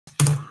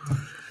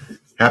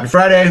Happy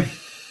Friday.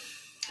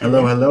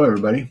 Hello, hello,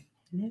 everybody.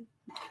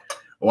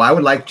 Well, I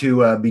would like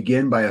to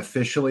begin by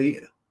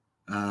officially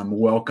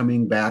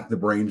welcoming back the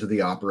brains of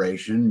the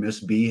operation. Miss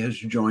B has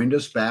joined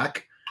us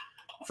back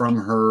from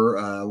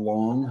her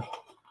long,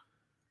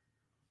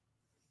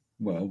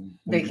 well,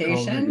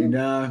 vacation?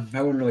 No,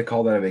 I wouldn't really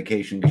call that a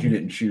vacation because you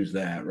didn't choose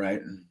that,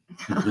 right?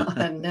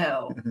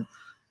 No.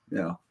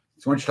 No.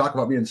 So why don't you talk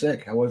about being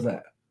sick? How was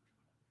that?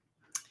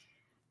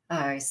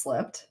 I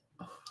slept.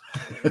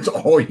 That's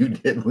all you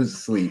did was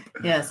sleep.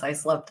 Yes, I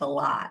slept a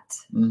lot.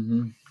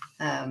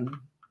 Mm-hmm.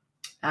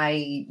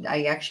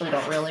 I actually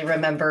don't really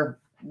remember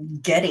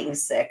getting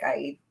sick.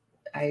 I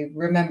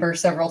remember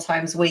several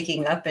times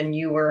waking up and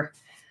you were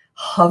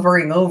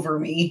hovering over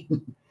me.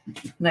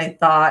 And I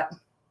thought,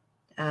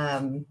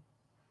 at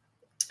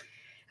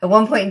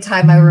one point in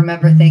time, I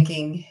remember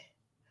thinking,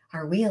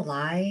 are we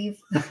alive?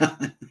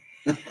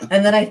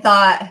 And then I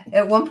thought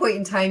at one point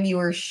in time, you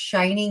were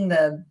shining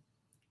the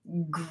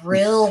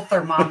grill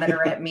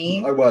thermometer at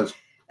me. I was.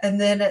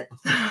 And then it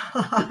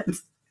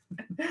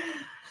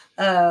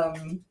thought,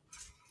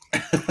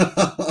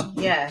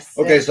 yes.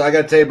 Okay, so I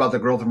got to tell you about the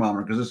grill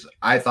thermometer because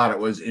I thought it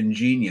was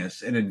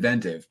ingenious and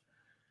inventive.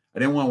 I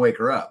didn't want to wake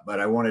her up,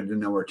 but I wanted to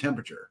know her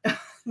temperature.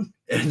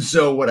 And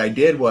so what I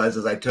did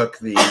was I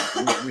took we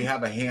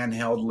have a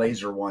handheld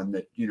laser one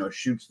that,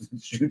 shoots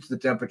the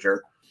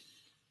temperature.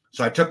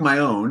 So I took my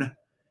own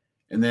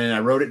and then I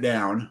wrote it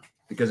down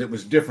because it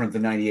was different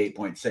than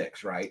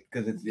 98.6, right?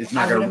 Because it's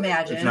not going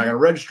to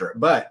register it.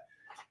 But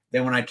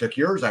then when I took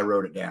yours, I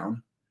wrote it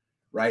down,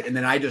 right? And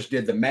then I just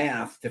did the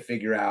math to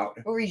figure out.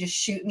 Or you just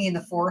shoot me in the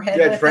forehead?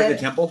 Yeah, right in the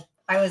temple.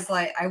 I was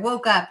like, I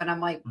woke up and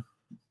I'm like,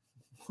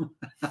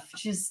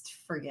 just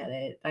forget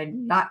it. I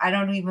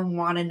don't even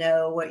want to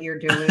know what you're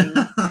doing.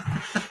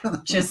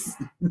 just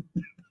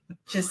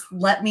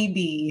let me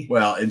be.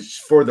 Well, it's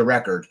for the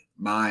record,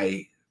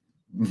 my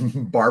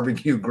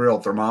barbecue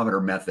grill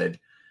thermometer method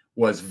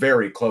was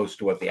very close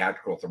to what the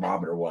actual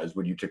thermometer was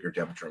when you took your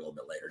temperature a little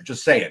bit later.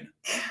 Just saying.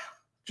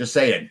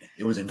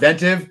 It was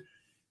inventive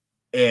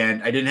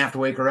and I didn't have to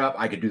wake her up.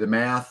 I could do the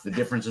math, the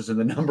differences in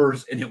the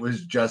numbers, and it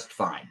was just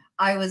fine.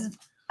 I was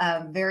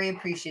very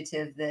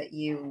appreciative that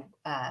you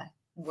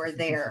were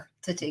there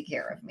to take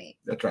care of me.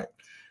 That's right.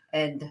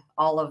 And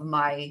all of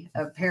my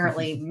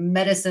apparently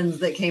medicines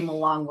that came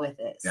along with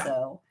it. Yeah.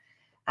 So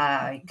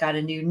I got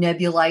a new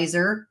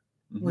nebulizer,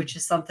 which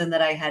is something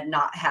that I had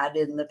not had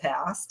in the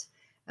past.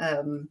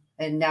 And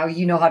now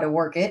you know how to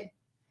work it.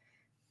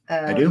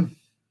 I do.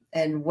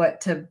 And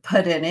what to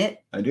put in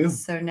it. I do.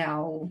 So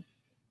now.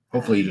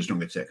 Hopefully you just don't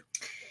get sick.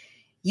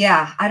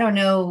 Yeah. I don't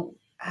know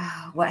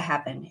what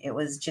happened. It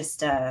was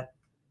just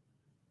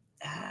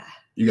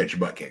you got your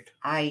butt kicked.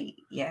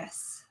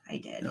 Yes, I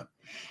did. Yeah.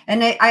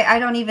 And I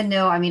don't even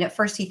know. I mean, at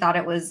first he thought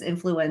it was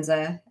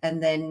influenza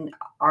and then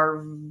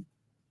RSV.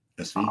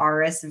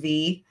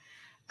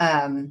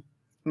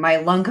 My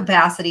lung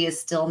capacity is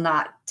still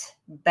not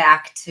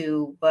back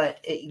to what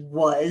it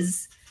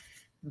was,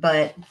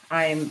 but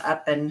I'm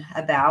up and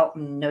about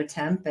and no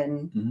temp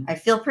and I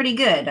feel pretty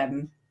good.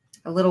 I'm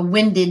a little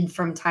winded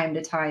from time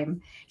to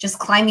time. Just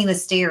climbing the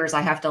stairs,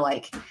 I have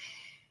to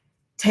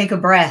take a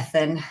breath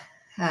and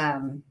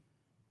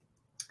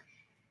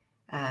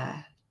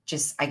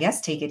just, I guess,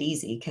 take it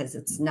easy because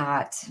it's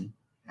not,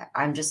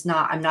 I'm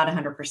not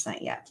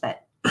 100% yet,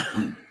 but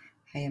I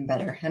am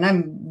better. And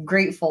I'm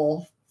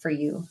grateful for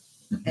you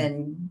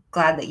and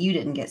glad that you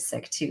didn't get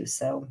sick too.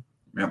 So,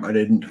 yep, I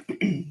didn't.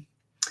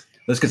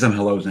 Let's get some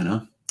hellos in,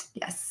 huh?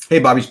 Yes. Hey,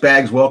 Bobby's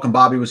Bags. Welcome.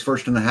 Bobby was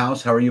first in the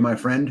house. How are you, my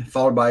friend?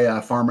 Followed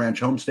by Farm Ranch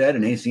Homestead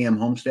and ACM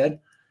Homestead.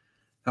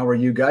 How are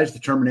you guys? The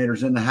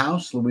Terminator's in the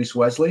house. Luis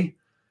Wesley.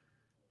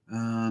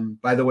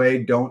 By the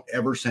way, don't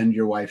ever send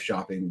your wife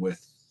shopping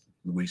with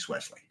Luis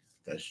Wesley.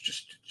 That's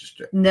just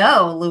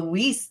no,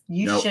 Luis.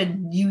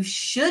 You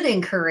should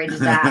encourage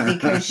that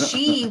because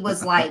she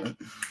was like,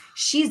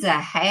 she's a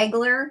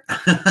haggler.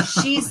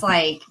 She's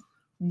like,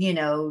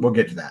 we'll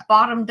get to that.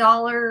 Bottom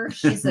dollar.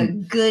 She's a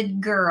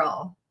good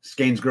girl.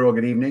 Skane's girl.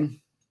 Good evening.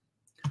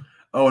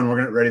 Oh, and we're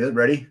gonna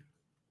ready.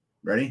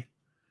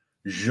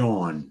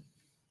 Janine.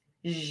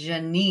 I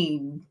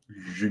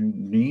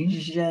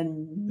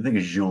think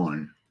it's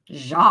Jean.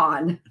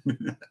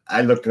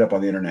 I looked it up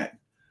on the internet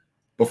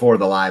before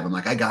the live. I'm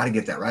like, I got to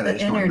get that right. I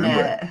just don't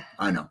remember it.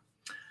 I know.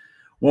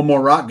 One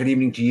more rock. Good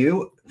evening to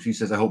you. She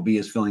says, I hope B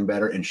is feeling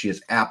better. And she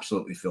is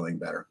absolutely feeling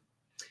better.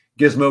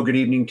 Gizmo, good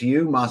evening to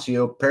you.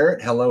 Masio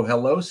Parrot.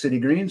 Hello. City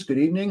Greens. Good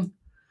evening.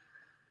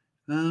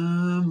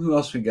 Who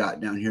else we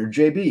got down here?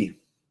 JB.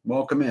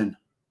 Welcome in.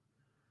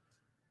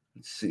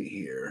 Let's see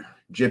here.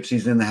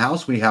 Gypsy's in the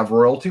house. We have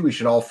royalty. We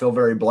should all feel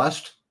very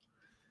blessed.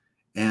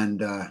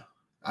 And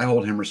I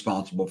hold him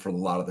responsible for a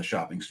lot of the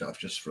shopping stuff,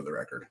 just for the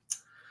record.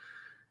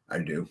 I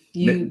do.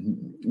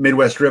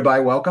 Midwest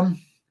Ribeye, welcome.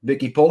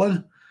 Vicky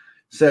Pullen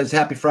says,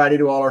 happy Friday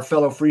to all our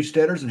fellow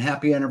freesteaders and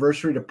happy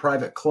anniversary to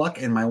Private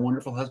Cluck and my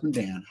wonderful husband,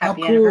 Dan.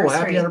 Happy How cool. Anniversary.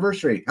 Happy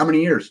anniversary. How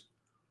many years?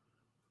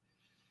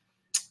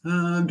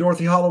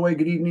 Dorothy Holloway,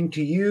 good evening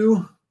to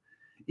you.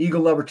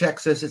 Eagle Lover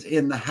Texas is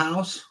in the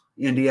house.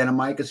 Indiana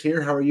Mike is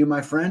here. How are you,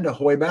 my friend?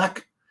 Ahoy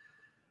back.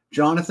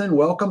 Jonathan,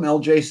 welcome.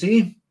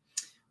 LJC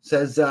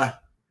says,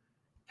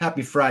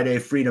 happy Friday,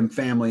 freedom,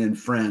 family, and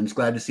friends.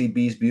 Glad to see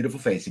Bee's beautiful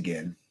face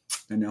again.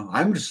 I know.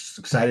 I'm just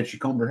excited she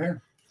combed her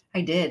hair.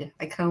 I did.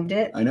 I combed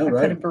it. I know,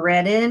 right? Put a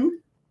beret in.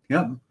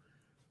 Yep.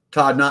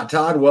 Todd, not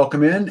Todd,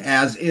 welcome in,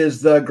 as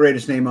is the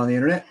greatest name on the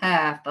internet.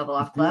 Half Bubble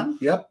Off Club.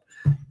 Yep.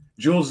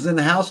 Jules is in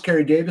the house.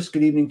 Carrie Davis,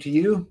 good evening to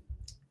you.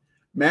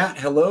 Matt,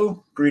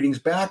 hello. Greetings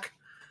back.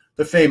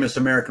 The famous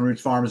American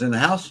Roots Farm is in the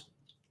house.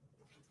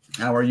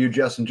 How are you,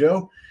 Jess and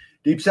Joe?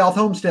 Deep South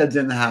Homesteads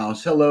in the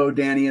house. Hello,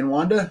 Danny and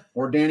Wanda,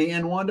 or Danny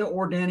and Wanda,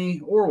 or Danny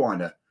or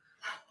Wanda.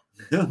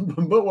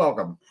 But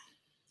welcome.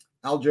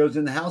 Al Joe's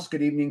in the house.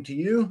 Good evening to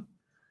you.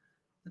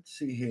 Let's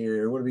see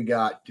here. What do we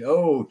got?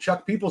 Oh,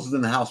 Chuck Peoples is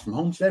in the house from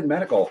Homestead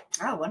Medical.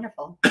 Oh,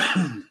 wonderful.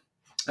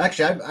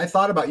 Actually, I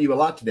thought about you a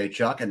lot today,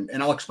 Chuck, and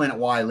I'll explain it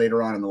why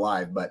later on in the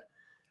live. But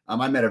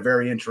I met a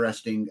very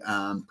interesting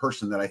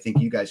person that I think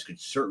you guys could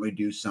certainly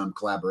do some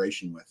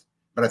collaboration with.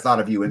 But I thought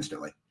of you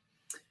instantly.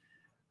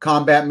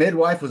 Combat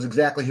Midwife was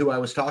exactly who I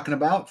was talking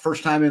about.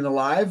 First time in the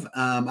live.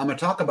 I'm going to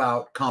talk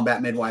about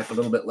Combat Midwife a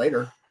little bit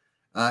later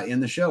in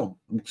the show.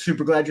 I'm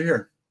super glad you're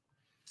here.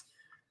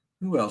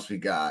 Who else we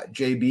got?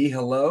 JB,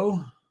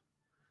 hello.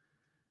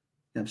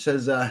 It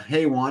says,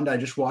 hey, Wanda, I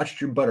just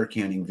watched your butter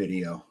canning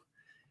video.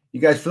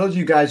 You guys, for those of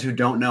you guys who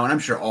don't know, and I'm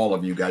sure all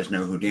of you guys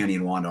know who Danny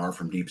and Wanda are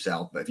from Deep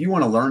South, but if you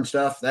want to learn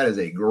stuff, that is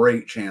a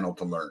great channel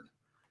to learn.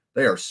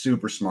 They are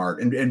super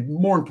smart. And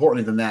more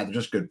importantly than that, they're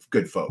just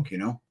good folk, you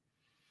know?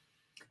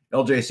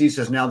 LJC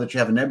says, now that you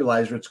have a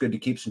nebulizer, it's good to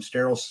keep some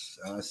sterile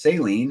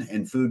saline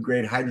and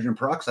food-grade hydrogen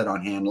peroxide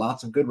on hand.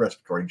 Lots of good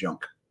respiratory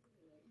junk.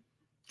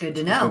 Good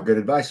to know. Good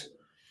advice.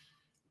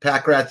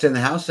 Pack Rat's in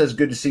the house, says,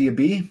 good to see you,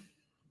 B.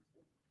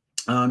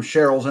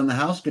 Cheryl's in the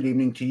house. Good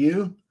evening to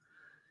you.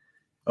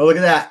 Oh, look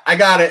at that. I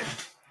got it.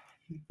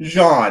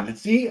 Jean.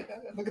 See?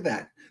 Look at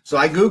that. So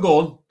I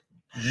Googled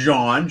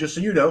Jean, just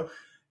so you know.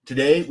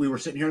 Today, we were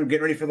sitting here and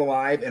getting ready for the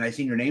live, and I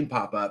seen your name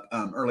pop up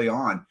early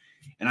on.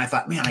 And I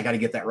thought, man, I got to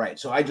get that right.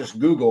 So I just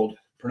Googled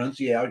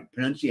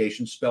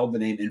pronunciation, spelled the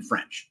name in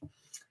French.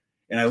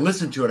 And I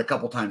listened to it a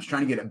couple times,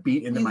 trying to get a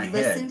beat into my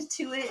head. Listened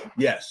to it?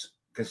 Yes,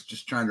 because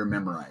just trying to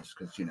memorize,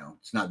 because, you know,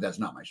 that's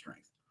not my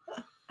strength.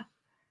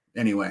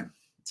 Anyway,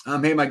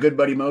 hey, my good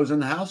buddy Mo's in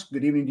the house.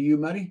 Good evening to you,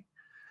 Muddy.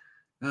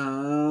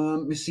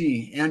 Let me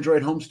see.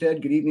 Android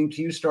Homestead, good evening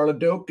to you. Starla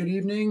Dope, good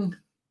evening.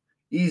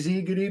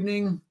 Easy, good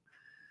evening.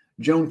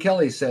 Joan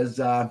Kelly says,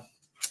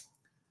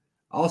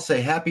 I'll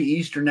say happy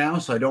Easter now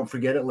so I don't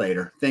forget it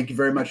later. Thank you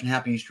very much, and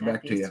happy Easter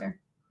back to you.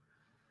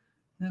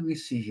 Let me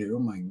see here. Oh,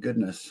 my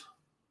goodness.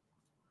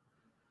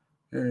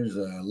 There's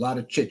a lot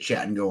of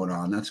chit-chatting going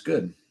on. That's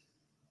good.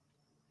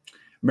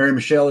 Mary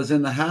Michelle is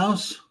in the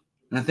house,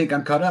 and I think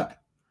I'm caught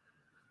up.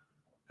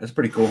 That's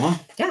pretty cool, huh?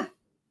 Yeah.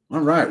 All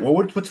right. Well,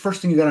 what's the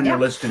first thing you got on your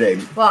list today?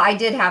 Well, I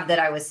did have that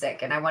I was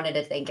sick, and I wanted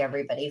to thank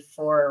everybody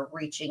for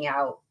reaching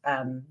out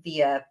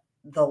via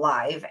the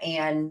live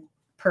and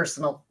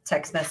personal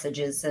text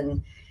messages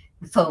and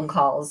phone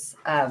calls.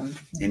 And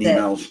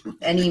emails.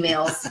 And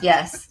emails,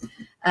 yes.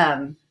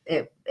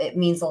 It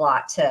means a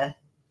lot to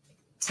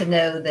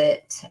know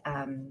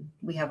that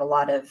we have a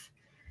lot of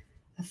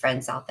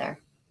friends out there.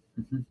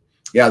 Mm-hmm.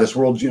 Yeah, this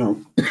world's,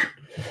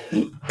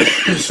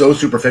 so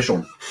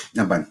superficial.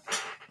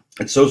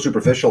 It's so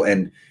superficial,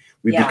 and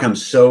we've become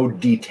so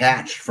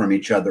detached from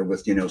each other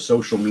with,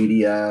 social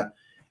media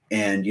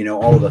and,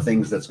 all of the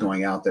things that's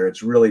going out there.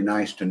 It's really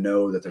nice to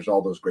know that there's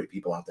all those great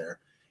people out there.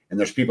 And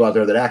there's people out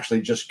there that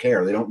actually just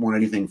care. They don't want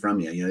anything from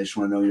you. They just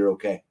want to know you're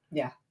okay.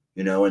 Yeah.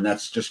 And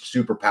that's just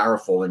super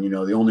powerful. And,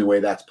 the only way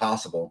that's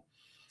possible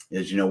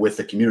is, with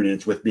the community.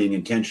 It's with being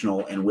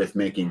intentional and with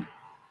making,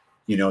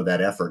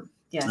 that effort.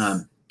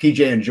 Yes.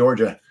 TJ in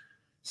Georgia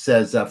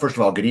says, first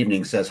of all, good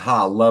evening, says,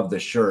 love the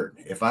shirt.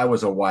 If I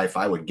was a wife,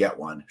 I would get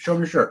one. Show me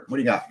your shirt. What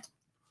do you got?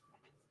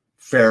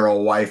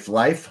 Feral wife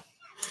life.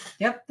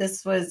 Yep.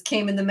 This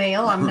came in the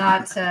mail. I'm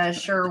not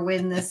sure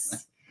when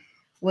this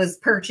was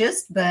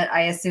purchased, but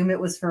I assume it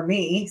was for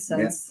me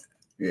since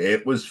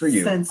it was for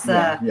you. Since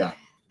that'd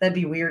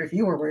be weird if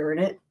you were wearing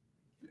it.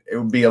 It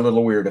would be a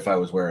little weird if I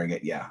was wearing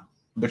it. Yeah.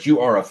 But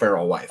you are a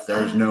feral wife.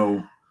 There's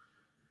no,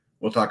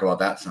 we'll talk about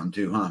that some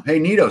too, huh? Hey,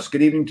 Nitos,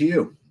 good evening to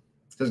you.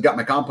 Says, got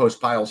my compost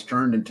piles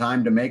turned in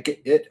time to make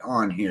it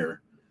on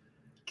here.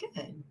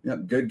 Good.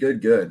 Yep.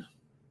 Good.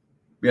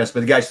 Yes.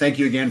 But guys, thank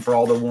you again for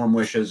all the warm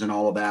wishes and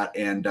all of that.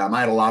 And I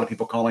had a lot of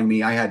people calling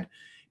me. I had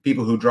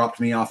people who dropped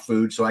me off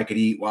food so I could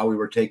eat while we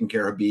were taking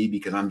care of B,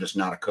 because I'm just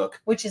not a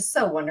cook. Which is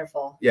so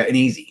wonderful. Yeah. And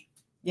easy.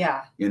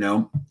 Yeah.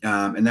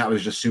 And that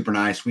was just super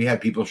nice. We had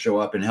people show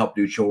up and help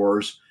do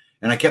chores.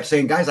 And I kept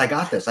saying, guys, I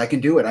got this. I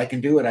can do it.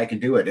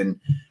 And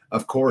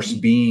of course,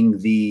 being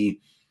the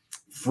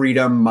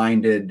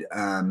freedom-minded,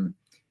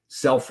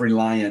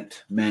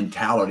 self-reliant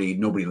mentality,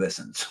 nobody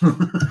listens.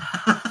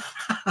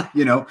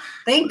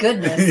 Thank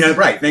goodness. Yeah,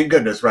 right. Thank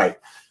goodness. Right.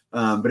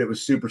 But it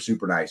was super,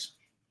 super nice.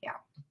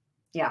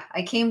 Yeah.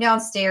 I came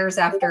downstairs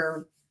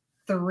after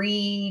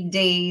 3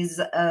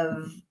 days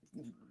of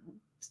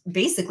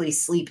basically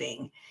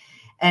sleeping,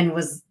 and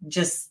was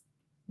just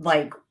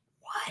like,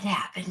 what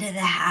happened to the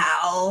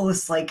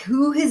house? Like,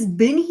 who has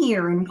been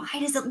here and why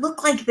does it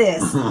look like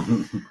this?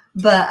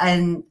 But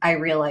and I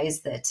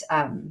realized that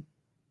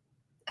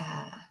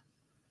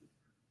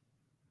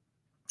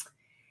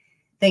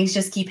things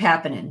just keep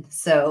happening.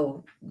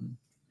 So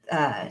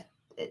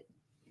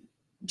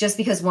just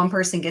because one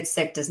person gets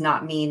sick does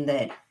not mean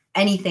that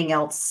anything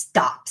else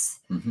stops.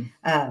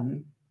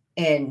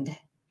 And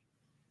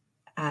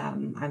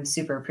I'm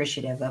super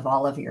appreciative of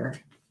all of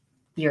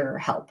your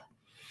help.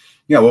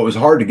 Yeah, well, it was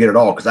hard to get it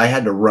all because I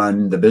had to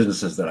run the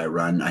businesses that I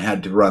run. I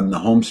had to run the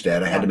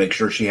homestead. I had to make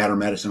sure she had her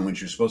medicine when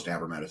she was supposed to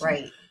have her medicine.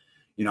 Right.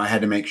 You know, I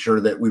had to make sure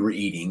that we were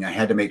eating. I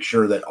had to make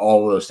sure that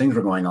all of those things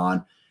were going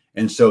on.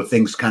 And so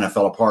things kind of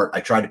fell apart.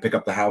 I tried to pick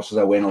up the house as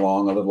I went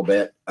along a little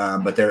bit,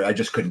 but I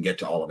just couldn't get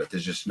to all of it.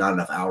 There's just not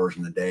enough hours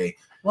in the day.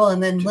 Well,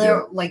 and then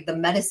like the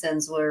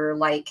medicines were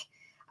like,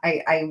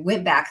 I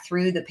went back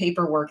through the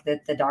paperwork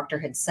that the doctor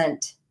had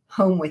sent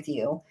home with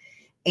you,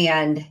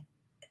 and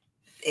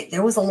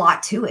there was a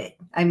lot to it.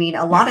 I mean,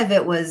 a lot of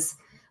it was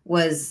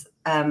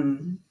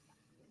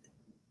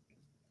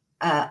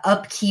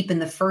upkeep in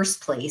the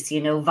first place,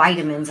 you know,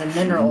 vitamins and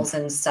minerals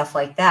and stuff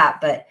like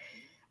that. But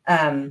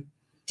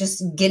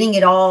just getting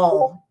it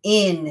all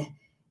in,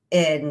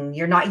 and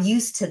you're not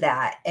used to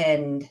that.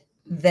 And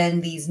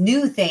then these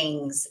new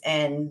things,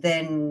 and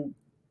then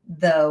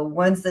the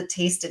ones that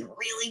tasted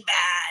really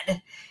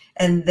bad,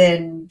 and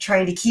then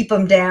trying to keep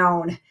them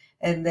down.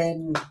 And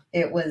then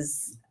it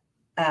was,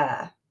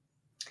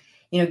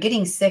 you know,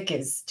 getting sick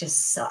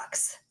just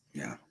sucks.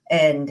 Yeah.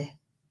 And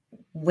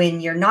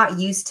when you're not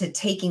used to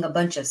taking a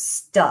bunch of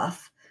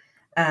stuff,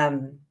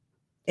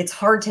 it's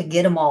hard to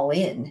get them all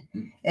in.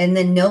 And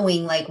then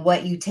knowing like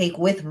what you take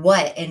with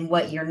what and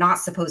what you're not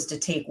supposed to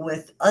take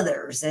with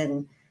others.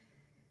 And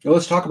well,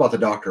 let's talk about the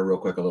doctor real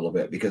quick a little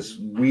bit, because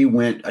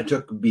I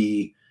took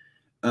B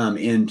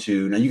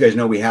into, now you guys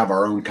know we have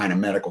our own kind of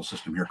medical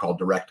system here called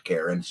direct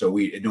care. And so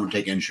we don't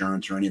take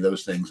insurance or any of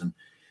those things. And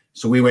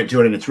so we went to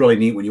it, and it's really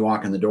neat when you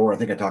walk in the door. I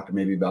think I talked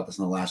maybe about this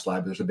in the last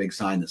live. There's a big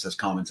sign that says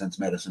Common Sense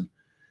Medicine,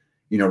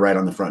 you know, right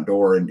on the front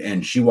door.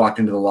 And she walked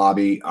into the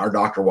lobby. Our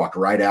doctor walked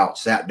right out,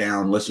 sat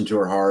down, listened to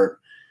her heart,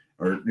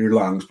 or your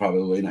lungs,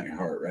 probably not your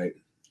heart, right?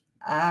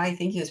 I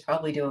think he was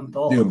probably doing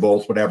both. Doing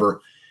both,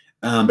 whatever.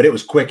 But it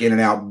was quick in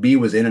and out. B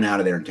was in and out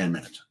of there in 10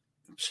 minutes.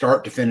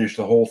 Start to finish,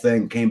 the whole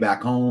thing, came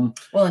back home.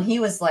 Well, and he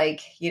was like,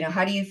 you know,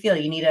 how do you feel?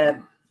 You need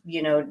a,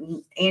 you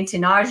know,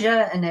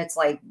 anti-nausea? And it's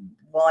like,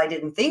 well, I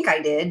didn't think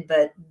I did,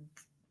 but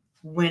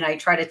when I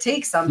try to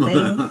take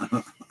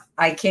something,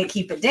 I can't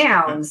keep it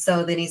down.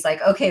 So then he's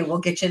like, okay, we'll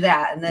get you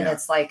that. And then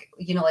it's like,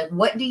 you know, like,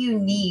 what do you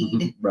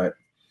need right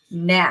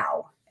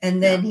now?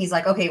 And then he's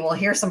like, okay, well,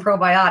 here's some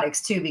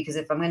probiotics too, because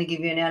if I'm going to give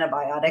you an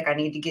antibiotic, I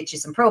need to get you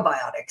some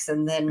probiotics.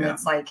 And then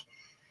it's like,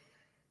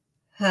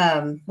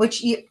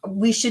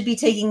 we should be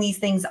taking these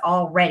things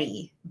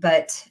already,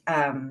 but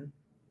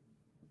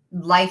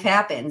life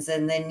happens,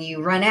 and then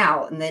you run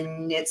out, and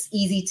then it's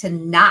easy to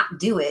not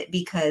do it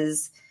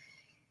because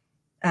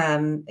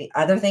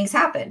other things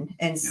happen.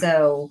 And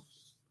so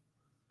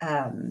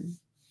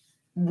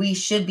we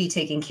should be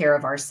taking care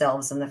of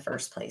ourselves in the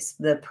first place.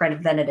 The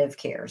preventative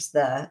cares,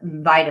 the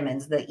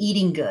vitamins, the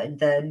eating good,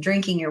 the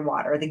drinking your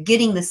water, the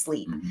getting the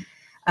sleep.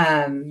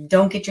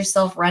 Don't get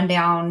yourself run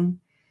down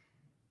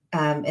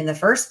in the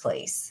first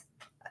place.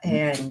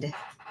 And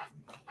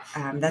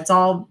that's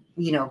all,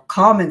 you know,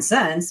 common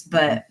sense.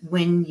 But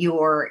when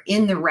you're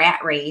in the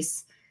rat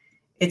race,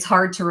 it's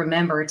hard to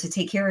remember to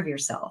take care of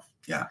yourself.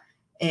 Yeah.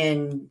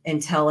 And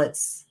until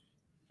it's,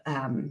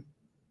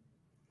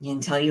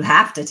 until you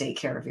have to take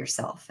care of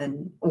yourself,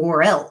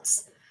 or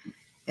else.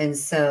 And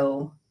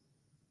so.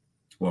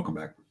 Welcome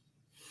back.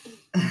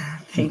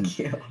 Thank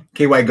you.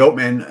 KY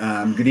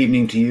Goatman, good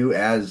evening to you.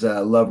 As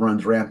love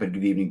runs rampant,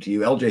 good evening to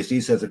you.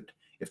 LJC says that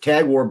if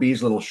Tag wore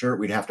B's little shirt,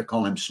 we'd have to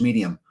call him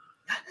Smedium.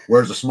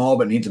 Wears a small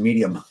but needs a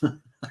medium.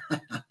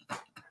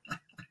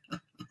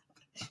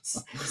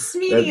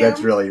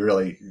 That's really,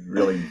 really,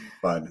 really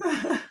fun.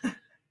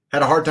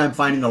 Had a hard time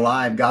finding the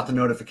live, got the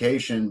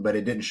notification, but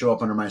it didn't show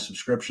up under my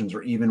subscriptions,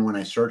 or even when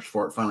I searched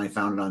for it, finally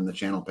found it on the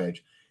channel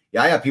page.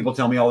 Yeah, I have people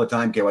tell me all the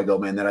time, KY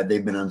Goatman, that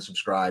they've been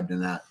unsubscribed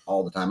and that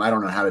all the time. I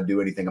don't know how to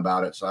do anything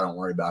about it, so I don't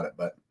worry about it,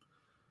 but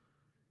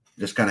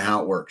just kind of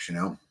how it works, you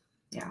know?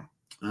 Yeah.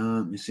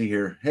 Let me see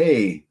here.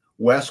 Hey,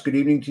 Wes, good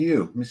evening to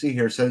you. Let me see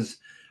here. It says,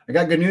 I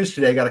got good news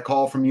today. Got a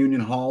call from Union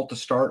Hall to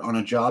start on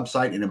a job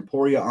site in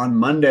Emporia on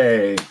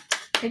Monday.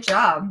 Good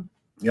job.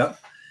 Yep.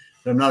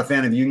 I'm not a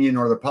fan of union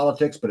or the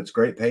politics, but it's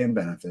great pay and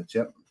benefits.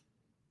 Yep.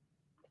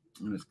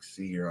 Let's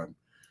see here.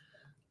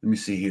 Let me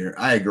see here.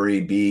 I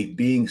agree.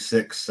 Being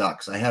sick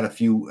sucks. I had a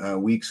few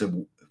weeks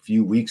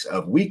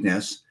of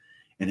weakness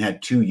and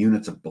had 2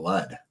 units of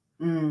blood.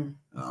 Are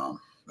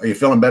you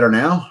feeling better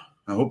now?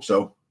 I hope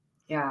so.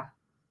 Yeah.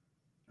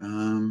 Let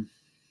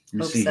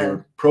me see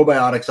here.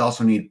 Probiotics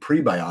also need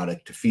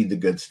prebiotic to feed the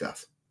good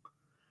stuff.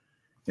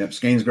 Yep.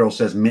 Skanes Girl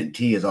says mint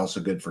tea is also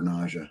good for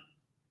nausea.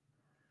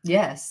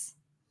 Yes.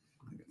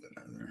 Get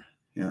that out of there.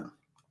 Yeah.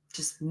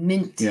 just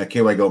mint. Yeah,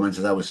 KY Goldman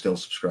says I was still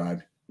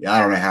subscribed. Yeah, I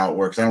don't know how it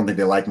works. I don't think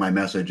they like my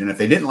message. And if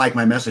they didn't like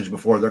my message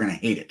before, they're going to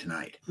hate it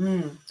tonight.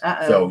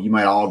 So you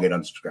might all get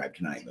unsubscribed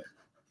tonight, but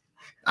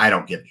I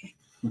don't give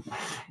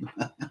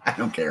I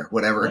don't care.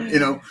 Whatever,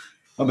 I'm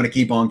going to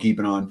keep on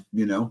keeping on,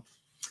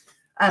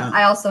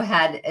 I also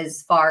had,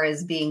 as far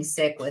as being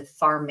sick, with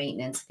farm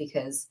maintenance,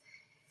 because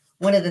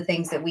one of the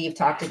things that we've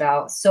talked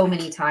about so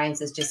many times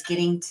is just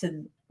getting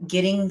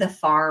the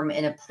farm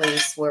in a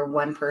place where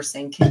one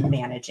person can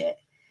manage it.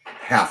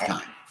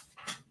 Halftime.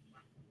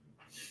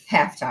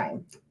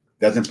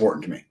 That's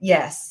important to me.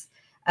 Yes.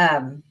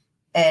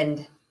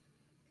 And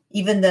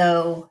even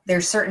though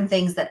there's certain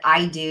things that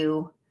I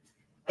do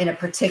in a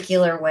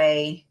particular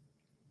way,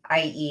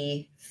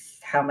 i.e.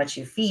 how much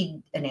you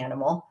feed an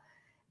animal,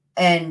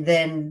 and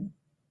then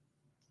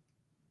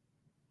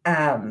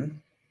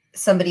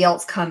somebody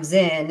else comes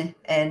in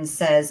and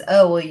says,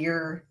 oh,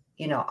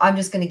 well, I'm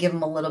just going to give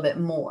them a little bit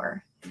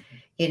more,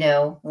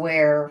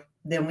 where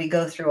then we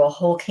go through a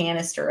whole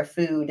canister of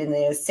food in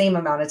the same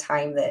amount of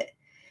time that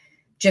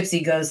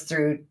Gypsy goes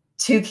through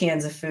 2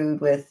 cans of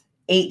food with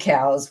 8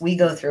 cows. We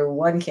go through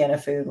 1 can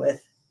of food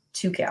with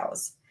 2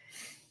 cows.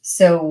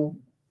 So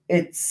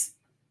it's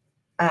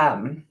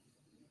cows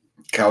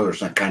are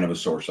some kind of a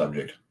sore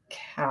subject.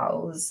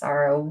 Cows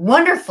are a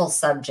wonderful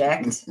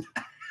subject.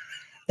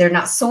 They're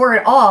not sore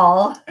at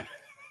all.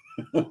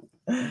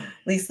 At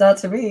least not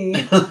to me.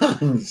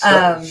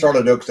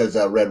 Charlotte Oak says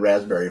red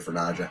raspberry for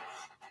nausea.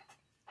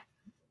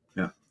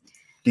 Yeah.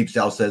 Deep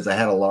South says I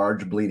had a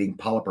large bleeding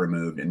polyp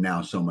removed and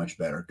now so much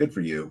better. Good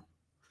for you.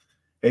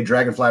 Hey,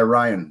 Dragonfly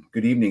Ryan,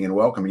 good evening and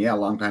welcome. Yeah,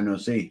 long time no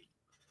see.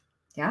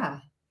 Yeah.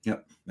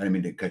 Yep. I didn't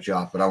mean to cut you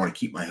off, but I want to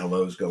keep my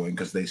hellos going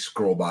because they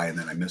scroll by and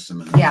then I miss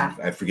them. And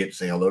I forget to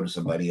say hello to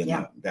somebody,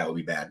 and that would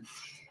be bad.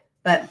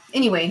 But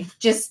anyway,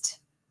 just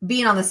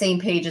being on the same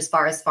page as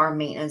far as farm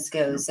maintenance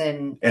goes,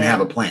 and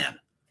have a plan.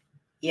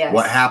 Yes.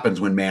 What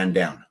happens when man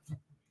down?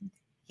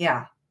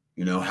 Yeah.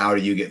 How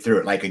do you get through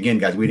it? Like, again,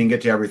 guys, we didn't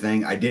get to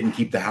everything. I didn't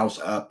keep the house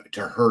up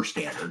to her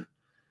standard,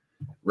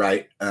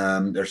 right?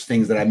 There's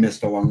things that I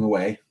missed along the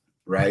way,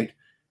 right?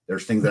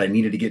 There's things that I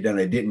needed to get done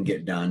I didn't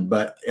get done,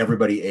 but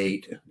everybody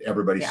ate,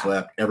 everybody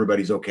slept,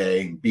 everybody's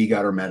okay. B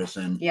got her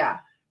medicine. Yeah.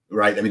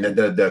 Right. I mean,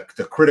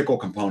 the critical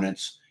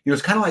components,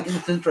 it's kind of like,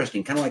 it's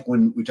interesting, kind of like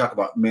when we talk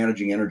about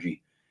managing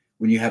energy,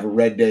 when you have a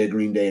red day, a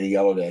green day, and a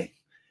yellow day,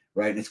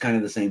 right? And it's kind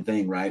of the same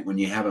thing, right? When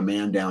you have a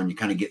man down, you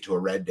kind of get to a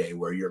red day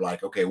where you're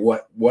like, okay,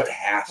 what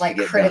has to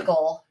get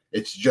critical done?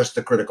 It's just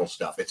the critical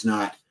stuff. It's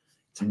none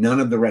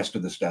of the rest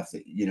of the stuff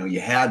that, you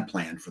had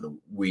planned for the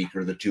week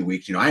or the 2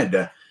 weeks. I had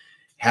to,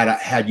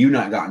 had you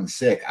not gotten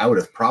sick, I would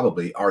have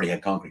probably already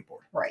had concrete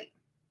poured. Right.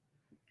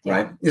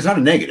 Right. Yeah. It's not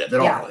a negative at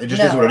all. It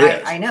just is what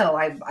it is. I know.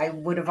 I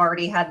would have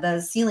already had the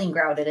ceiling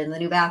grouted in the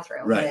new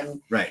bathroom. Right.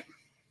 Right.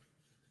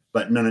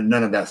 But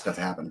none of that stuff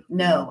happened.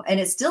 No. And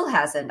it still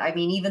hasn't. I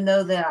mean, even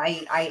though that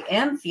I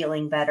am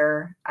feeling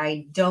better,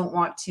 I don't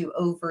want to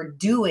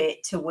overdo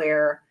it to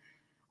where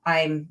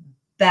I'm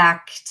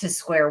back to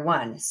square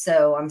one.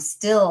 So I'm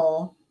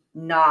still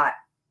not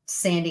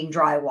sanding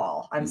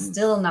drywall. I'm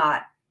still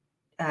not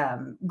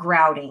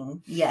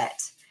grouting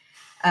yet.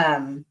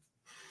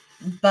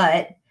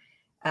 But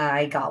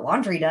I got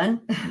laundry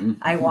done.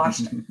 I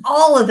washed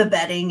all of the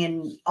bedding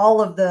and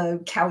all of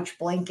the couch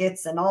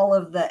blankets and all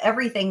of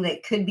everything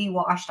that could be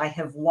washed. I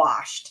have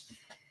washed,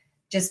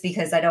 just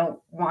because I don't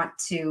want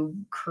to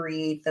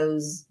create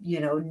those,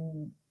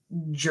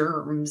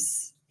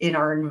 germs in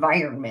our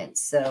environment.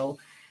 So,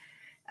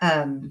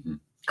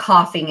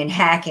 coughing and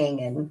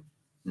hacking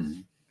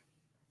and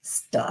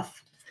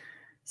stuff.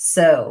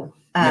 So,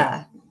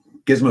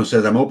 Gizmo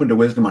says, I'm open to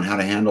wisdom on how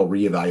to handle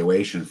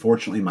reevaluation.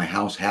 Fortunately, my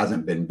house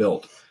hasn't been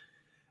built.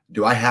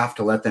 Do I have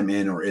to let them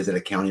in, or is it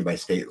a county by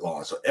state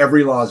law? So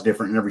every law is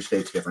different and every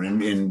state's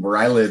different. And where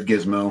I live,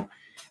 Gizmo,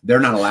 they're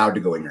not allowed to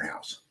go in your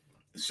house.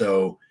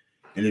 So,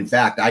 and in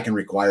fact, I can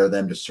require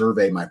them to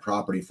survey my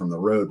property from the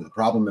road. But the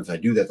problem, if I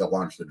do that, they'll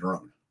launch the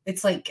drone.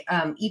 It's like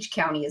each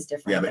county is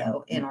different,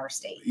 though, in our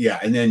state. Yeah,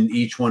 and then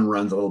each one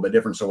runs a little bit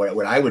different. So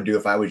what I would do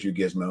if I was you,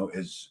 Gizmo,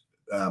 is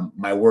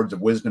my words of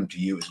wisdom to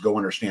you is go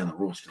understand the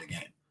rules to the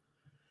game.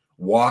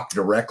 Walk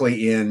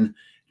directly in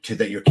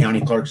to your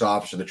county clerk's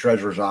office or the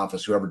treasurer's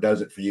office, whoever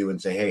does it for you,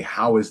 and say, hey,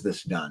 how is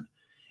this done?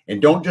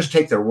 And don't just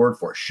take their word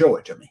for it. Show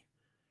it to me.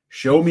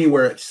 Show me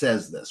where it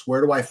says this.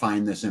 Where do I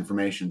find this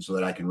information so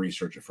that I can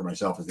research it for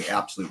myself as the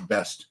absolute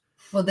best?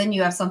 Well, then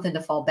you have something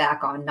to fall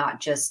back on, not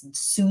just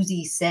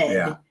Susie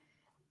said.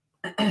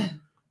 Yeah.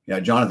 Yeah.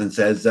 Jonathan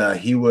says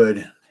he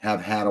would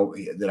have had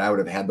that I would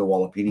have had the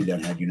Wallapini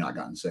done had you not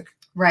gotten sick.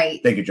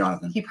 Right. Thank you,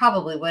 Jonathan. He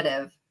probably would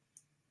have.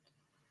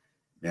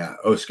 Yeah.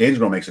 Oh,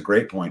 Skanesboro makes a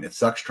great point. It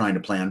sucks trying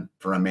to plan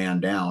for a man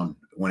down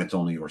when it's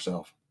only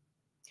yourself.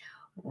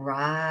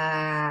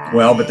 Right.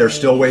 Well, but there's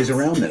still ways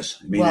around this.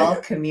 I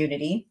mean,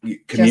 community.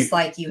 Just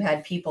like you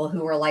had people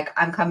who were like,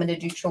 I'm coming to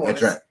do chores.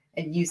 That's right.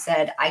 And you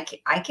said, I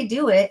could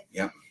do it.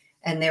 Yeah.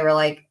 And they were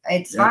like,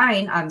 it's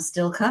fine. I'm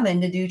still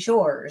coming to do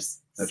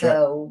chores. That's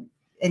right.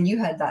 And you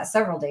had that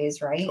several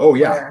days, right? Oh,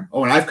 yeah.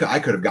 And I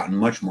could have gotten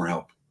much more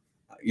help.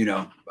 you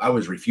know, I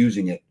was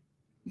refusing it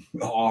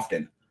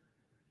often,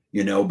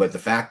 you know, but the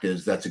fact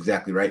is that's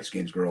exactly right,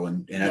 Skanes girl.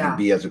 And I think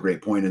B has a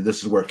great point. And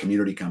this is where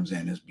community comes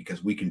in, is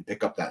because we can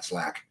pick up that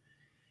slack.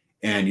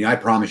 And you know, I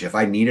promise you, if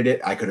I needed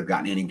it, I could have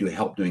gotten any to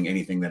help doing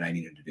anything that I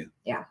needed to do.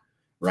 Yeah.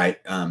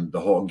 Right.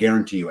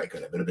 Guarantee you I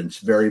could have. It would have been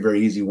very,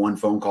 very easy. One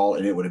phone call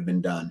and it would have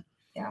been done.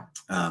 Yeah.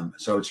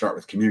 So I would start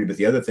with community. But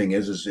the other thing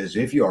is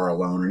if you are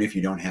alone and if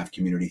you don't have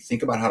community,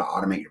 think about how to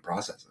automate your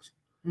processes.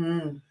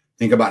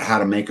 Think about how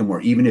to make them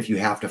where even if you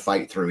have to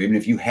fight through, even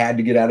if you had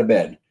to get out of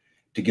bed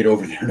to get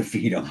over there to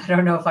feed them. I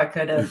don't know if I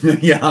could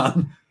have. Yeah.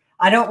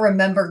 I don't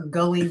remember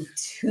going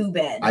to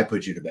bed. I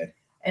put you to bed.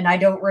 And I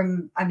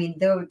don't I mean,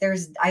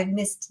 I've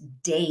missed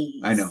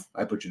days. I know.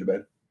 I put you to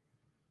bed.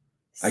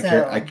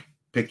 So, I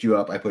picked you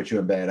up. I put you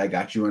in bed. I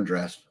got you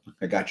undressed.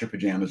 I got your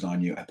pajamas on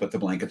you. I put the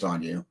blankets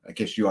on you. I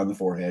kissed you on the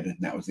forehead, and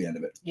that was the end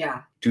of it.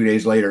 Yeah. 2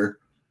 days later,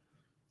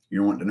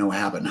 you want to know what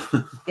happened.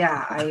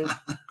 Yeah.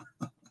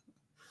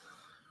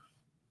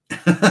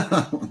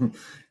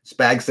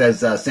 Spag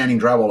says sanding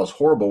drywall is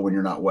horrible when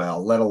you're not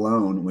well, let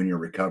alone when you're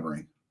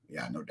recovering.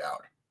 Yeah, no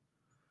doubt.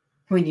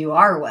 When you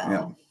are well.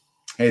 Yeah.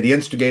 Hey, the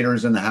instigator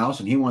is in the house,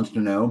 and he wants to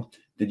know,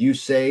 did you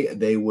say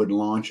they would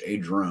launch a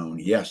drone?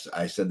 Yes,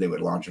 I said they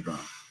would launch a drone.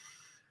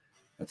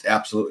 That's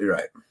absolutely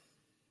right,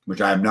 which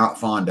I am not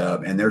fond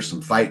of. And there's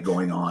some fight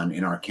going on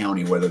in our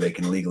county whether they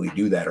can legally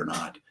do that or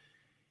not.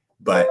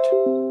 But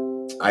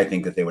I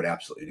think that they would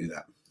absolutely do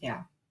that.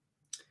 Yeah.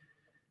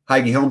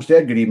 Heidi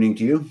Homestead, good evening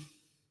to you.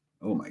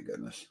 Oh, my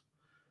goodness.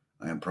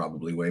 I am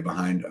probably way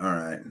behind. All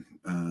right.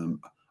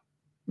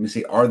 Let me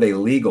see. Are they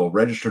legal?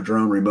 Registered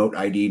drone remote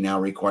ID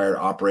now require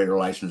operator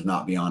license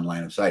not be on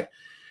line of sight.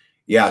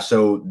 Yeah.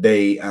 So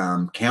they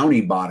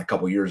county bought a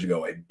couple years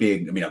ago a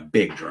big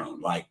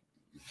drone, like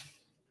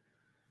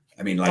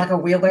a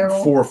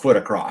wheelbarrow, 4 foot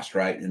across,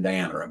 right, in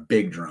diameter, a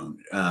big drone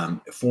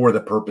for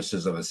the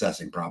purposes of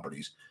assessing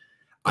properties.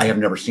 I have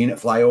never seen it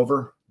fly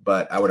over,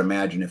 but I would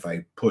imagine if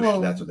I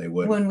pushed, that's what they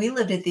would. When we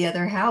lived at the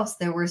other house,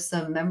 there were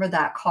remember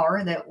that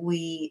car that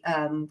we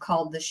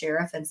called the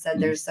sheriff and said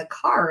there's a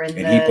car in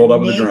the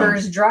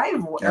neighbor's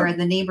driveway or in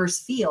the neighbor's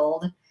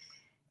field.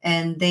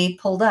 And they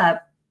pulled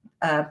up,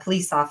 a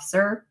police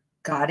officer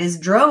got his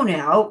drone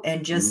out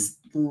and just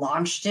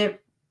launched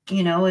it,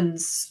 you know, and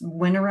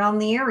went around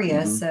the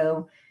area.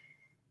 So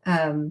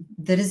that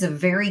is a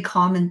very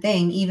common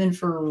thing, even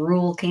for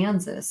rural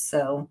Kansas.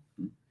 So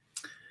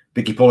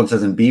Vicky Poland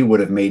says, and B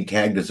would have made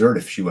tag dessert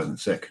if she wasn't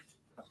sick.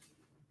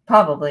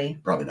 Probably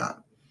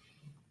not.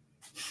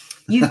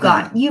 You've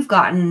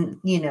gotten,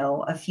 you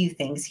know, a few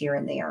things here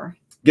and there.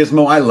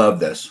 Gizmo, I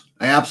love this.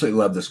 I absolutely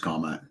love this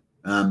comment.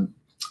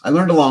 I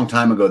learned a long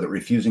time ago that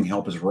refusing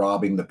help is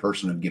robbing the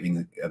person of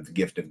the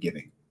gift of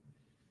giving.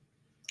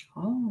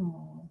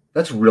 Oh,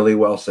 that's really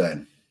well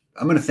said.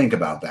 I'm going to think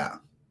about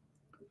that.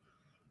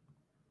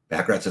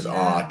 Backrat says,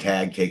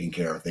 tag taking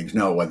care of things.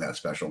 No, it wasn't that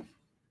special.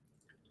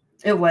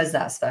 It was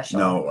that special.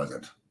 No, it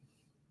wasn't.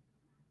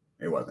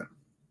 It wasn't.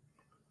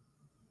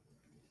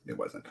 It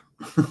wasn't.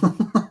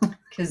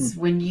 Because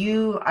when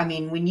you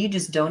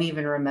just don't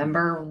even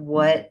remember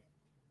what,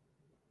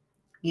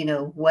 you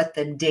know, what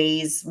the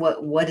days,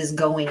 what is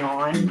going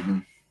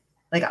on.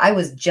 Like I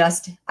was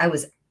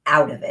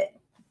out of it.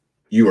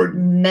 You were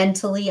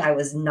mentally, I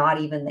was not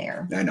even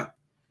there. I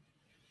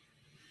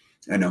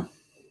know.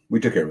 We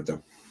took care of it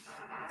though.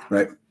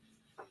 Right.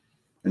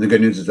 And the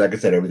good news is, like I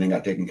said, everything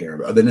got taken care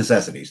of. The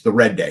necessities, the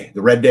red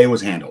day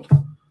was handled.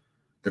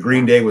 The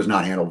green day was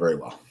not handled very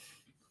well.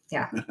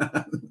 Yeah.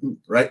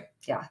 Right.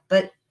 Yeah.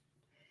 But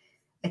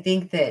I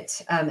think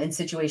that in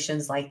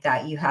situations like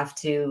that, you have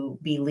to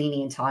be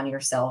lenient on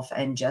yourself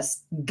and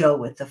just go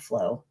with the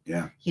flow.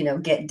 Yeah. You know,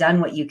 get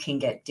done what you can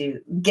get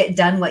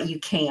done what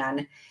you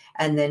can,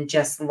 and then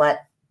just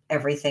let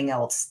everything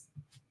else,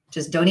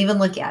 just don't even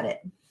look at it.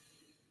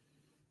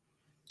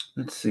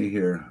 Let's see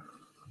here.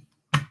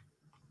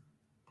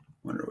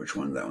 Wonder which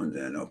one that one's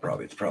in. Oh,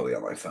 it's probably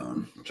on my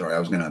phone. Sorry, I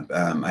was gonna.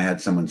 I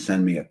had someone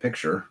send me a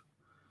picture.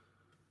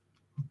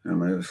 I'm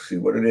gonna see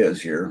what it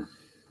is here.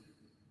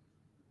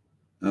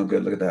 Oh,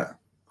 good. Look at that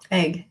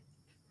egg.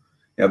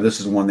 Yeah, but this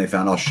is one they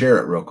found. I'll share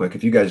it real quick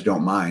if you guys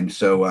don't mind.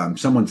 So,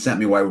 someone sent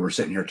me while we were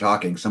sitting here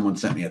talking. Someone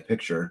sent me a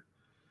picture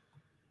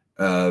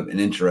of an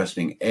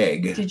interesting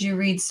egg. Did you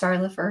read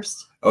Starla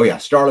first? Oh yeah,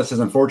 Starla says,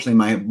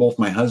 unfortunately, both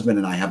my husband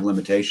and I have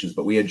limitations,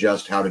 but we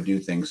adjust how to do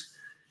things.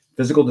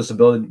 Physical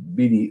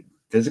disabilities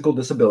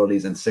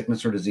and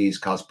sickness or disease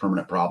cause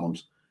permanent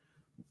problems,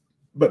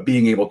 but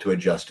being able to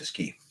adjust is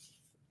key.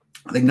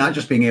 I think not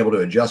just being able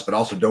to adjust, but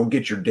also don't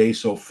get your day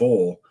so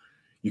full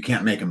you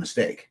can't make a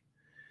mistake.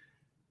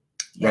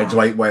 Yeah. Right?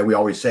 That's why we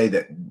always say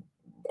that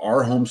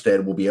our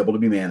homestead will be able to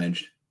be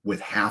managed with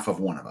half of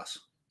one of us.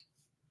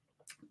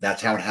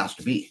 That's how it has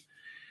to be.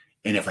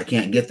 And if I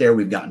can't get there,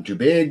 we've gotten too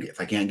big. If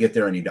I can't get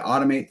there, I need to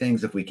automate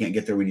things. If we can't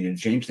get there, we need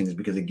to change things,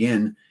 because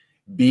again,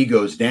 B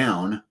goes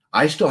down.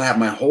 I still have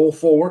my whole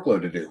full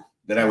workload to do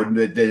that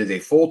is a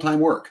full-time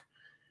work,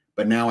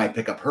 but now I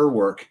pick up her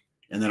work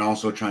and then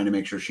also trying to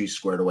make sure she's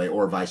squared away,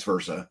 or vice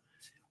versa.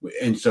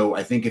 And so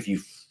I think if you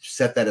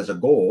set that as a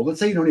goal. Let's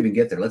say you don't even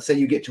get there. Let's say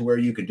you get to where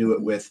you could do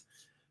it with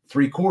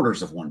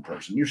 3/4 of one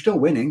person. You're still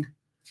winning,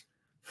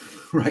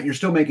 right? You're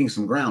still making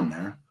some ground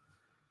there.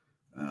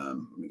 Let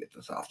me get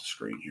this off the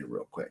screen here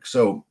real quick.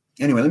 So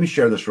anyway, let me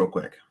share this real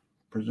quick.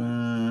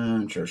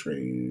 Present, share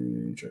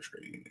screen, share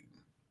screen.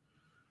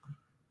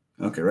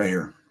 Okay, right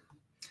here.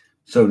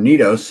 So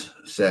Nitos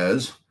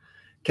says,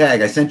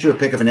 tag, I sent you a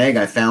pic of an egg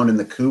I found in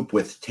the coop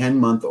with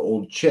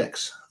 10-month-old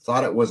chicks.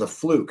 Thought it was a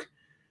fluke,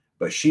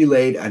 but she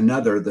laid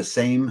another the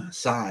same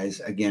size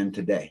again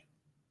today.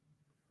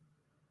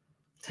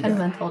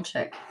 10-month-old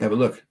chick. Yeah, but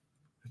look,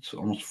 it's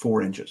almost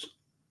 4 inches.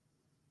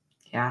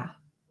 Yeah.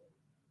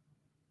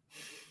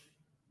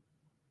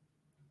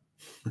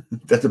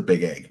 That's a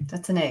big egg.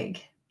 That's an egg.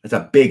 That's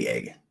a big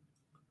egg.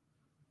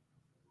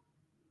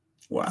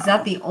 Wow. Is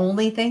that the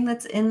only thing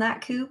that's in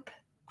that coop?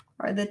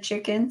 Are the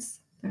chickens?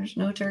 There's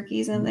no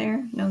turkeys in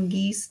there? No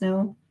geese?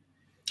 No?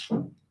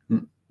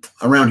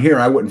 Around here,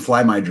 I wouldn't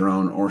fly my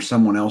drone or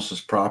someone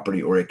else's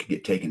property or it could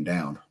get taken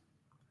down.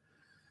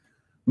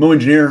 Mo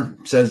Engineer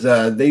says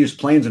they use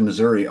planes in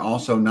Missouri,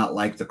 also not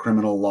like the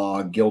criminal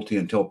law, guilty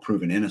until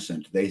proven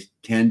innocent. They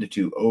tend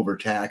to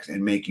overtax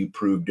and make you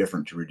prove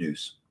different to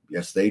reduce.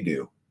 Yes, they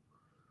do.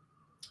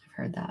 I've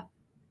heard that.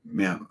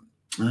 Yeah.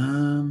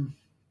 Oh,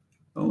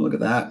 look at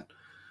that.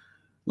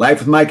 Life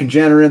with Mike and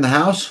Jen are in the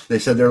house. They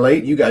said they're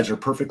late. You guys are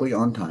perfectly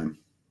on time.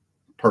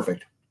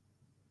 Perfect.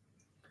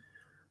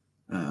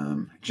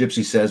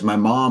 Gypsy says, my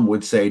mom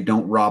would say,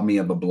 don't rob me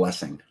of a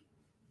blessing.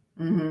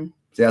 Mm-hmm.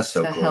 That's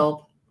so to cool.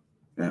 Help.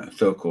 Yeah,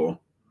 so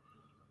cool.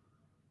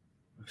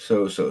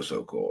 So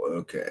cool.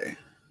 Okay.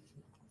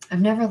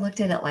 I've never looked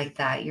at it like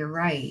that. You're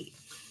right.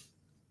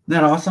 Isn't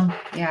that awesome?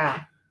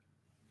 Yeah.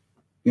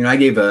 You know, I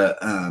gave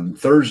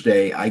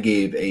Thursday, I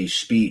gave a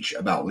speech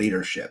about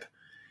leadership.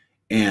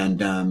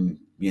 And,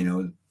 you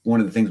know, one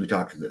of the things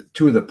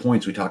two of the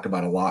points we talked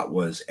about a lot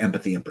was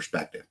empathy and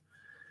perspective.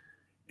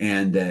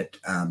 And that,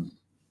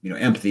 you know,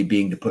 empathy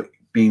being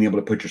able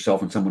to put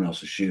yourself in someone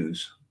else's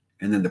shoes.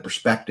 And then the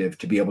perspective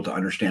to be able to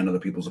understand other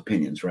people's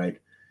opinions, right?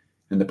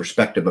 And the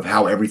perspective of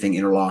how everything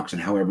interlocks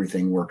and how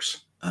everything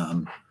works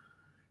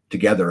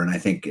together. And I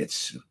think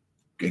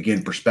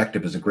again,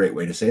 perspective is a great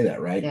way to say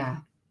that, right? Yeah.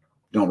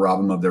 Don't rob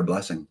them of their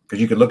blessing. Because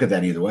you could look at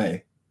that either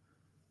way.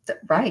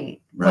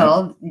 Right.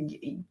 Well,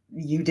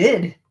 you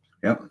did.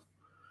 Yep.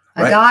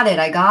 I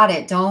got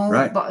it.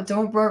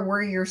 Don't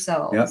worry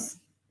yourselves.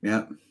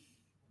 Yep.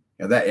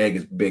 Yeah, that egg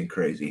is big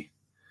crazy.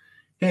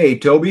 Hey,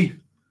 Toby,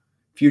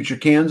 future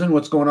Kansan,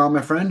 what's going on,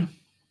 my friend?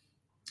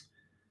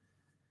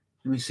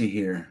 Let me see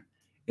here.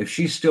 If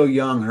she's still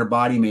young, her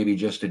body may be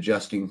just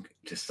adjusting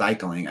to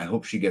cycling. I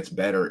hope she gets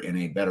better in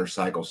a better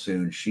cycle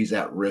soon. She's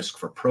at risk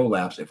for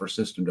prolapse if her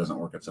system doesn't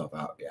work itself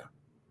out. Yeah.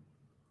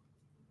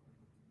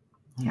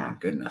 Yeah. Oh, my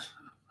goodness.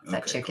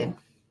 That chicken.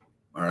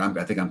 Cool. All right.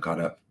 I think I'm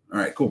caught up. All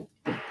right, cool.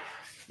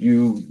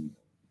 You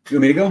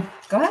want me to go?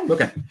 Go ahead.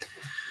 Okay.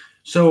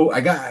 So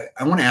I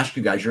want to ask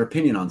you guys your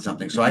opinion on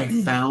something. So I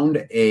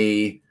found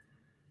a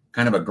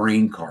kind of a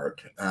grain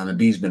cart. And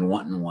Bee's been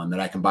wanting one that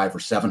I can buy for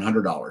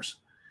 $700.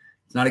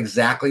 It's not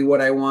exactly what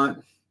I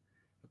want,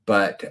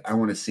 but I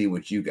want to see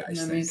what you guys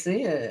think. Let me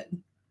see it.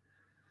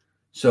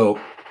 So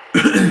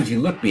if you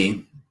look,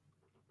 Bee,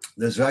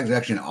 there's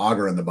actually an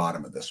auger on the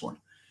bottom of this one,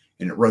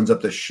 and it runs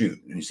up the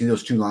chute. And you see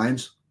those 2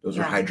 lines? Those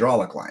are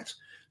hydraulic lines.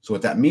 So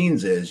what that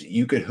means is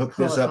you could hook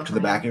this up to the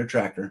back of your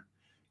tractor.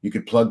 You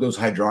could plug those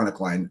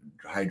hydraulic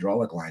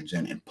lines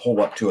in and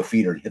pull up to a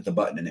feeder and hit the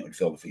button, and it would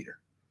fill the feeder.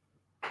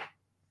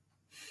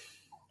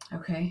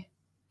 Okay.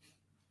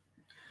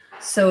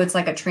 So it's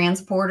like a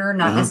transporter,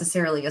 not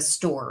necessarily a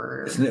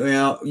store.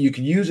 Well, you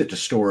could use it to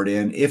store it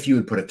in if you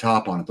would put a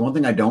top on it. The one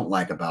thing I don't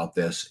like about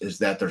this is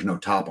that there's no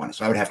top on it.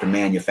 So I would have to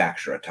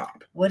manufacture a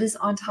top. What is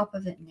on top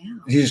of it now?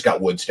 You just got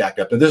wood stacked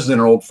up. But this is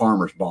an old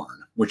farmer's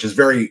barn, which is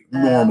very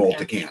normal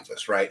to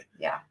Kansas, right?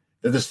 Yeah.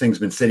 This thing's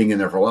been sitting in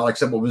there for a while,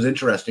 except what was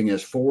interesting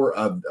is 3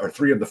 of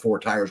the 4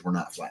 tires were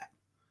not flat.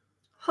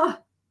 Huh.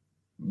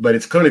 But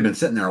it's clearly been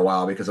sitting there a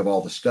while because of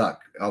all the stuff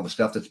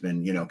that's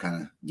been,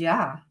 kind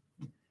of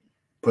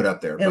put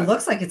up there. It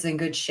looks like it's in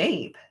good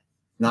shape.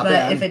 Not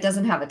bad. But if it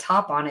doesn't have a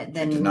top on it,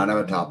 then it does not have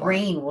a top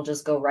rain will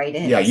just go right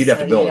in. Yeah, you'd have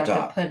to build a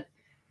top. I'd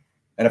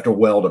have to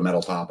weld a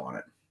metal top on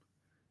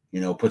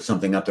it. Put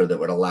something up there that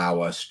would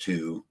allow us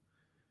to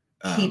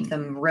keep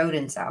them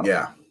rodents out.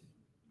 Yeah.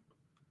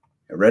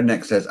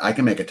 Redneck says, I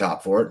can make a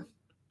top for it.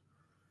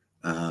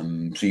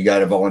 So you got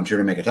to volunteer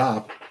to make a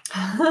top.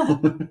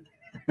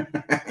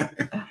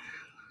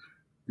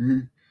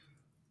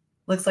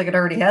 Looks like it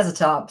already has a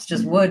top. It's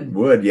just wood.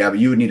 Wood, yeah, but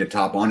you would need a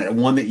top on it.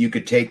 One that you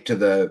could take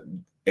to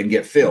and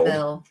get filled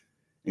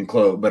and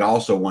close, but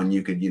also one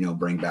you could,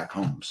 bring back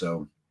home.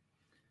 So.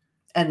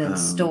 And then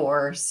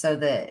store so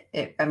that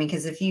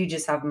because if you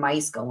just have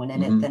mice going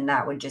in it, then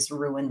that would just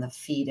ruin the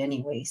feed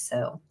anyway.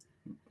 So.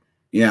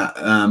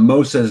 Yeah.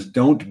 Mo says,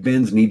 don't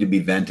bins need to be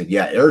vented?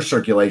 Yeah. Air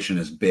circulation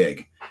is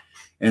big.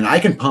 And I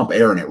can pump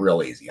air in it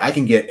real easy. I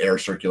can get air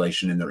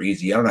circulation in there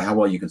easy. I don't know how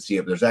well you can see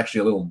it, but there's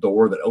actually a little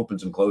door that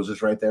opens and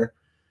closes right there.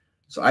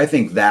 So I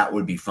think that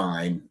would be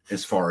fine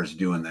as far as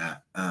doing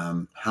that.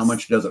 How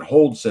much does it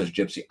hold, says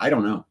Gypsy? I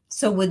don't know.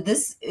 So would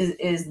this,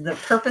 is the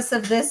purpose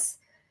of this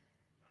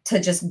to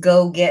just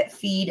go get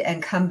feed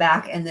and come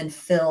back and then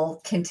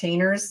fill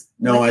containers?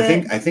 No, I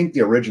think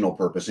the original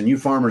purpose, and you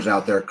farmers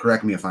out there,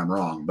 correct me if I'm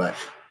wrong, but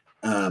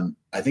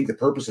I think the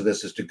purpose of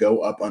this is to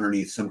go up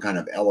underneath some kind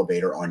of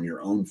elevator on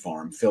your own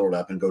farm, fill it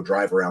up, and go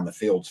drive around the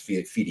fields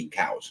feeding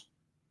cows.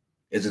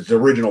 Is its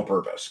original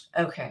purpose.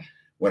 Okay.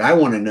 What I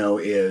want to know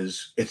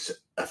is it's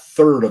a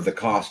third of the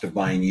cost of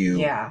buying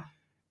you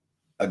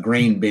a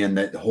grain bin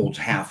that holds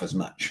half as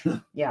much.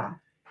 Yeah.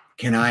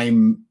 Can I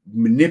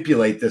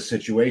manipulate this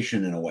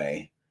situation in a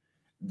way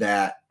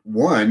that,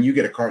 one, you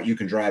get a cart you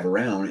can drive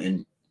around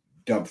and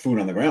dump food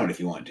on the ground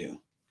if you want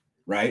to,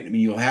 right? I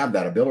mean, you'll have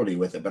that ability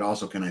with it, but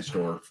also can I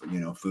store,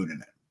 food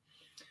in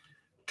it?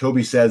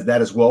 Toby says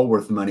that is well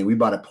worth the money. We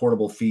bought a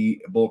portable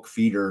bulk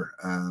feeder.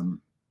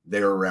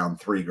 They're around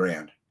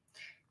 $3,000.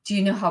 Do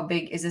you know how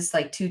big is this?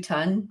 Like 2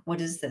 ton? What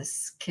is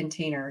this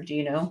container? Do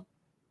you know?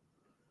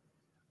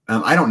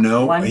 I don't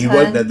know. 1 He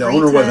ton, was the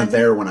owner wasn't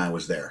there when I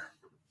was there,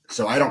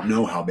 so I don't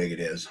know how big it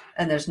is.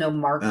 And there's no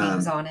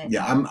markings on it.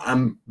 Yeah,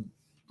 I'm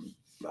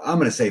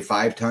going to say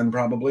 5 ton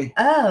probably.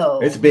 Oh,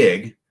 it's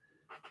big,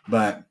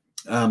 but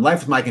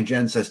Life with Mike and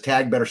Jen says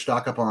Tag better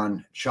stock up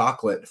on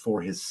chocolate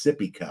for his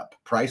sippy cup.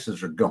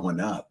 Prices are going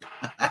up.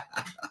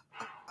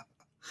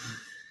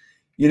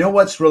 You know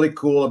what's really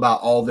cool about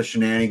all the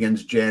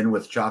shenanigans, Jen,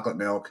 with chocolate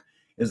milk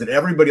is that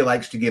everybody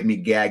likes to give me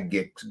gag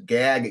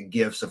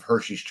gifts of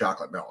Hershey's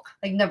chocolate milk.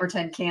 Like number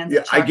 10 cans.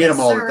 Yeah, I get them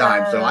all the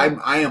time. So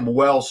I am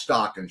well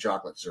stocked in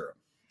chocolate syrup.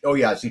 Oh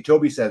yeah, see,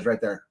 Toby says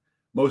right there,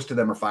 most of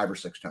them are 5 or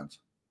 6 tons.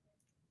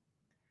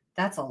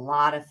 That's a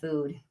lot of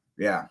food.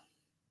 Yeah.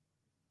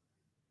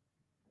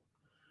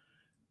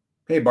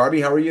 Hey Barbie,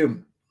 how are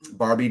you?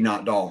 Barbie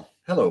Not Doll.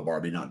 Hello,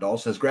 Barbie Not Doll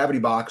says gravity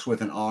box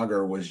with an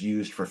auger was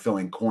used for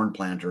filling corn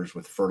planters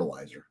with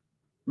fertilizer.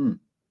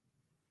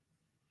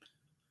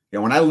 Yeah,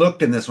 when I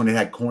looked in this one, it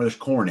had corn. There's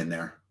corn in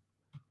there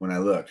when I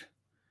looked.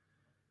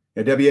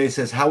 Yeah, WA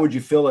says, how would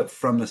you fill it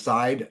from the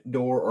side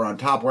door or on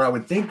top? Where I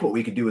would think what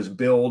we could do is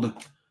build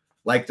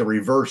like the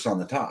reverse on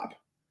the top,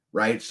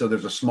 right? So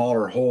there's a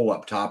smaller hole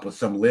up top with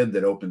some lid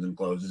that opens and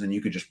closes, and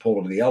you could just pull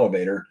it to the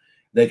elevator.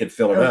 They could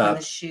fill it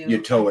up.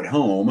 You tow it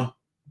home,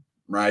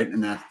 right?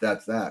 And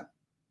that's that.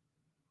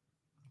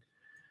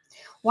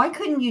 Why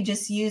couldn't you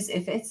just use,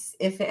 if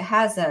it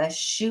has a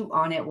chute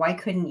on it, why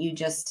couldn't you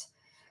just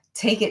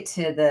take it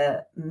to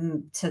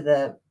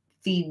the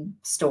feed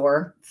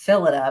store,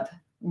 fill it up,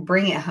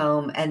 bring it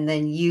home, and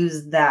then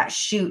use that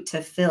chute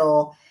to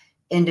fill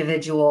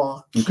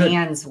individual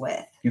cans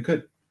with? You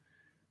could.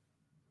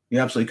 You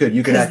absolutely could.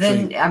 You could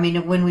actually. Then, I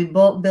mean, when we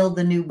build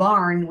the new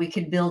barn, we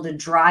could build a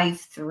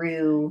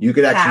drive-through. You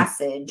could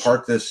actually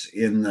park this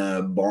in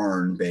the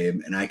barn,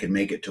 babe, and I could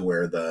make it to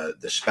where the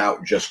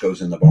spout just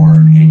goes in the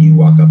barn, and you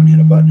walk up and hit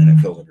a button, and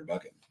it fills up your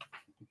bucket.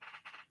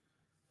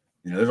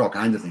 There's all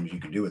kinds of things you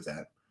can do with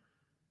that.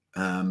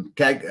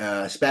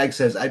 Spag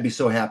says, I'd be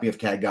so happy if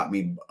Tag got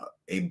me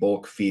a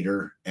bulk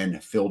feeder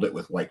and filled it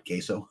with white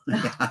queso.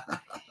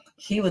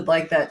 He would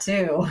like that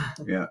too.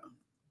 Yeah.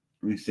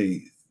 Let me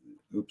see.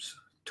 Oops.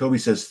 Toby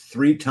says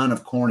 3 ton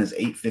of corn is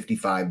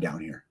 $8.55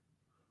 down here.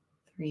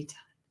 3 ton.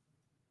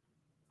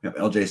 Yep.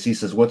 LJC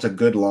says, what's a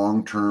good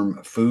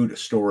long-term food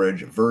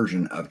storage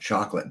version of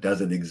chocolate?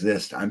 Does it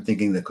exist? I'm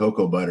thinking the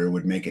cocoa butter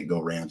would make it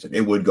go rancid. It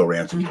would go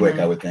rancid quick,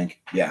 I would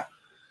think. Yeah.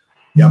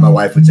 Yeah, my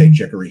wife would say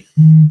chicory,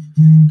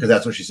 because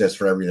that's what she says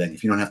for everything.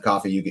 If you don't have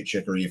coffee, you get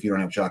chicory. If you don't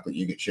have chocolate,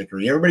 you get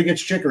chicory. Everybody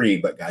gets chicory,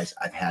 but guys,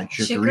 I've had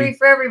chicory. Chicory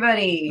for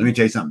everybody. Let me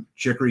tell you something.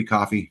 Chicory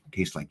coffee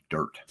tastes like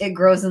dirt. It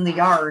grows in the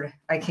yard.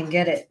 I can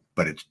get it.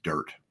 But it's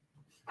dirt.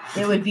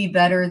 It would be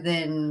better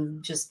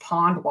than just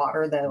pond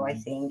water, though, I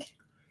think.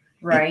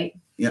 Right?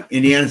 Yeah.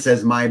 Indiana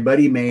says, my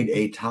buddy made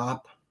a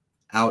top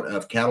out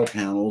of cattle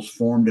panels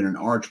formed in an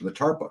arch with a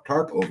tarp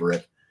over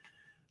it.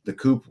 The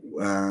coop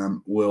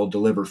will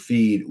deliver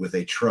feed with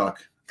a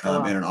truck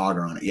and an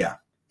auger on it. Yeah.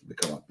 The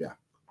co-op. Yeah.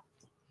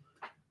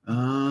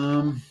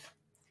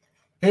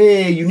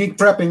 Hey, Unique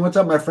Prepping. What's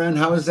up, my friend?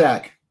 How is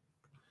Zach?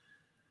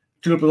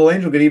 Tulip Little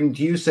Angel, good evening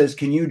to you. Says,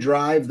 can you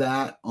drive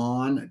that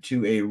on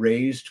to a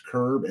raised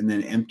curb and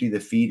then empty the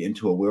feed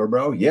into a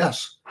wheelbarrow?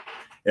 Yes.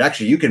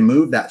 You can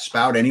move that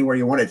spout anywhere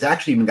you want. It's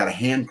actually even got a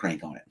hand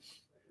crank on it.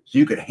 So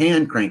you could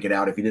hand crank it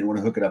out if you didn't want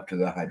to hook it up to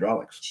the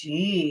hydraulics.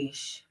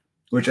 Jeez.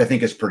 Which I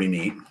think is pretty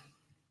neat.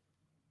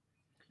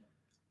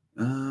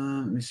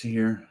 Let me see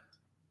here.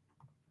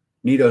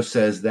 Nito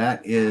says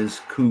that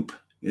coop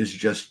is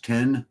just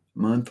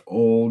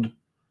 10-month-old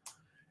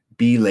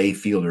belay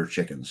fielder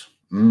chickens.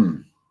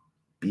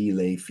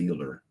 Belay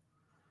fielder.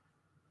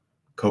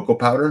 Cocoa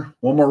powder.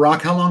 One more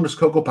rock. How long does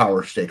cocoa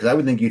powder stay? Because I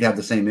would think you'd have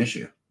the same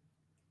issue.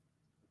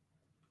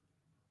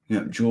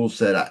 Yeah, Jules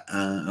said,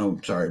 oh,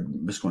 sorry,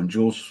 missed one.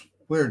 Jules,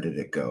 where did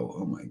it go?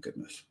 Oh my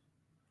goodness.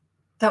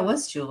 That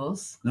was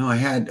Jules. No, I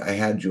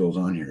had Jules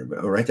on here,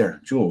 but right there,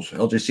 Jules.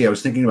 LJC. I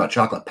was thinking about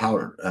chocolate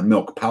powder,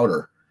 milk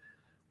powder.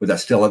 Would that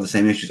still have the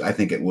same issues? I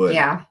think it would.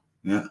 Yeah.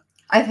 Yeah.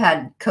 I've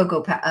had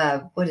cocoa,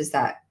 what is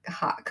that?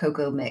 Hot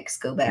cocoa mix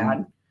go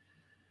bad.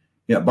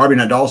 Yeah, Barbie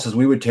Nadal says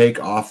we would take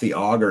off the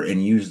auger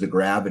and use the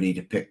gravity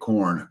to pick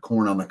corn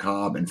on the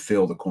cob, and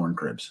fill the corn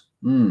cribs.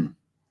 Yeah,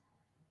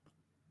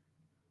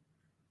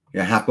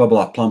 Half Bubble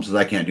Off Plum says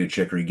I can't do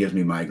chicory. Gives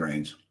me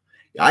migraines.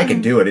 Yeah, I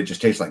can do it. It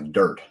just tastes like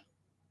dirt.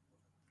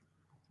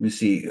 Let me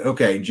see.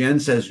 Okay, Jen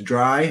says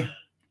dry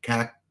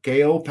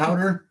cacao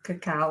powder.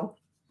 Cacao.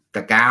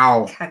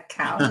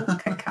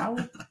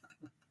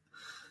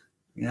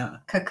 Yeah.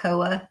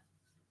 Cocoa.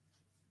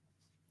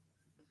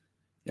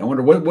 I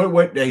wonder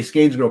what hey,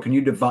 Skanes Girl, can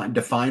you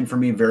define for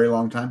me a very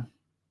long time?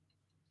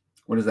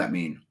 What does that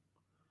mean?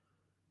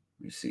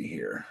 Let me see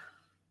here.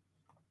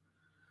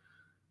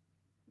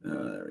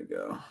 There we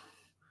go.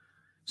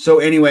 So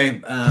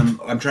anyway,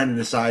 I'm trying to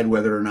decide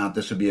whether or not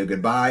this would be a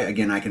good buy.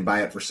 Again, I can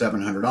buy it for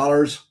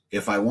 $700.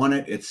 If I want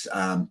it, it's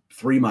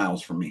 3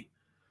 miles from me.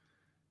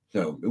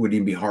 So it wouldn't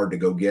even be hard to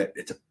go get.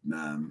 It's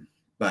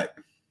but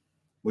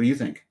what do you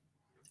think?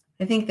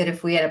 I think that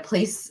if we had a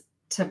place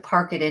to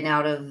park it in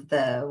out of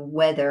the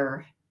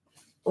weather,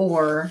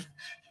 or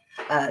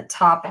a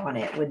top on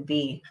it would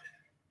be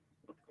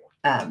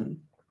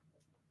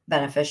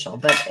beneficial.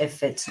 But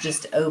if it's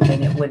just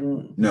open, it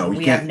wouldn't. No,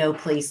 we have no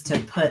place to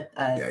put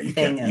a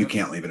thing. You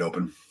can't leave it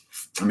open.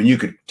 I mean, you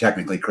could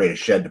technically create a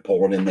shed to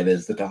pull it in that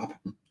is the top,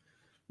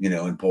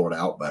 and pull it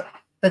out,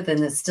 but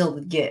then it still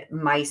would get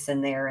mice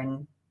in there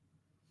and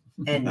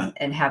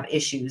have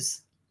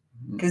issues.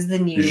 Because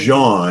then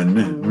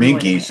Jean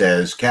Minky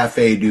says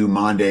Cafe du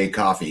Monde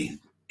coffee.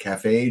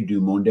 Cafe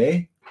du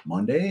Monde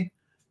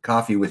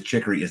coffee with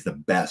chicory is the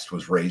best.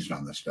 Was raised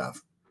on this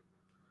stuff.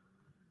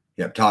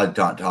 Yep.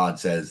 Todd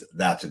says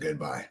that's a good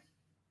buy.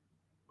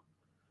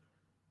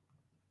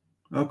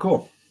 Oh,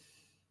 cool.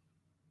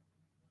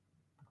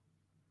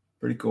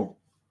 Pretty cool.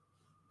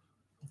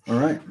 All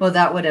right. Well,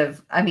 that would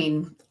have, I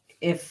mean,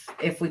 if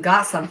we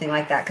got something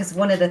like that, because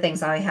one of the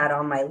things I had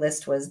on my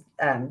list was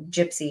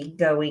Gypsy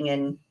going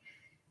and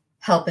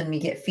helping me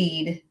get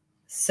feed.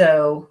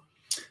 So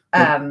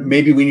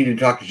maybe we need to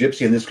talk to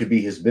Gypsy, and this could be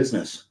his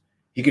business.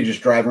 He could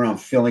just drive around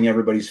filling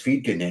everybody's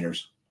feed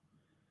containers.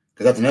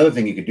 Because that's another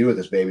thing you could do with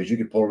this baby, is you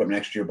could pull it up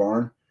next to your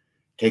barn,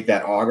 take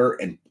that auger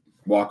and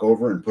walk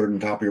over and put it on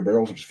top of your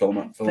barrels and just fill them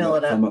up, fill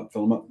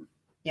them up.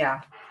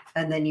 Yeah.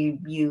 And then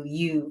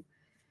you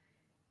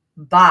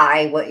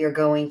buy what you're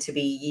going to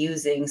be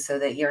using so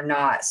that you're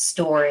not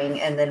storing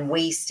and then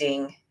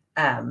wasting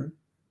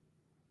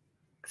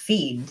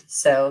feed.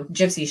 So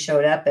Gypsy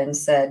showed up and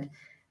said,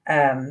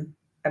 I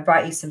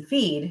brought you some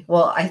feed.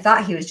 Well, I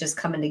thought he was just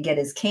coming to get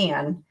his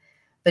can,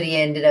 but he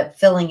ended up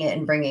filling it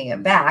and bringing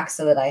it back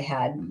so that I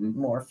had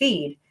more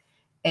feed.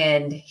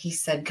 And he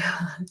said,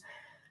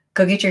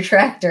 go get your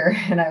tractor.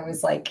 And I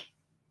was like,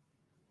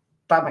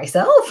 by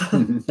myself?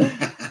 And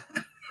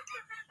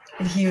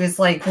he was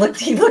like,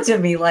 he looked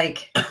at me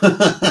like,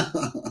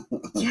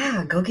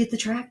 yeah, go get the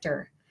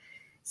tractor.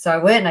 So I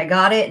went and I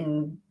got it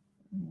and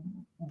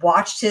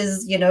watched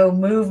his,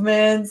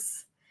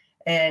 movements,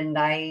 and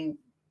I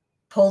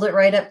pulled it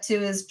right up to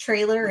his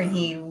trailer, and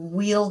he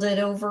wheeled it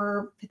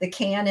over the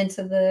can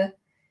into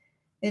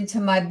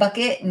my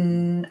bucket,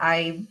 and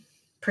I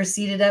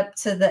proceeded up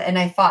to and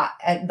I fought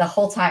the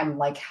whole time,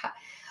 like,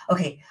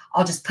 okay,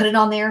 I'll just put it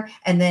on there,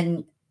 and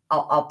then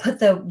I'll put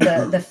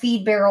the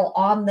feed barrel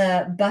on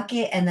the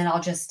bucket, and then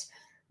I'll just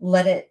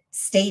let it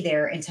stay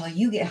there until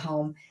you get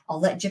home. I'll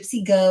let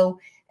Gypsy go.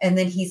 And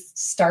then he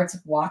starts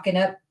walking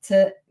up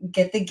to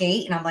get the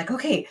gate. And I'm like,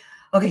 okay,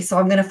 so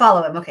I'm going to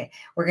follow him. Okay,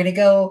 we're going to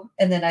go.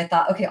 And then I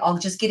thought, okay, I'll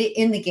just get it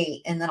in the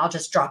gate, and then I'll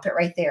just drop it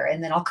right there.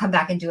 And then I'll come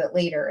back and do it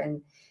later.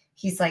 And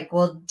he's like,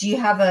 well, do you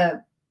have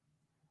a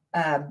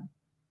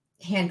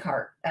hand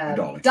cart,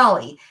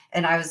 dolly?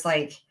 And I was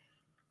like,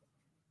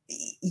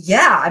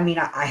 yeah, I mean,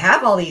 I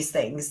have all these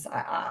things.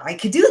 I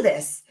could do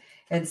this.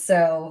 And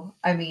so,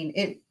 I mean,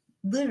 it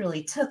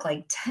literally took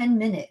like 10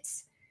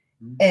 minutes.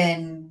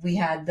 And we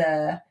had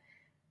the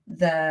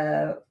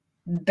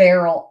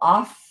barrel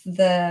off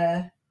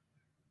the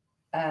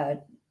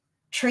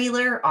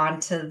trailer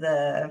onto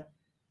the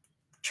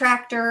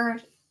tractor,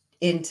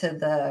 into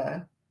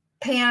the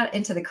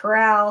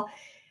corral,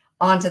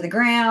 onto the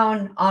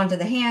ground, onto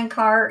the hand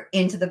cart,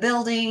 into the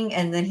building.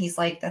 And then he's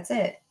like, that's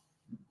it.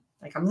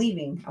 Like, I'm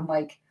leaving. I'm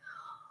like,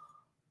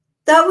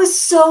 that was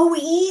so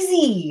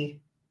easy.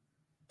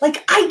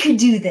 Like, I could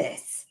do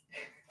this.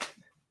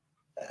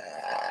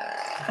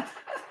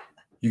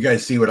 You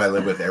guys see what I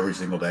live with every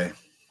single day.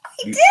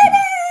 I did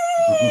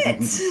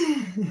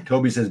it.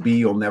 Toby says, B,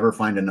 you'll never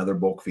find another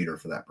bulk feeder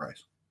for that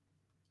price.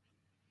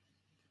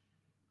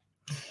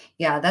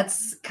 Yeah,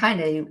 that's kind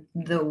of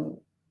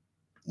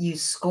you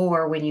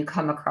score when you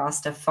come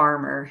across a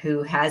farmer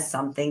who has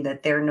something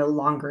that they're no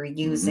longer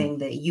using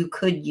that you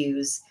could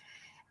use,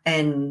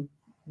 and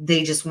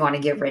they just want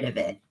to get rid of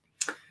it.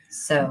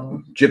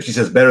 So Gypsy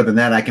says, better than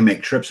that, I can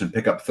make trips and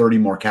pick up 30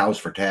 more cows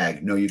for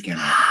tag. No, you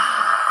cannot.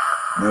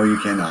 No, you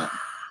cannot.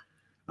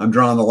 I'm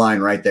drawing the line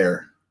right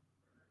there.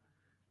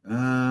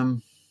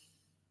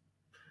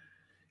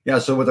 Yeah,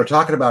 so what they're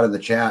talking about in the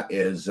chat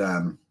is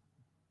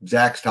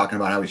Zach's talking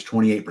about how he's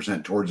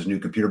 28% towards his new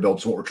computer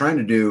build. So what we're trying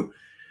to do,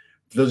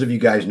 for those of you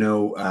guys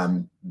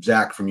know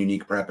Zach from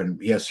Unique Prep,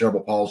 and he has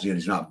cerebral palsy and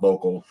he's not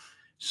vocal.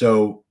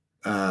 So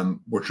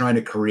we're trying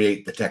to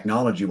create the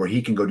technology where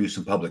he can go do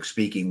some public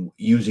speaking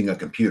using a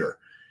computer.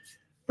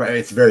 Right?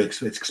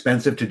 It's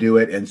expensive to do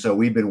it. And so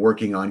we've been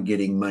working on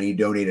getting money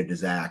donated to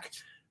Zach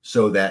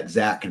so that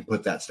Zach can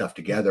put that stuff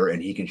together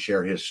and he can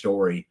share his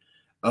story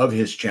of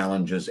his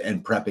challenges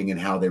and prepping and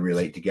how they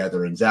relate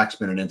together. And Zach's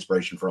been an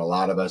inspiration for a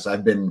lot of us.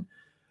 I've been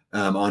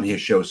on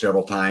his show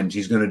several times.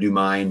 He's going to do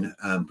mine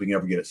if we can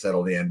ever get it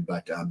settled in.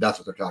 But that's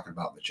what they're talking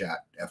about in the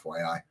chat,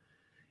 FYI.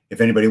 If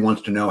anybody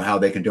wants to know how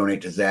they can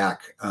donate to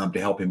Zach to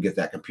help him get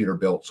that computer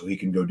built so he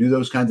can go do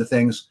those kinds of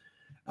things,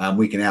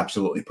 we can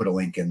absolutely put a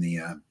link in the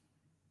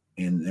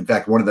in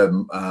fact, one of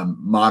the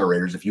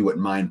moderators, if you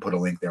wouldn't mind, put a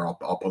link there.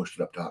 I'll post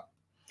it up top.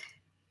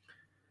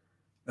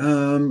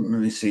 Let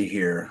me see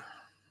here.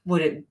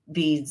 Would it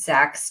be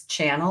Zach's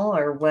channel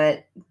or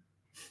what?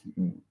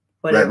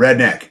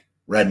 Redneck.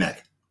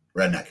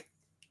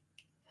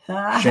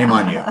 Shame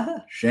on you.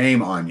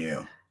 Shame on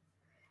you.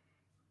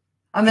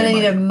 I'm going to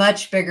need a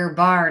much bigger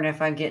barn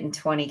if I'm getting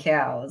 20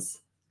 cows.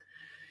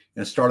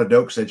 And Starla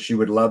Doak said she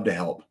would love to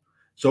help.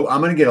 So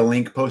I'm going to get a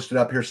link posted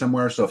up here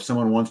somewhere. So if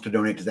someone wants to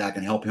donate to Zach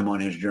and help him on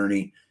his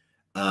journey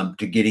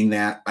to getting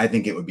that, I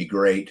think it would be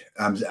great.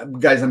 Guys,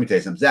 let me tell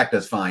you something. Zach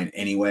does fine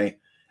anyway.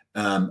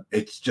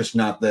 It's just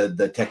not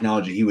the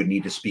technology he would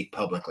need to speak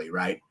publicly,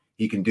 right?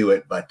 He can do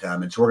it, but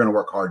and so we're going to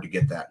work hard to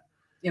get that.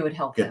 It would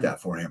help get that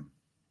for him.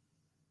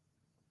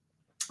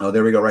 Oh,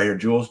 there we go, right here,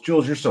 Jules.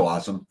 Jules, you're so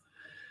awesome.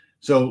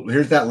 So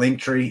here's that link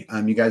tree.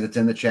 You guys, it's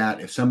in the chat.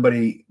 If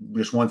somebody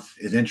just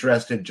is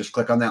interested, just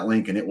click on that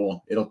link and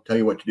it'll tell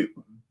you what to do.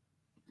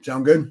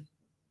 Sound good?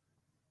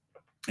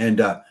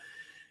 And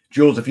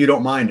Jules, if you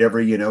don't mind,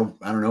 every I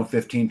don't know,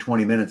 15,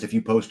 20 minutes, if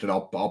you post it,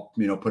 I'll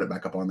put it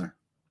back up on there.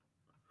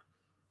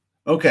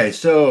 Okay,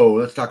 so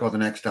let's talk about the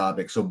next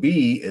topic. So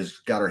B is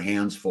got her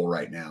hands full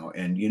right now,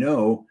 and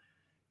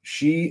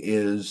she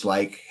is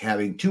like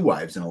having two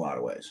wives in a lot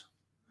of ways.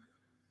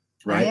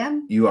 Right? I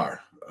am? You are.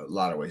 A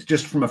lot of ways,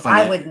 just from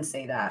I wouldn't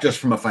say that. Just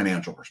from a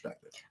financial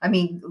perspective. I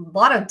mean, a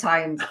lot of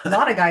times, a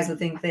lot of guys would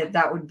think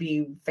that would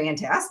be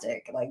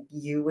fantastic. Like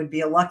you would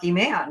be a lucky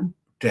man.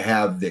 To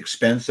have the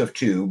expense of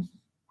two,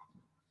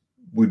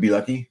 would be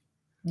lucky?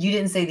 You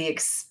didn't say the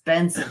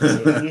expense of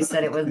two. You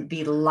said it would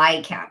be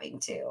like having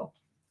two.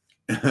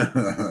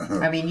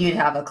 I mean, you'd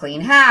have a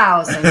clean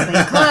house and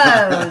clean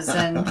clothes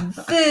and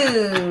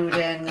food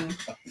and...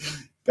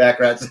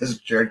 Backrat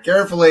says, tread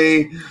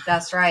carefully.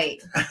 That's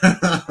right.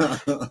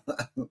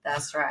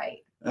 That's right.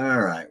 All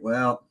right.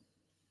 Well,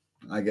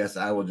 I guess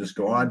I will just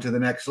go on to the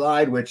next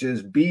slide, which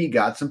is B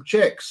got some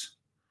chicks.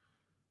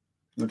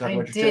 You want to talk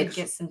about your chicks?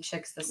 Get some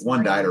chicks this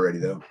morning. One died already,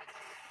 though.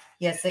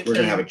 Yes, We're going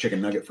to have a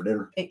chicken nugget for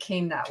dinner. It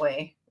came that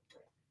way.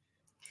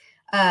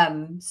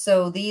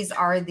 So these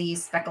are the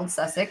speckled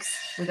Sussex.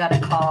 We got a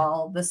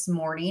call this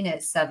morning at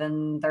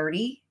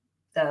 7:30.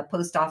 The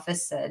post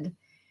office said,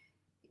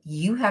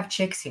 "You have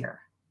chicks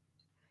here."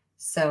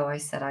 So I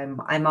said, I'm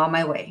on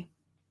my way.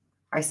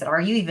 I said,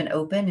 "Are you even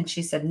open?" And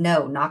she said,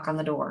 "No, knock on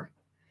the door."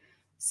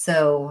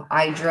 So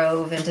I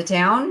drove into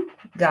town,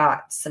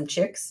 got some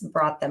chicks,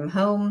 brought them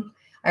home.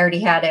 I already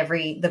had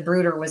the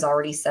brooder was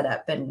already set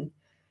up and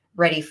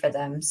ready for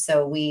them.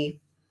 So we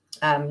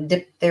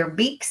dipped their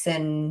beaks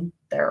and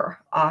they're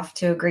off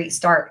to a great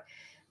start.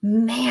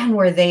 Man,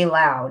 were they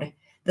loud.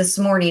 This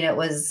morning it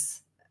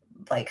was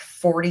like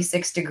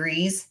 46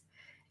 degrees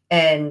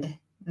and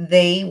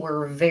they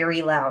were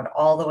very loud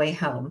all the way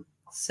home.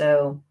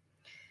 So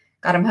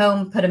got them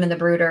home, put them in the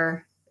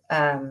brooder,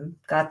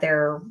 got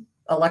their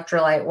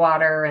electrolyte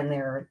water and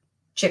their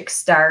chick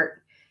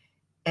start.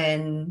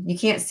 And you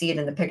can't see it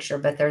in the picture,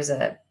 but there's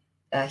a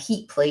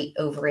heat plate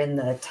over in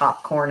the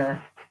top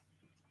corner.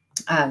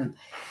 And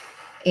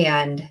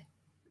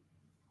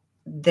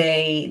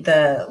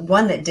the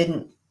one that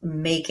didn't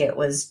make it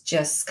was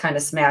just kind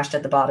of smashed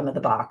at the bottom of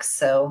the box.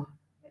 So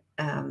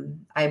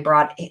I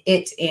brought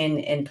it in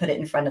and put it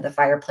in front of the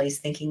fireplace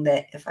thinking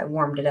that if I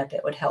warmed it up,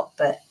 it would help.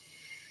 But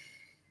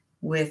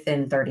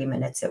within 30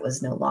 minutes, it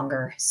was no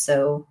longer.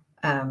 So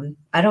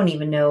I don't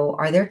even know.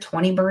 Are there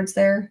 20 birds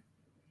there?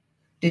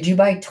 Did you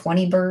buy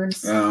 20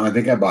 birds? I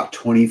think I bought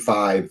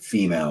 25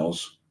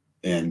 females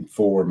and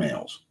 4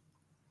 males,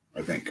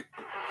 I think.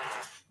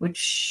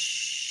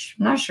 Which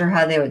I'm not sure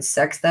how they would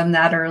sex them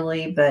that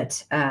early,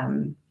 but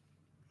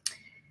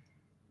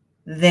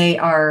they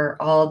are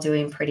all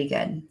doing pretty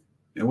good.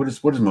 And what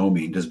does Mo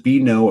mean? Does B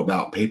know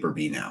about paper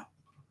bee now?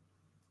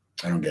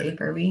 I don't get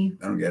Paper bee?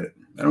 I don't get it.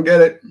 I don't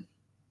get it.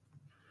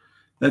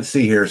 Let's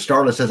see here.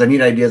 Starla says, "I need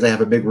ideas. I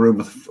have a big room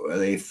with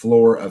a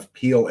floor of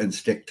peel and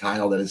stick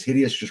tile that is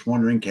hideous. Just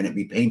wondering, can it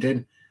be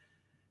painted?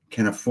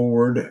 Can't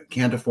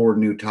afford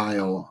new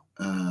tile.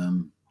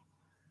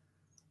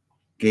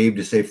 Gabe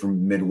to say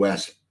from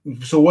Midwest.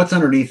 So what's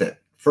underneath it?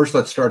 First,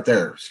 let's start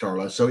there,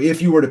 Starla. So if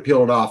you were to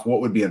peel it off,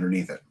 what would be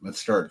underneath it? Let's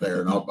start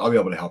there, and I'll be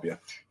able to help you.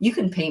 You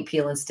can paint,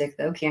 peel, and stick,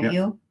 though, can't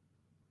you?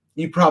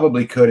 You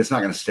probably could. It's not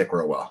going to stick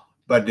real well,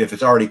 But if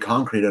it's already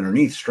concrete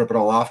underneath, strip it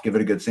all off, give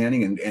it a good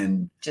sanding,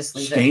 and just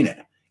stain it.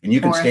 And you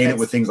can stain it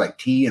with things like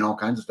tea and all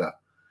kinds of stuff.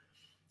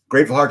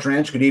 Grateful Hearts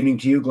Ranch, good evening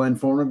to you. Glenn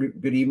Forner,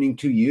 good evening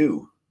to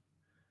you.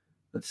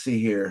 Let's see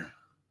here.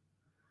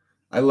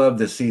 I love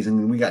this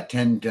season. We got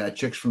 10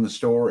 chicks from the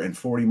store and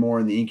 40 more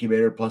in the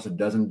incubator, plus a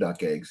dozen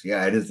duck eggs.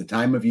 Yeah, it is the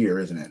time of year,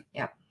 isn't it?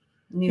 Yeah.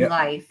 New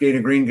life.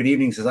 Dana Green, good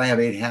evening, says, I have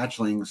 8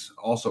 hatchlings,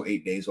 also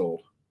 8 days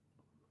old.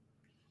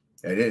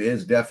 It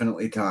is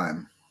definitely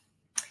time.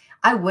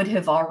 I would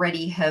have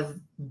already have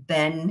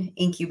been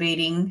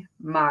incubating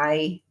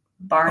my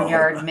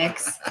barnyard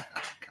mix,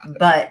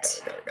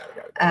 but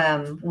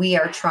we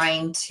are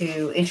trying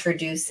to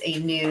introduce a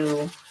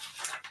new...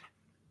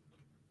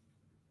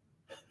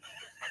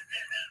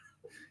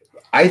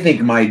 I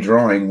think my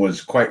drawing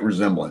was quite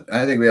resemblant.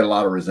 I think we had a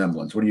lot of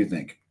resemblance. What do you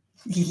think?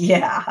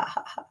 Yeah.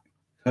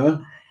 Huh?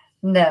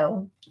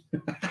 No.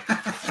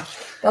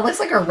 That looks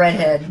like a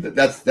redhead.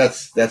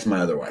 That's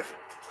my other wife.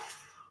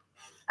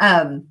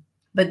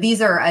 But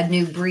these are a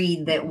new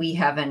breed that we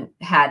haven't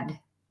had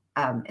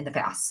in the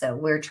past. So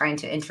we're trying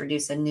to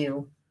introduce a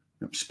new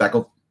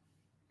speckled.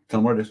 Tell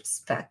them what it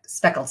is.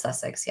 Speckled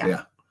Sussex. Yeah.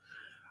 Yeah.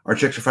 Our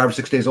chicks are 5 or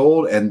 6 days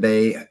old, and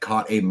they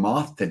caught a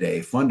moth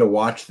today. Fun to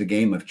watch the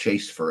game of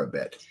chase for a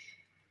bit.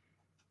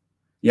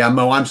 Yeah,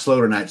 Mo, I'm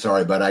slow tonight.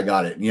 Sorry, but I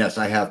got it. And yes,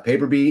 I have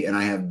paper bee and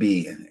I have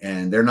bee,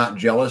 and they're not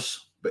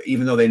jealous, but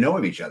even though they know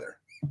of each other.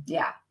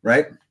 Yeah.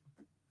 Right?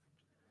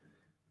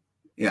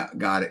 Yeah,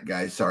 got it,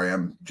 guys. Sorry,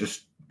 I'm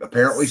just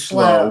apparently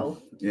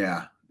slow.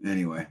 Yeah,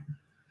 anyway.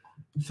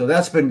 So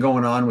that's been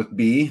going on with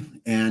bee,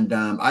 and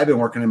I've been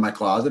working in my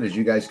closet. As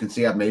you guys can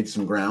see, I've made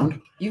some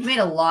ground. You've made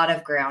a lot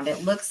of ground.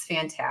 It looks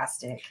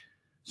fantastic.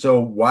 So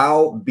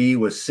while bee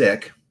was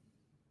sick,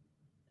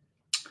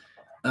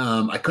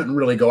 I couldn't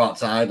really go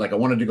outside. Like I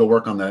wanted to go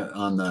work on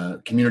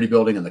the community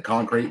building and the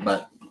concrete,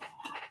 but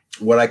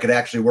what I could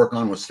actually work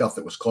on was stuff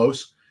that was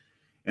close.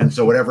 And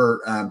so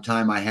whatever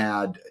time I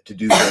had to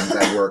do things,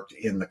 I worked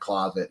in the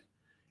closet.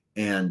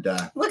 And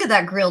look at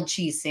that grilled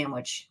cheese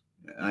sandwich.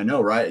 I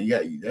know, right?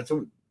 Yeah,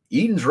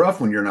 eating's rough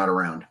when you're not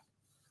around.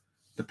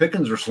 The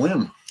pickings are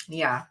slim.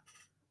 Yeah.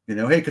 You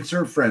know, hey,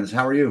 conserve friends,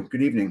 how are you?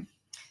 Good evening.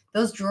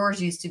 Those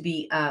drawers used to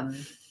be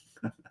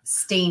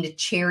stained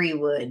cherry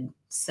wood.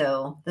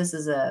 So this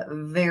is a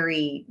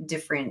very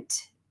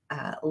different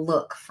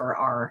look for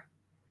our.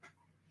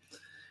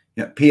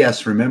 Yeah.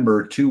 P.S.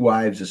 Remember, 2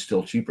 wives is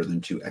still cheaper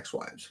than 2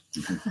 ex-wives.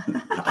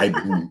 I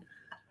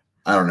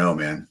don't know,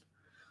 man.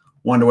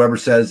 Wanda Weber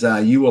says,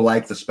 you will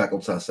like the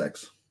speckled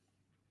Sussex.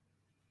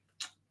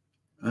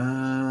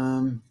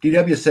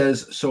 DW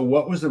says, so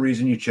what was the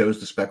reason you chose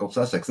the speckled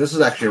Sussex? This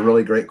is actually a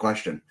really great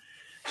question.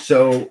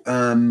 So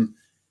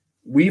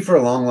we, for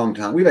a long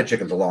time, we've had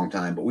chickens a long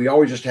time, but we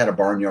always just had a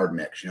barnyard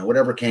mix, you know,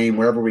 whatever came,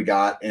 wherever we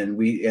got. And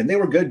they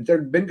were good.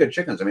 They've been good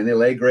chickens. I mean, they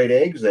lay great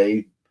eggs.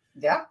 They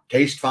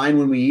taste fine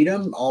when we eat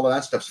them. All of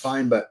that stuff's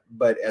fine.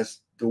 But as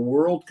the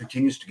world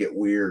continues to get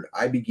weird,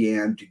 I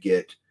began to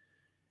get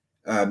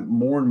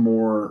more and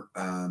more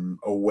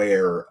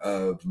aware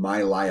of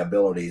my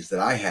liabilities that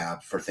I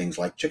have for things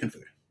like chicken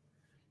food,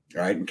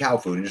 right? And cow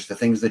food and just the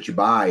things that you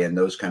buy and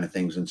those kind of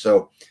things. And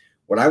so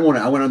I went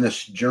on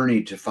this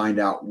journey to find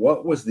out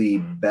what was the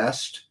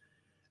best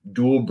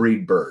dual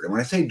breed bird. And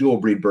when I say dual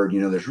breed bird, you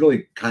know, there's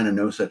really kind of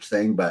no such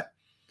thing, but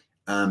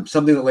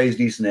something that lays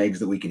decent eggs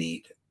that we can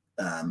eat.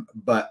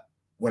 But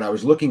what I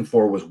was looking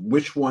for was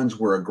which ones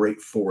were great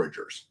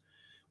foragers,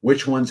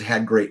 which ones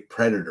had great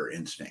predator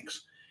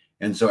instincts.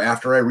 And so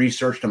after I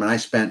researched them, and I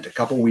spent a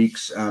couple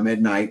weeks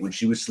at night when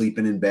she was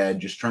sleeping in bed,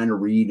 just trying to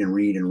read and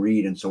read and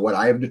read. And so what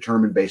I have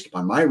determined based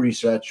upon my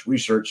research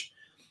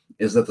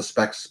is that the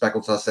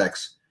speckled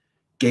Sussex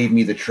gave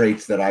me the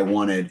traits that I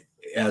wanted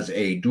as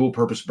a dual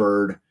purpose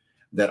bird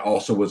that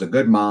also was a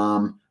good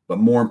mom, but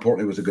more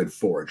importantly, was a good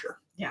forager.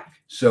 Yeah.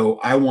 So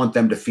I want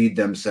them to feed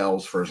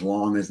themselves for as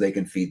long as they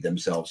can feed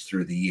themselves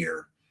through the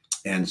year.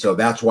 And so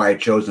that's why I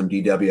chose them,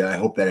 DW. I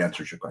hope that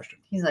answers your question.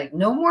 He's like,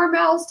 no more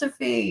mouths to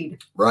feed.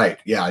 Right.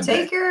 Yeah.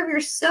 Take care of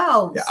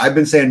yourselves. Yeah. I've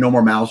been saying no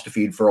more mouths to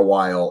feed for a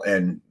while,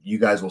 and you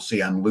guys will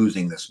see I'm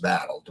losing this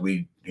battle. Do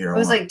we hear? It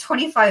was like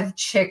 25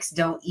 chicks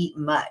don't eat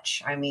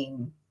much. I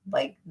mean,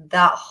 like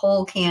that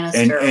whole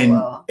canister.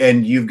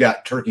 And you've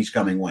got turkeys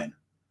coming when?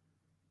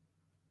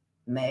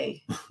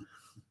 May.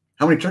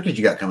 How many turkeys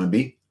you got coming,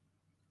 B?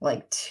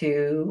 Like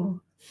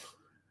 2.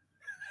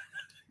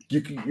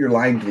 You're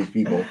lying to these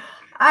people.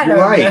 I don't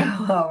know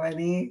how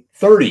many.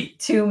 30.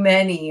 Too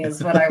many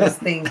is what I was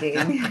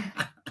thinking.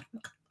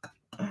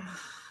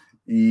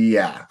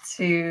 Yeah.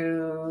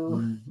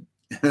 2.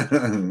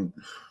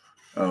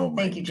 Oh,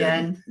 my thank you,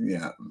 Jen.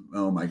 Yeah.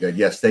 Oh, my God.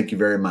 Yes. Thank you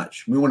very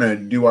much. We want to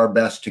do our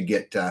best to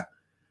get,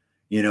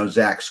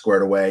 Zach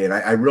squared away. And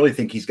I really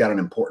think he's got an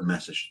important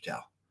message to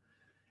tell.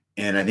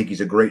 And I think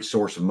he's a great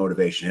source of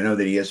motivation. I know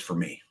that he is for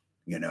me,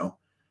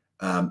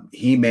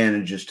 he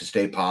manages to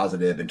stay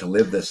positive and to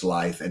live this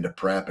life and to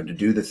prep and to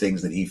do the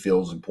things that he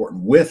feels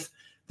important with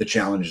the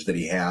challenges that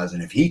he has.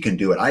 And if he can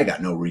do it, I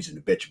got no reason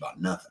to bitch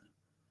about nothing.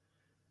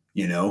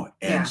 you know,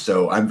 and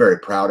so I'm very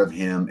proud of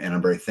him and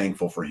I'm very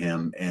thankful for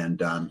him.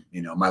 And,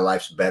 you know, my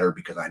life's better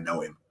because I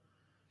know him.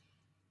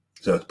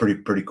 So it's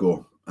pretty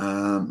cool.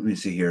 Let me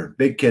see here.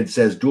 Big Kid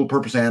says dual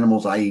purpose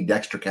animals, i.e.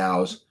 Dexter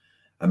cows,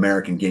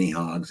 American guinea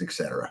hogs,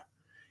 etc.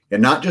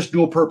 And not just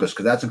dual purpose,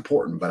 because that's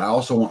important, but I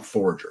also want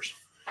foragers.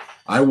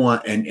 I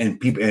want and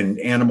people and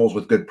animals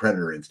with good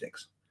predator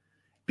instincts,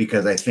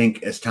 because I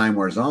think as time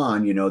wears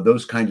on, you know,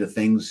 those kinds of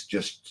things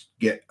just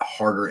get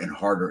harder and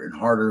harder and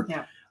harder.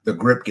 Yeah. The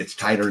grip gets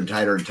tighter and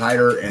tighter and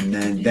tighter, and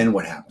then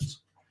what happens?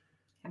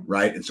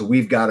 Right. And so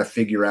we've got to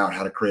figure out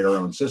how to create our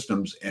own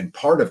systems. And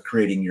part of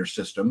creating your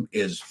system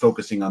is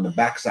focusing on the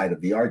backside of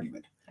the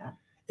argument. Yeah.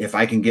 If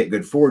I can get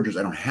good foragers,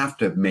 I don't have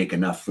to make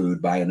enough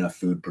food, buy enough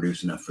food,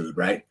 produce enough food,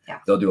 right? Yeah.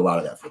 They'll do a lot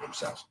of that for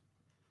themselves.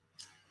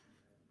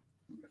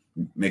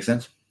 Make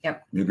sense?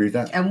 Yep. You agree with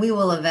that? And we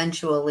will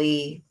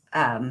eventually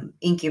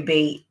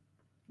incubate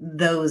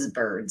those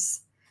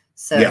birds.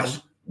 So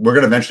yes, we're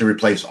going to eventually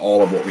replace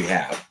all of what we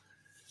have.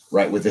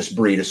 Right, with this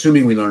breed,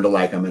 assuming we learn to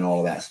like them and all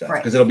of that stuff,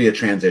 because it'll be a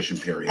transition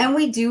period. And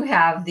we do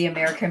have the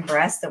American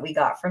breast that we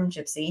got from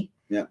Gypsy.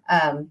 Yeah.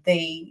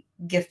 They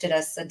gifted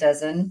us a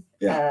dozen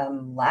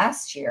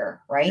last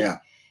year, right? Yeah.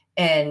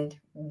 And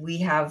we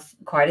have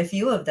quite a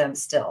few of them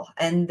still,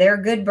 and they're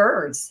good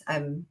birds.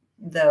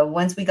 The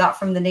ones we got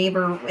from the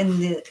neighbor in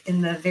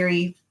the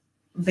very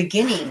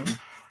beginning,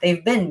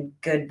 they've been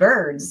good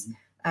birds.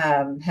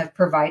 Have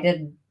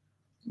provided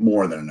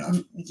more than enough.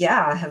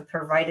 Yeah, have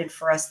provided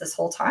for us this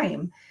whole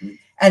time. Mm-hmm.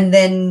 And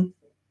then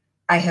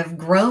I have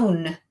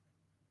grown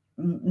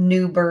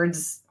new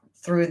birds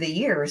through the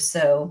years.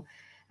 So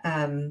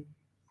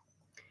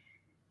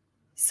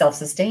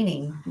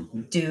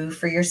self-sustaining, do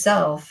for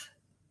yourself.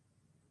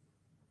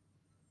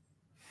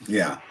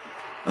 Yeah.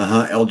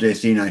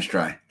 LJC, nice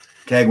try.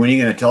 Tag, when are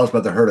you going to tell us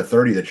about the herd of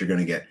 30 that you're going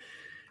to get?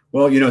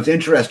 Well, you know, it's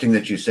interesting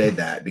that you say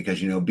that, because,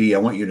 you know, B, I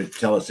want you to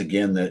tell us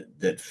again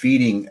that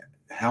feeding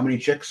how many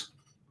chicks?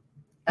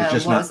 It's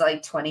just was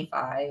like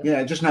 25.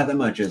 Yeah, just not that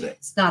much, is it?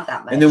 It's not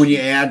that much. And then when you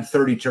add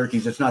 30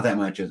 turkeys, it's not that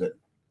much, is it?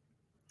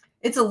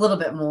 It's a little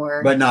bit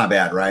more. But not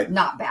bad, right?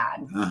 Not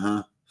bad.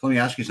 So let me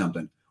ask you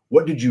something.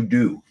 What did you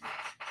do?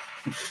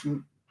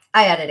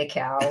 I added a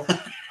cow.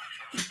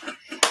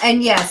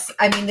 And yes,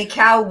 I mean, the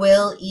cow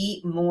will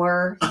eat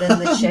more than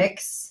the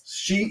chicks.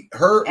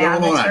 Hold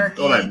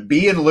on.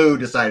 B and Lou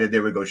decided they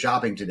would go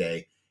shopping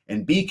today,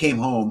 and B came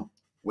home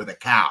with a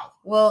cow.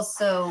 Well,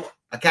 so.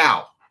 A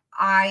cow.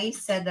 I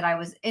said that I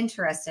was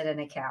interested in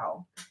a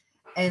cow,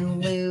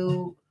 and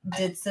Lou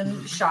did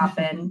some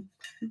shopping,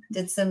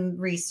 did some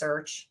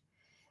research,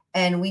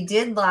 and we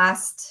did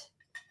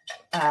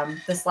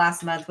this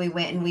last month, we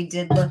went and we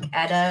did look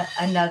at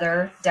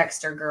another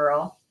Dexter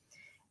girl,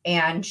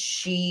 and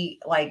she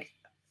like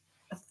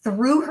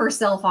threw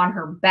herself on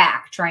her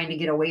back trying to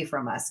get away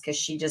from us because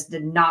she just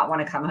did not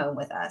want to come home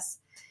with us.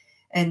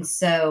 And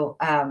so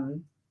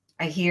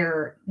I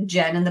hear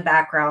Jen in the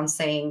background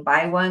saying,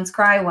 buy once,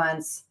 cry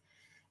once.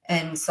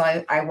 And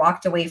so I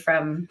walked away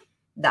from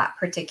that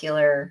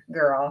particular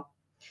girl.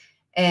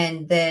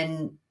 And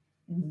then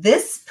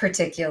this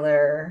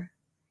particular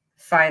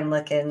fine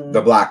looking,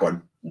 the black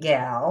one,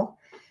 gal,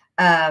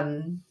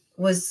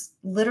 was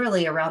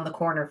literally around the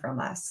corner from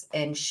us.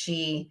 And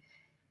she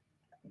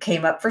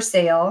came up for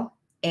sale,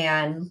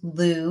 and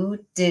Lou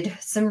did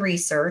some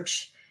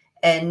research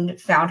and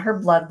found her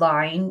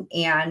bloodline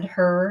and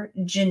her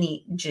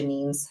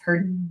genes,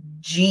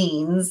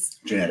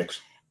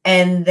 genetics.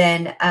 And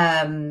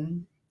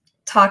then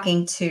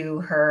talking to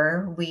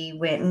her, we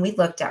went and we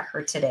looked at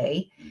her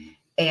today,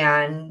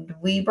 and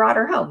we brought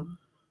her home.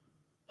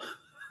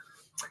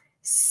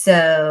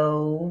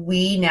 So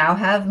we now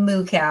have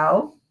Moo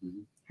Cow.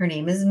 Her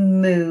name is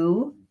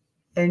Moo,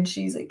 and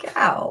she's a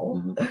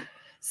cow. Mm-hmm.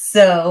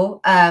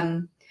 So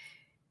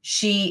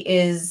she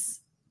is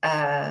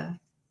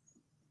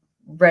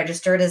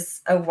registered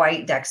as a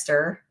white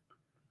Dexter.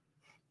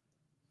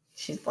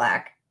 She's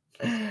black,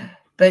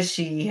 but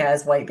she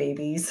has white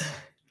babies.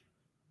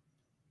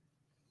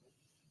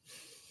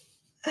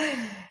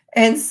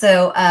 And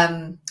so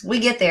we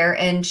get there,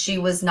 and she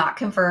was not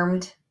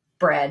confirmed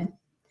bred.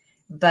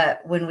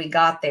 But when we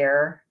got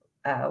there,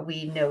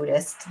 we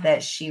noticed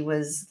that she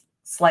was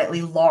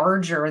slightly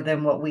larger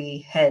than what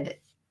we had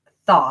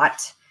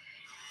thought.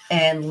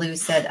 And Lou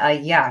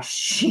said, yeah,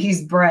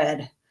 she's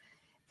bred.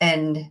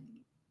 And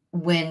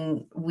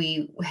when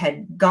we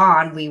had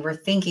gone, we were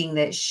thinking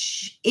that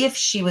if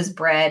she was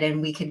bred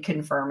and we could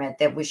confirm it,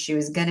 that she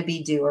was going to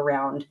be due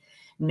around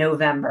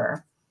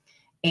November.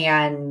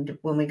 And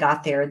when we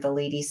got there, the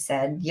lady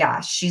said,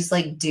 yeah, she's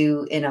like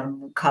due in a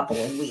couple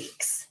of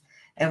weeks.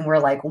 And we're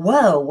like,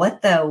 whoa,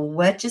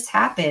 what just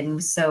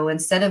happened? So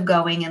instead of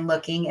going and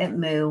looking at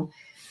Moo,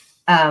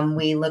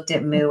 we looked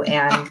at Moo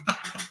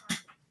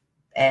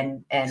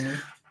and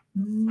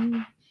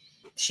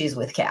she's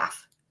with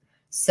calf.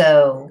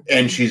 So,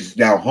 and she's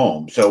now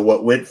home. So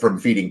what went from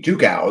feeding 2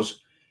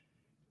 cows,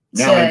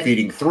 now I'm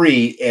feeding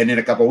 3, and in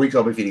a couple of weeks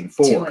I'll be feeding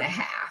 4.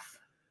 2.5.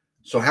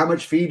 So how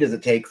much feed does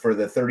it take for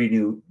the 30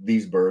 new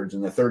these birds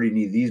and the 30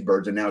 new these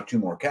birds, and now 2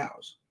 more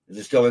cows? Is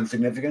it still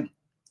insignificant?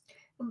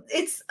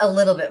 It's a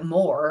little bit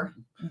more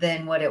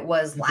than what it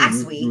was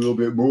last week. A little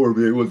bit more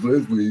than it was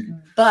last week.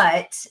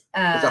 But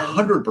it's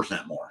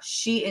 100% more.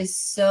 She is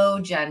so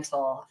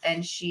gentle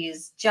and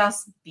she's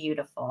just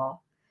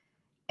beautiful.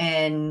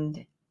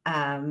 And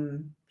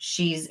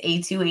she's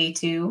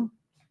A2A2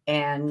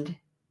 and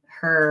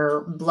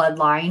her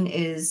bloodline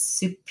is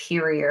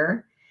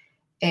superior.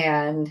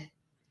 And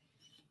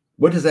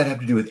what does that have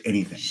to do with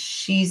anything?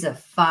 She's a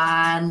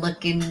fine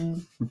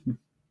looking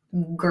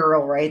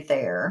girl right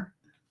there.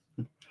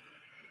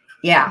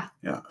 Yeah.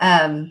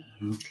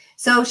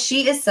 So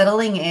she is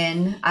settling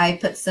in. I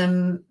put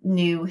some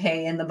new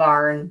hay in the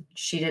barn.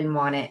 She didn't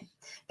want it,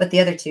 but the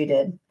other two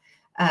did.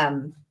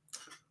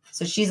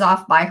 So she's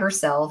off by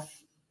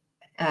herself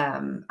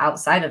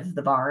outside of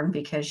the barn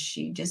because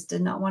she just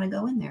did not want to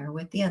go in there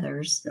with the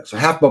others. Yeah, so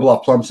Half Bubble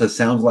Off Plum says,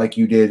 sounds like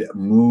you did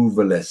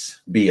moveless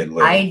B and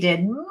Lou. I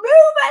did moveless.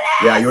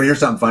 Yeah, you want to hear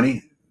something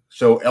funny?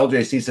 So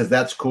LJC says,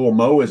 that's cool.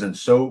 Mo isn't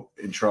so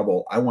in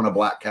trouble. I want a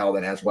black cow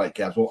that has white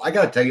calves. Well, I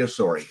got to tell you a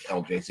story,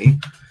 LJC.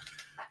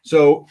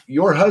 So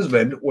your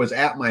husband was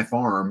at my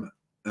farm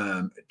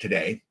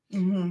today.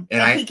 Mm-hmm.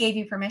 And he gave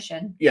you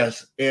permission.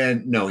 Yes.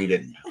 And no, he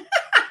didn't.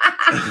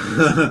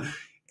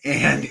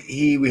 And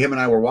him and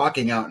I were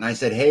walking out and I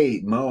said,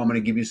 hey, Mo, I'm going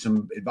to give you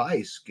some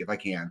advice if I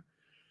can.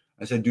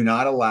 I said, do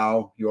not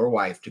allow your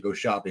wife to go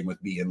shopping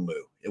with B and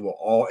Lou. It will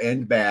all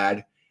end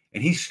bad.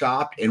 And he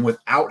stopped and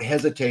without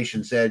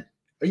hesitation said,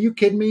 are you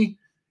kidding me?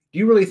 Do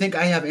you really think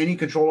I have any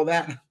control of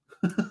that?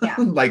 Yeah.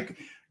 Like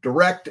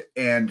direct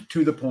and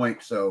to the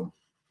point. So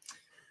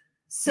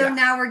yeah.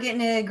 Now we're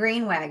getting a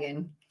grain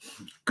wagon.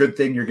 Good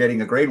thing you're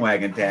getting a grain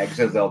wagon tag,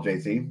 says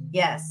LJC.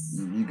 Yes.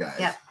 You guys.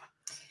 Yep.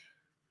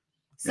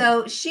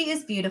 So she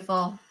is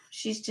beautiful.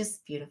 She's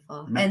just beautiful.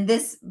 Mm-hmm. And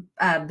this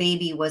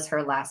baby was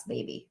her last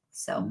baby.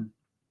 So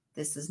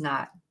this is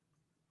not.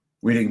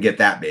 We didn't get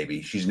that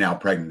baby. She's now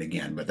pregnant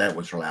again, but that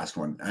was her last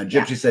one.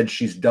 Gypsy said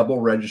she's double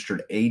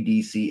registered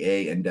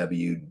ADCA and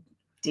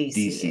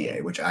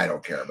WDCA, which I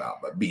don't care about,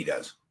 but B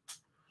does.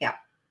 Yeah.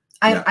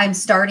 I'm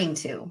starting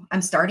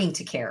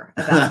to care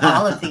about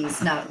all of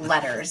these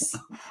letters.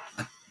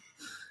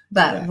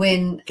 But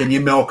when can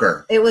you milk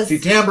her? It was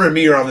Tamara and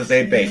me are on the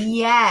same page.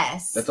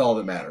 Yes. That's all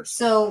that matters.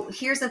 So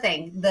here's the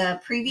thing.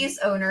 The previous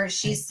owner,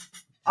 she's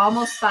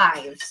almost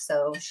 5.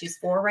 So she's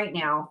 4 right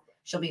now.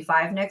 She'll be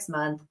 5 next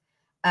month.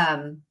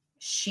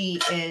 She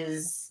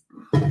is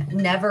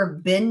never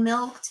been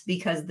milked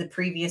because the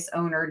previous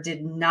owner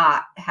did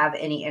not have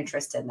any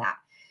interest in that.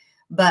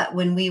 But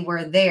when we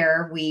were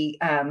there, we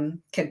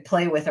could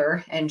play with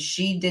her and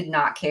she did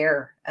not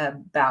care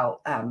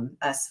about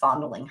us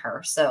fondling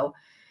her. So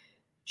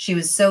she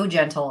was so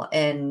gentle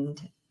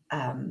and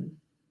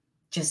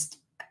just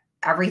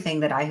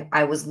everything that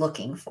I was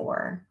looking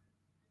for.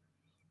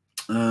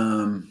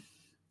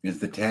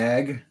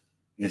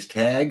 Is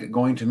Tag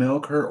going to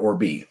milk her or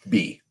B?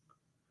 B.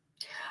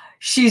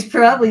 She's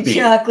probably B.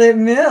 Chocolate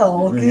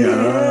milk.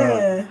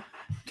 Yeah.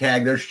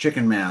 Tag, there's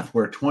chicken math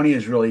where 20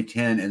 is really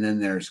 10, and then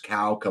there's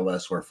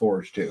calculus where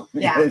 4 is 2.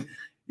 Yeah.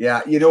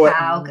 Yeah. You know what?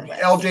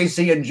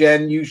 LJC and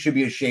Jen, you should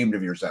be ashamed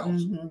of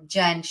yourselves. Mm-hmm.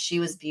 Jen, she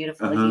was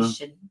beautiful. You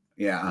should.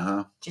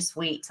 Yeah. Just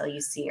wait till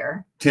you see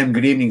her. Tim,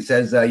 good evening,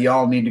 says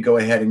y'all need to go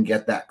ahead and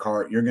get that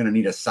cart. You're going to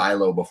need a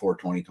silo before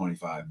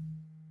 2025.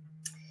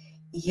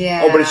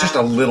 Yeah. Oh, but it's just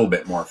a little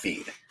bit more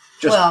feed.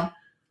 Yeah.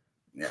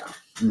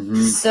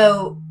 Mm-hmm.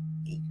 So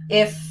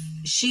if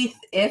she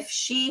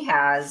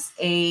has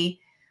a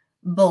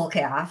bull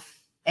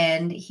calf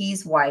and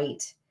he's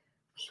white,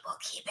 we will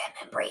keep him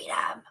and breed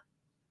him.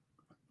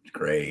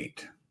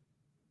 Great.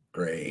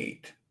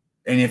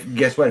 And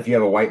guess what? If you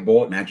have a white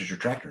bull, it matches your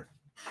tractor.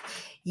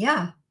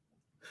 Yeah.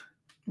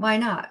 Why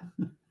not?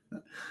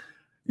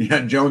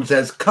 Yeah. Joan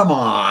says, come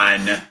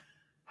on.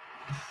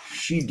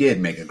 She did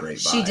make a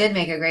great buy. She did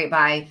make a great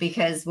buy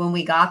because when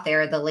we got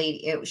there, the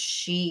lady,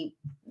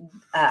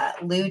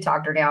 Lou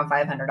talked her down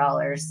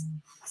 $500.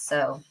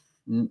 So.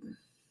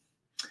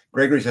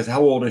 Gregory says,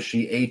 how old is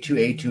she?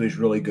 A2 is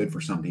really good for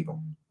some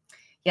people.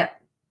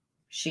 Yep.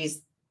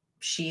 She's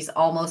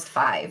almost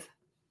 5.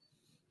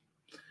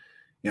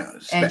 Yeah.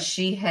 And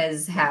she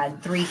has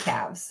had 3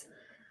 calves,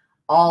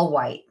 all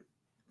white.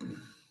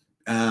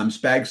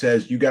 Spag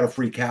says, you got a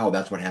free cow.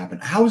 That's what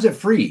happened. How is it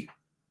free?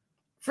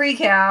 Free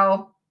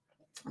cow.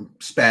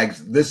 Spags,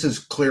 this is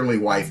clearly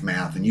wife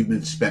math, and you've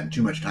been spending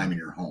too much time in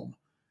your home.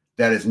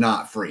 That is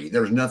not free.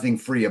 There's nothing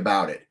free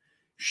about it.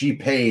 She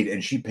paid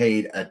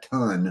a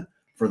ton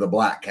for the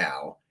black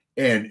cow,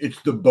 and it's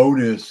the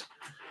bonus.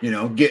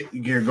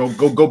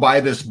 Go buy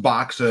this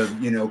box of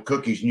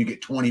cookies, and you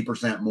get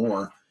 20%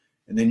 more,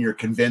 and then you're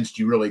convinced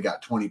you really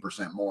got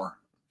 20% more.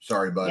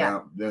 Sorry, bud.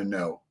 Yeah.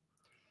 No.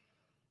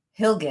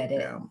 He'll get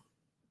it.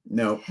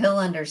 No. He'll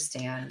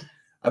understand.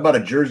 I bought a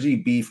Jersey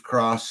beef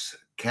cross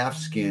calf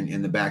skin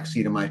in the back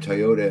seat of my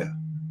Toyota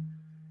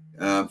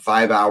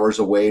 5 hours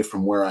away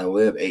from where I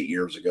live 8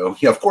 years ago.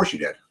 Yeah, of course you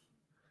did.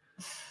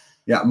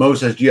 Yeah, Mo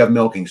says, do you have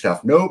milking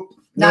stuff? Nope.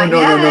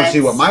 No. See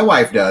what my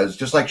wife does,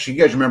 just like you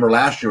guys remember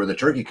last year with the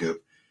turkey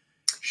coop.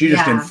 She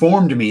just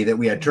informed me that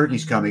we had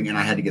turkeys coming and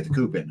I had to get the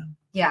coop in.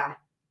 Yeah.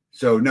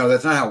 So no,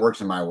 that's not how it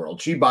works in my world.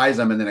 She buys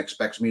them and then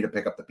expects me to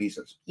pick up the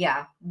pieces.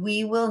 Yeah.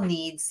 We will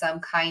need some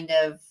kind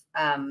of,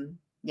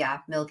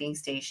 milking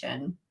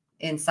station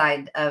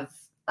inside of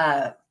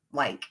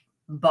like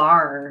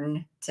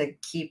barn to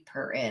keep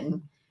her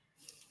in.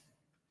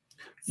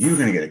 You're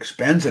going to get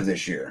expensive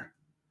this year.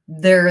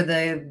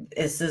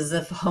 This is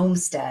a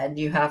homestead.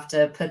 You have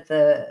to put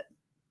the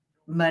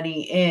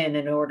money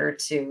in order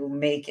to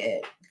make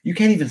it. You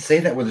can't even say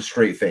that with a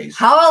straight face.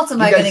 How else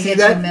am I going to get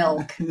the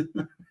milk?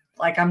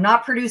 Like, I'm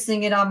not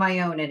producing it on my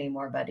own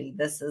anymore, buddy.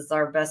 This is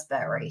our best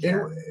bet right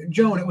here.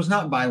 Joan, it was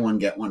not buy one,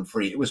 get one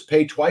free. It was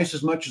pay twice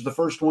as much as the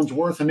first one's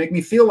worth and make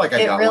me feel like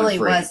I got one free. It really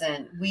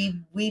wasn't.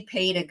 We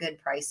paid a good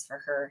price for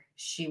her.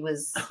 She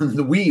was...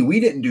 we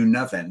didn't do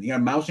nothing. You got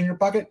a mouse in your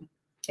pocket?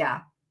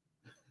 Yeah.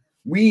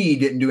 We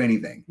didn't do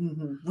anything.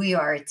 Mm-hmm. We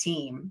are a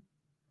team.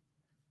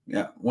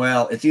 Yeah.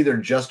 Well, it's either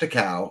just a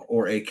cow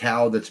or a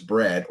cow that's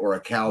bred or a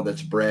cow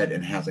that's bred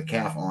and has a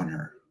calf on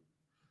her.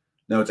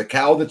 No, it's a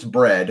cow that's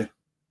bred.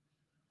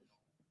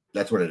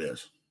 That's what it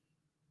is.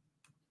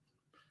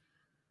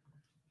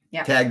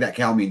 Yeah. Tag that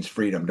cow means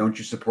freedom. Don't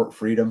you support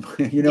freedom?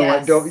 You know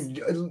what? Don't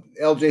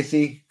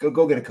LJC,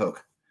 go get a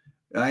Coke.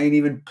 I ain't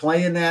even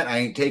playing that. I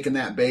ain't taking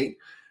that bait.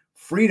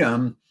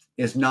 Freedom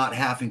is not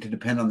having to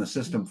depend on the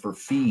system for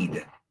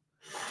feed.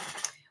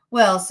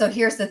 Well, so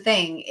here's the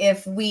thing.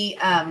 If we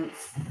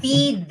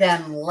feed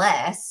them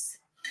less,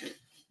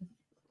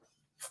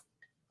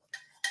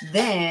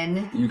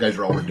 then... You guys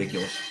are all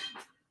ridiculous.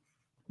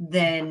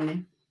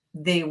 Then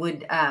they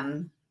would...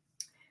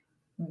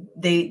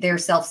 they're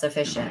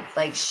self-sufficient.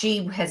 Like,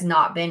 she has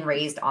not been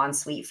raised on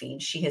sweet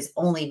feed. She has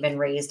only been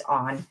raised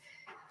on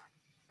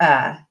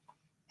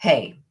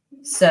hay.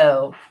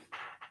 So...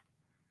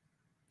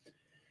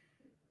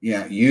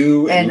 Yeah,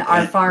 you... And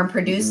our farm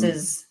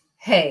produces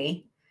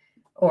hay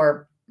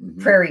or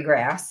prairie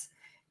grass,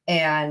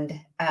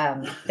 and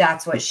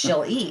that's what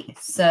she'll eat.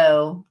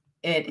 So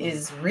it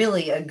is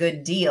really a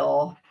good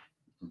deal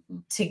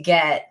to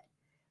get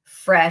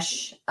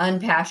fresh,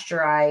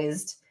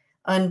 unpasteurized,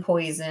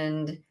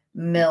 unpoisoned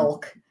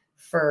milk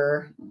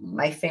for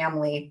my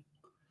family.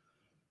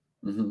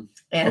 And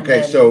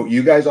okay, so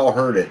you guys all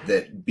heard it,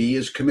 that B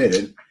is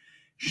committed.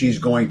 She's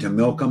going to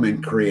milk them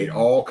and create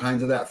all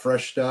kinds of that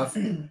fresh stuff.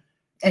 And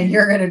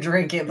you're going to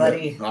drink it,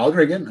 buddy. Yeah, I'll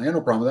drink it. I got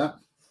no problem with that.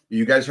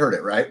 You guys heard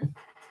it, right?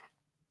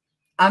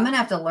 I'm going to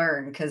have to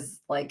learn because,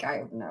 like,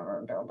 I've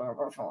never done that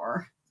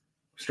before.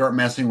 Start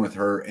messing with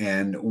her.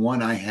 And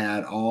one I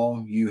had,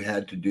 all you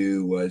had to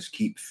do was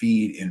keep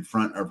feed in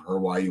front of her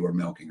while you were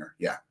milking her.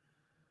 Yeah.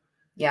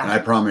 Yeah. And I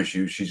promise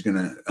you, she's going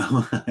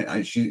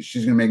to,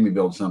 she's going to make me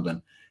build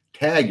something.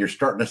 Tag, you're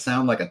starting to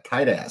sound like a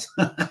tight ass.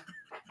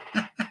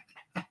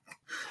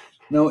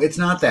 No, it's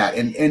not that.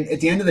 And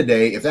at the end of the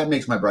day, if that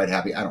makes my bride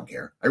happy, I don't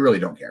care. I really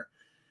don't care.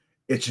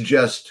 It's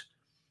just,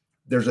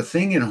 there's a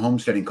thing in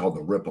homesteading called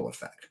the ripple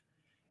effect.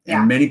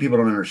 And many people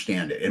don't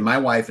understand it. And my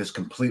wife is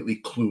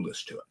completely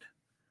clueless to it.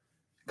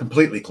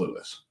 Completely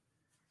clueless.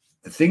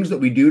 The things that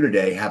we do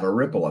today have a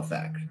ripple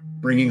effect.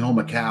 Bringing home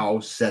a cow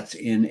sets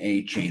in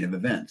a chain of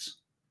events.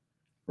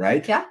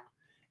 Right? Yeah.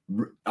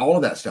 All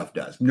of that stuff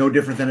does. No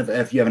different than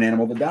if you have an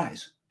animal that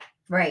dies.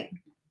 Right.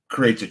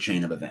 Creates a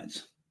chain of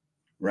events.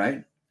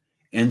 Right?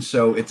 And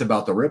so it's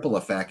about the ripple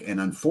effect.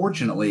 And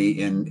unfortunately,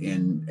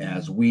 in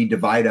as we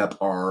divide up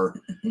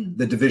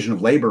the division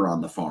of labor on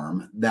the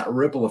farm, that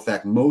ripple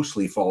effect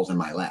mostly falls in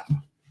my lap.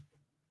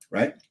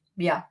 Right?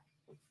 Yeah.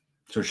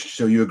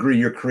 So you agree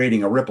you're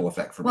creating a ripple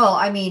effect for me. Well,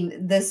 I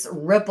mean, this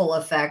ripple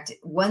effect,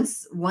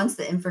 once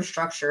the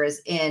infrastructure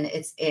is in,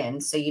 it's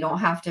in. So you don't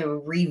have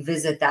to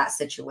revisit that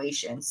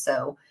situation.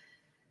 So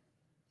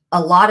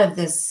a lot of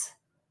this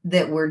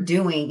that we're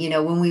doing, you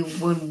know, when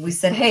we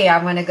said, hey,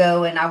 I want to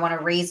go and I want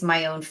to raise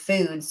my own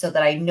food so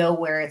that I know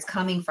where it's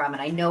coming from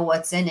and I know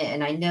what's in it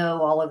and I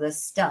know all of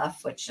this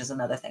stuff, which is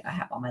another thing I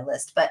have on my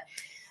list. But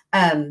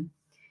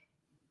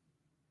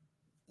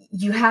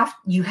you have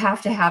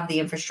to have the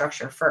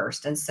infrastructure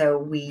first. And so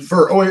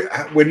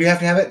when do you have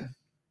to have it?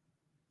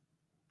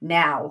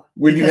 Now.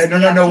 When you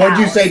no. What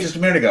did you say just a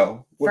minute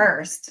ago?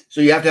 First. So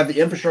you have to have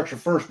the infrastructure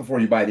first before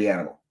you buy the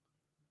animal.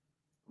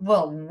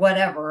 Well,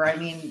 whatever. I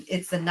mean,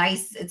 it's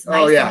nice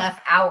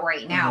enough out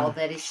right now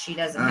that she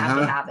doesn't have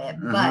to have it.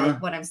 But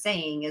what I'm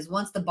saying is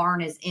once the barn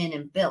is in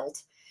and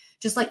built,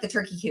 just like the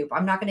turkey coop,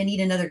 I'm not going to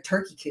need another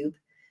turkey coop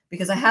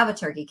because I have a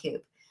turkey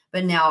coop.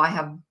 But now I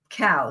have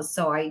cows,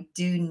 so I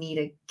do need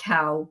a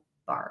cow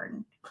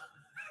barn.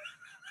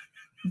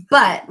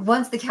 But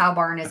once the cow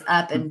barn is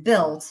up and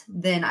built,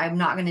 then I'm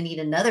not going to need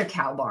another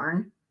cow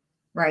barn,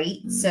 right?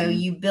 So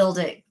you build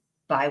it,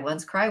 buy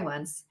once, cry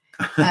once.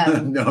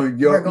 We're going to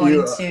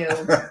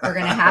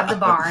have the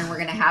barn. We're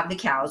going to have the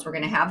cows. We're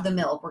going to have the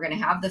milk. We're going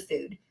to have the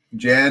food.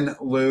 Jen,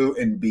 Lou,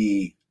 and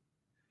B,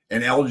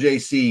 and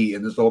LJC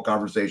in this whole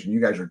conversation, you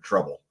guys are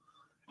trouble.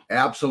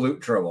 Absolute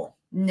trouble.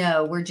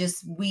 No,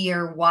 we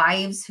are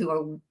wives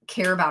who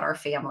care about our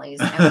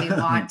families and we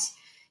want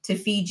to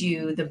feed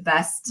you the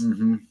best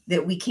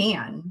that we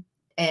can.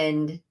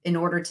 And in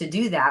order to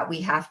do that, we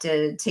have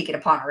to take it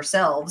upon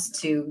ourselves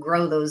to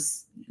grow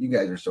those. You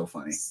guys are so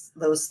funny.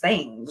 Those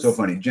things. So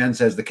funny. Jen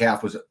says the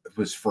calf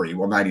was free.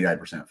 Well,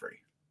 99% free.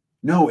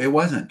 No, it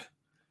wasn't.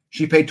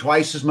 She paid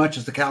twice as much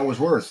as the cow was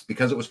worth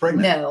because it was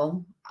pregnant.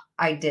 No,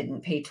 I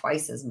didn't pay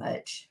twice as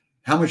much.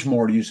 How much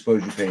more do you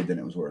suppose you paid than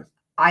it was worth?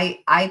 I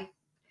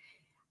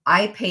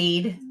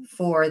paid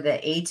for the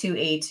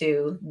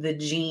A2, the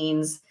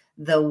jeans,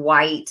 the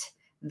white,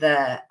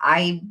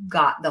 I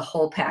got the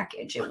whole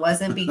package. It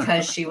wasn't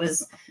because she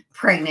was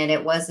pregnant.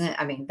 It wasn't,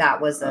 I mean, that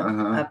was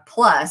a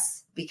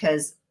plus,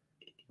 because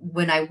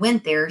when I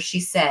went there,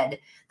 the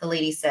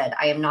lady said,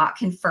 I am not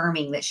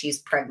confirming that she's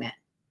pregnant,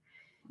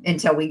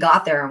 until we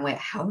got there and went,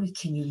 how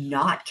can you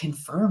not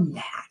confirm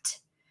that?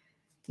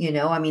 You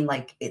know, I mean,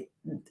 like,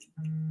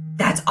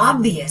 that's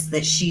obvious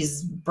that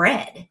she's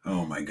bred.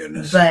 Oh my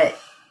goodness. But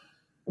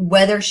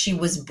whether she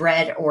was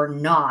bred or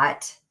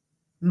not,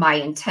 my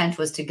intent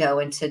was to go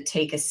and to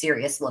take a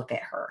serious look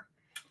at her.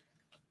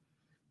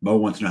 Mo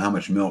wants to know how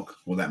much milk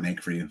will that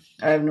make for you?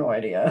 I have no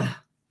idea.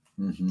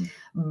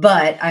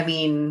 But I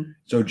mean,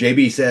 so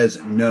JB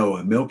says,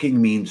 no,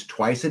 milking means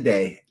twice a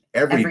day,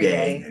 every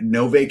day,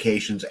 no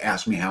vacations.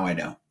 Ask me how I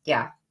know.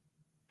 Yeah,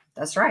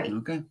 that's right.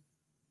 Okay.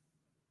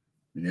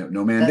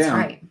 No man down.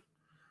 Right.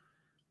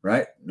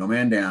 Right? No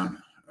man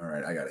down. All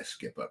right. I got to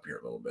skip up here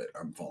a little bit.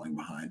 I'm falling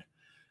behind.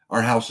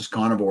 Our house is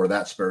carnivore.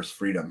 That spurs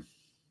freedom.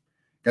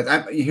 At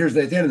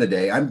the end of the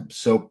day, I'm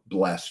so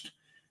blessed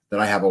that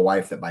I have a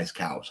wife that buys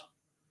cows.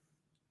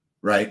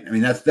 Right? I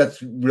mean,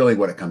 that's really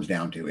what it comes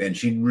down to. And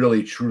she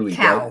really, truly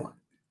Cow.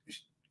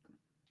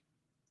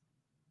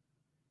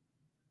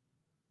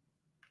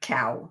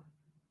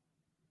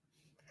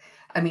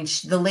 I mean,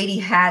 the lady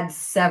had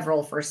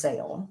several for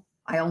sale.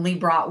 I only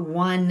brought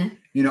one.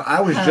 You know,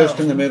 I was just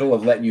in the middle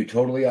of letting you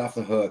totally off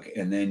the hook,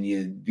 and then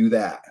you do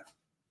that.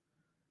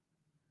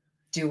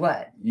 Do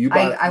what?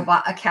 I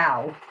bought a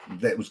cow.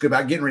 That was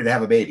about getting ready to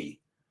have a baby.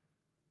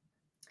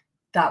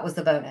 That was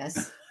the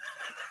bonus.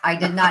 I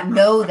did not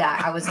know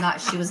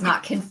that. She was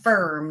not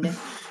confirmed.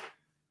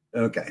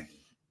 Okay.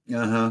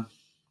 Haha,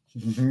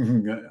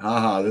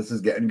 this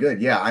is getting good.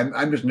 Yeah,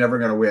 I'm just never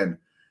gonna win.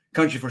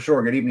 Country for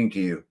sure. Good evening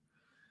to you.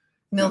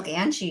 Milk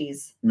and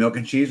cheese. Milk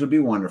and cheese would be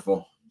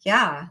wonderful.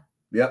 Yeah.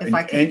 Yep.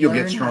 And you'll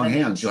get strong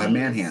hands. You'll have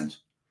man hands.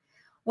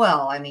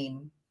 Well, I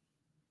mean,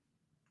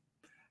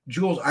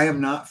 Jules, I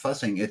am not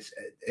fussing. It's,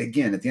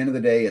 again, at the end of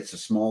the day, it's a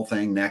small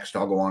thing. Next,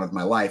 I'll go on with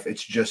my life.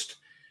 It's just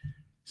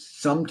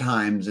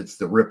sometimes it's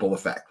the ripple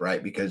effect,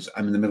 right? Because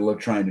I'm in the middle of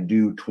trying to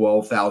do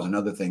 12,000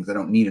 other things. I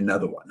don't need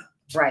another one.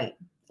 Right.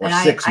 Or and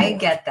six I more,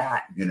 get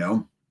that. You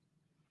know?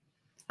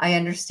 I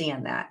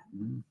understand that.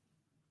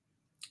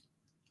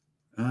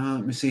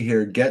 Let me see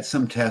here. Get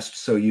some tests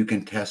so you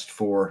can test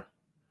for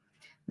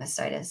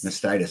mastitis.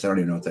 Mastitis. I don't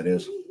even know what that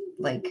is.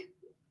 Like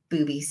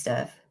booby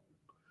stuff.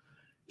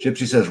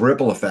 Gypsy says,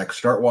 ripple effect.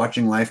 Start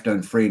watching Life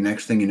Done Free.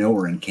 Next thing you know,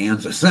 we're in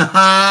Kansas.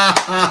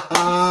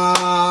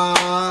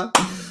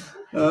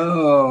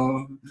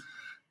 Oh.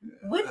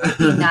 Wouldn't it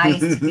be nice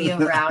to be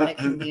around a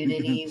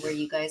community where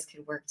you guys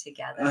could work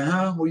together?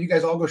 Well, you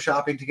guys all go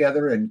shopping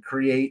together and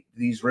create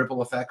these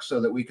ripple effects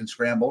so that we can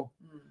scramble.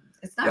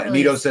 It's not really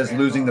Nito says,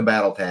 losing the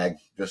battle tag.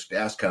 Just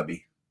ask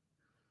Cubby.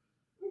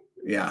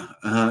 Yeah.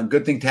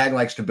 Good thing Tag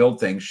likes to build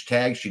things.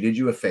 Tag, she did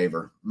you a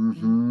favor.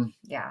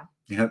 Yeah.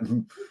 Yep.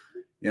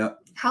 Yep.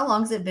 How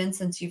long has it been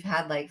since you've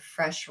had like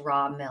fresh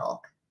raw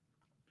milk?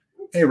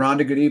 Hey,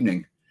 Rhonda, good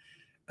evening.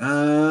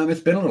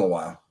 It's been a little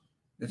while.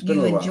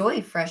 You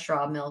enjoy fresh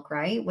raw milk,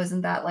 right?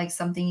 Wasn't that like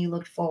something you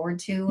looked forward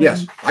to?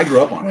 Yes, I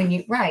grew up on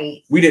it.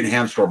 Right. We didn't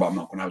have store-bought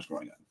milk when I was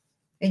growing up.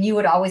 And you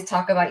would always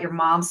talk about your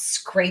mom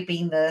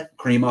scraping the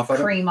cream off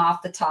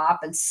the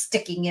top and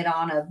sticking it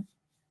on a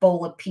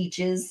bowl of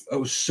peaches.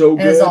 Oh, so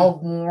good. It was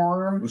all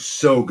warm. It was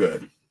so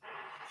good.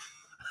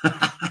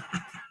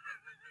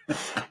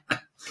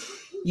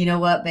 You know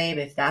what, babe?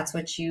 If that's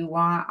what you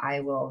want,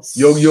 I will.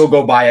 You'll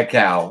go buy a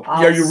cow.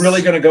 Are you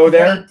really going to go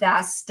there? Scrape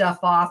that stuff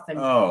off and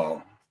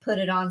put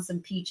it on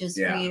some peaches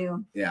for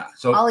you. Yeah.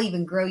 So I'll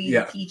even grow you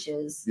the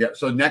peaches. Yeah.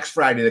 So next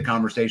Friday, the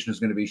conversation is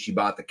going to be she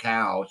bought the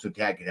cow so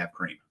Tag could have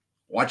cream.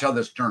 Watch how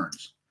this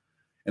turns.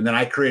 And then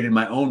I created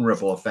my own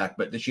ripple effect,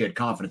 but she had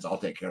confidence. I'll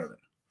take care of it.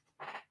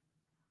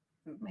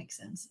 Makes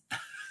sense.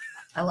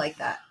 I like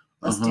that.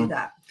 Let's do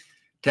that.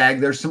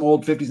 Tag, there's some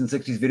old 50s and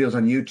 60s videos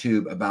on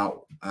YouTube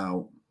about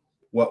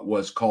what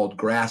was called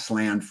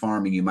grassland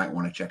farming. You might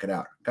want to check it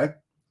out. Okay.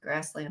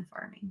 Grassland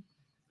farming.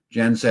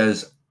 Jen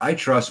says, I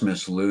trust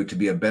Miss Lou to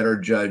be a better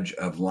judge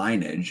of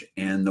lineage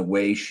and the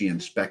way she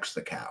inspects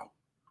the cow.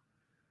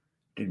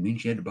 Didn't mean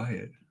she had to buy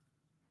it.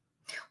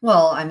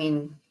 Well, I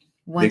mean,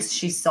 once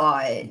she saw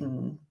it,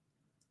 and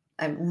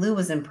Lou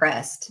was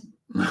impressed.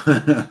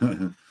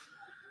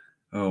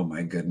 Oh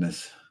my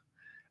goodness.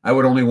 I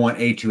would only want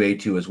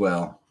A2 as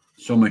well.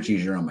 So much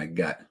easier on my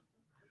gut.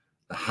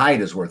 The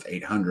hide is worth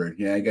 800.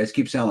 Yeah, you guys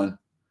keep selling.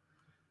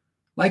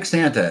 Like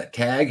Santa,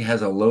 Tag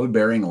has a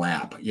load-bearing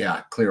lap.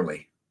 Yeah,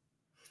 clearly.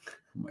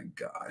 Oh my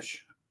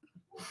gosh.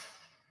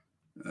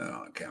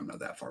 Oh, okay, I'm not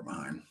that far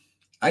behind.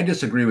 I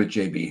disagree with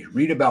JB.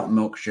 Read about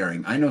milk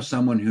sharing. I know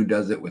someone who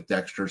does it with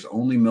Dexter's.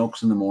 Only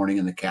milks in the morning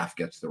and the calf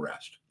gets the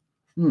rest.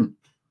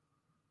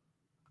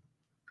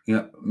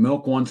 Yeah,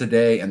 milk once a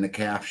day and the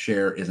calf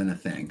share isn't a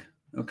thing.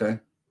 Okay.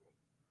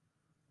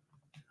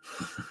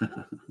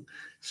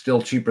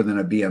 Still cheaper than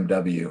a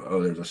BMW.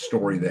 Oh, there's a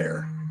story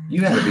there.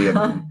 You had a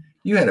BMW.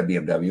 You had a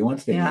BMW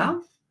once, didn't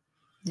you?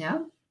 Yeah.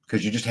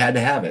 Because you just had to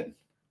have it,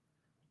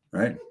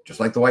 right? Just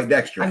like the white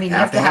Dexter. I mean, you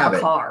have to have a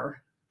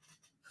car.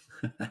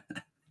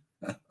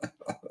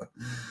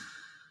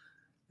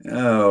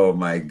 Oh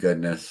my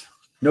goodness.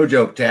 No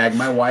joke, Tag.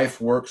 My wife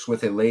works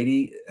with a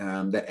lady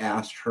that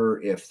asked her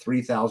if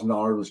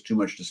 $3,000 was too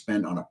much to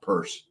spend on a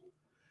purse.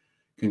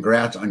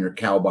 Congrats on your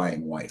cow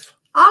buying wife.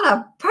 On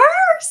a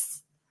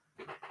purse?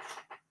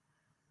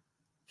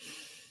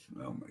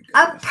 Oh my goodness.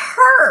 A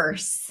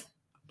purse.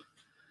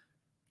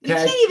 You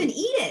Tag, can't even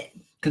eat it.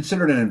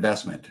 Consider it an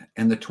investment,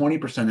 and the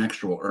 20%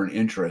 extra will earn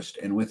interest,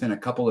 and within a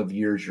couple of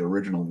years, your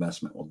original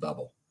investment will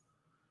double.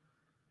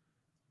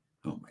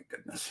 Oh my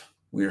goodness.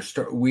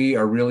 We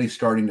are really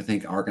starting to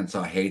think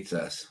Arkansas hates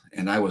us,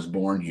 and I was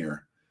born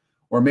here.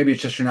 Or maybe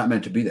it's just you're not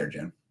meant to be there,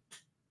 Jen.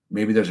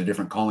 Maybe there's a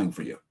different calling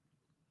for you.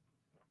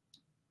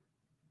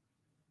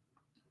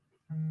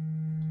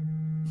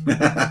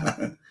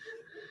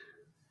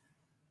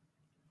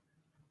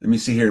 Let me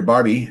see here.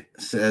 Barbie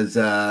says,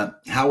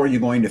 how are you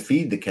going to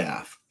feed the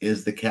calf?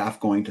 Is the calf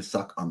going to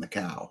suck on the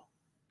cow?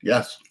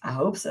 Yes. I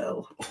hope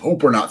so.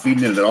 Hope we're not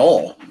feeding it at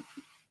all.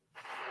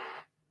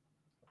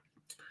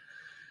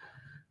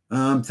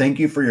 Thank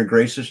you for your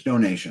gracious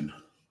donation.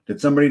 Did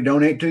somebody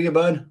donate to you,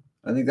 bud?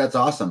 I think that's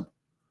awesome.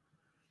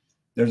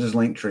 There's his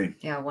link tree.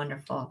 Yeah,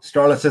 wonderful.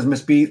 Starlet says,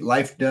 Miss B,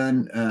 life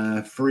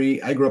done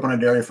free. I grew up on a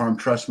dairy farm.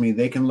 Trust me,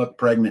 they can look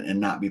pregnant and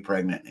not be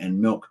pregnant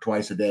and milk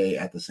twice a day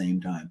at the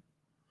same time.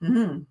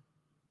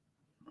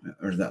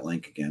 There's that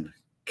link again.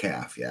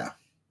 Calf, yeah.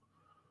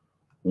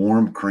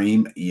 Warm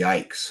cream,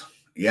 yikes.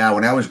 Yeah,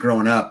 when I was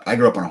growing up, I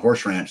grew up on a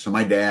horse ranch, so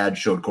my dad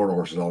showed quarter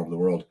horses all over the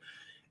world.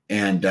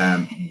 And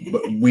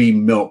we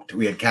milked.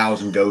 We had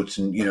cows and goats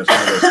and, some of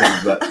those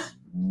things.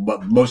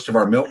 But most of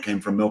our milk came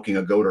from milking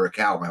a goat or a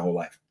cow my whole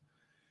life.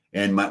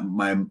 And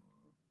my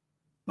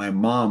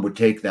mom would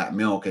take that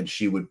milk and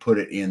she would put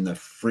it in the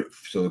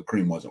so the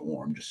cream wasn't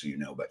warm, just so you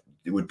know. But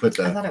it would put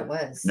I thought it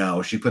was.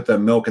 No, she put the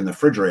milk in the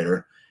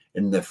refrigerator.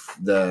 In the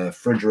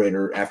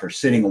refrigerator, after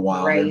sitting a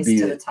while, raised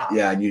to the top.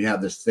 Yeah, and you'd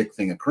have this thick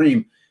thing of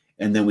cream.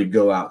 And then we'd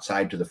go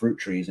outside to the fruit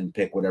trees and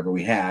pick whatever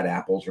we had,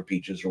 apples or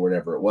peaches or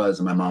whatever it was.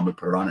 And my mom would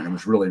put it on it. And it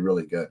was really,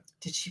 really good.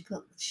 She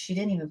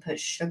didn't even put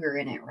sugar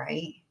in it,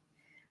 right?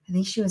 I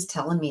think she was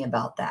telling me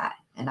about that.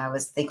 And I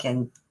was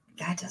thinking,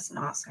 that does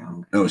not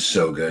sound good. It was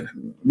so good.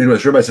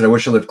 Midwest Ribeye said, I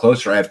wish I lived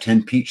closer. I have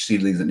 10 peach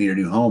seedlings that need a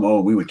new home. Oh,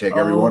 we would take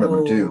every one of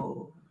them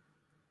too.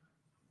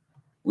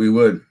 We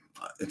would.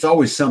 It's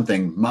always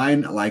something.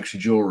 Mine likes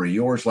jewelry.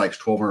 Yours likes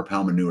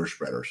 1,200-pound manure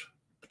spreaders.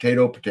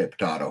 Potato.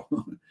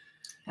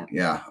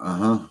 Yeah.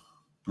 Oh,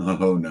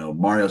 no.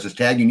 Mario says,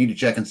 Tag, you need to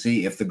check and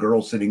see if the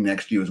girl sitting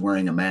next to you is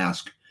wearing a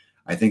mask.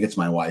 I think it's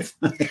my wife.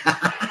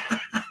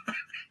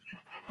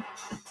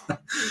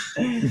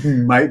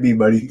 Might be,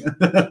 buddy.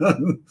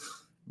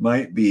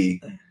 Might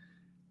be.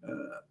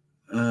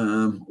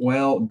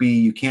 Well, B,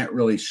 you can't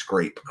really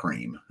scrape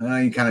cream.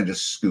 You kind of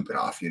just scoop it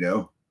off,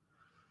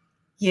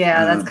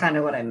 Yeah, that's kind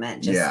of what I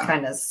meant. Just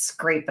kind of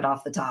scrape it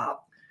off the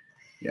top.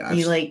 Yeah.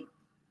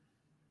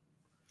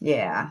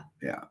 Yeah.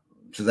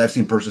 So I've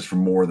seen purses for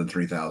more than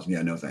 3,000.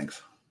 Yeah, no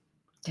thanks.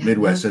 Yeah,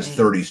 Midwest says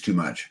 30 is too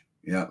much.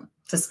 Yeah.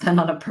 To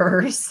spend on a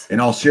purse. In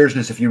all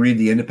seriousness, if you read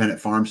the Independent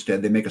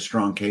Farmstead, they make a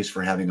strong case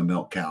for having a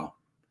milk cow.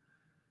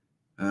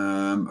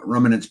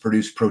 Ruminants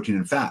produce protein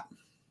and fat,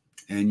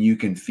 and you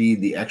can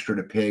feed the extra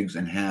to pigs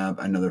and have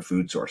another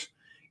food source.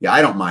 Yeah,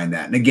 I don't mind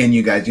that. And again,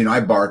 you guys, I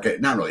bark at,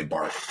 not really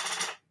bark.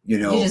 You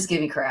just give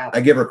me crap.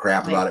 I give her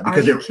crap about it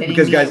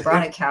because guys, you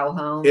brought a cow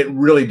home. It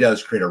really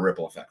does create a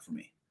ripple effect for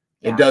me.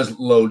 Yeah. It does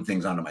load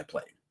things onto my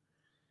plate.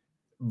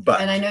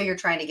 And I know you're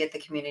trying to get the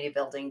community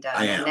building done.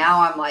 I am. And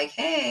now I'm like,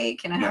 hey,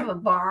 can I have a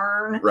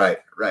barn? Right.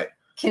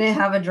 Can it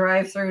have a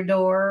drive-through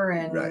door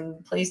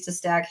and place to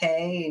stack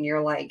hay? And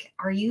you're like,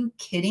 are you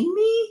kidding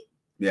me?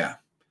 Yeah.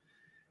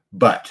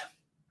 But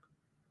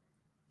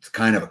it's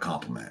kind of a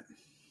compliment,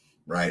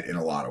 right? In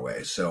a lot of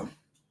ways. So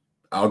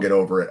I'll get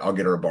over it. I'll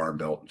get her a barn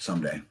built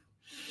someday.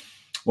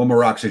 One more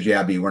rock says,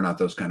 yeah, B, we're not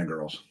those kind of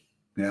girls.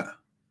 Yeah.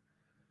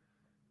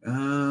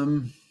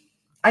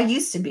 I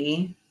used to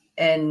be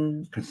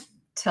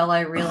until I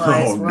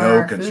realized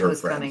where our food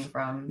was coming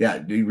from. Yeah.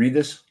 Do you read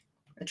this?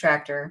 A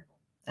tractor,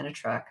 then a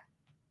truck,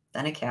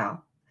 then a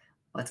cow.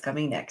 What's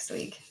coming next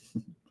week?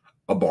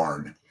 A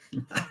barn.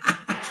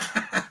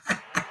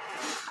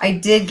 I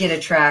did get a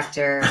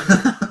tractor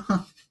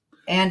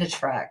and a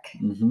truck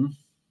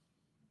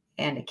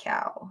and a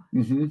cow.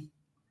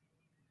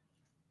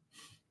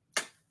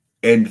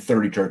 And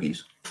 30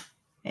 turkeys.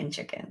 And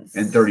chickens.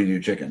 And 32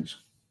 chickens.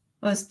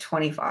 It was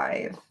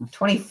 25,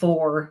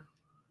 24.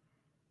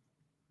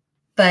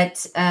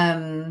 But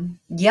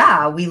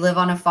yeah, we live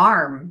on a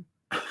farm.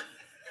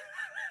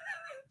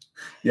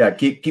 Yeah,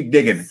 keep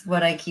digging. That's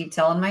what I keep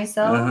telling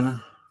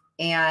myself.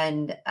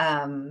 And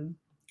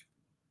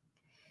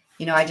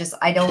you know, I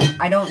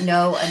don't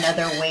know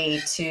another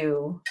way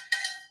to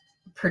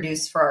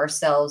produce for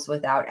ourselves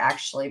without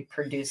actually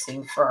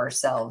producing for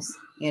ourselves,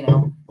 you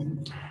know.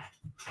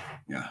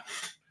 Yeah.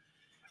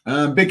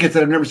 Big Kid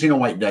said, I've never seen a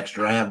white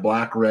Dexter. I have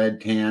black,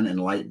 red, tan, and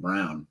light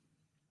brown.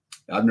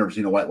 I've never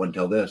seen a white one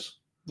until this.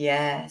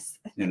 Yes.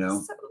 You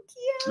know? So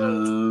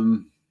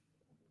cute.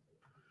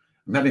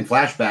 I'm having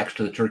flashbacks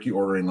to the turkey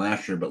ordering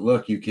last year, but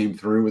look, you came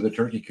through with a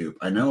turkey coop.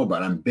 I know,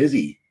 but I'm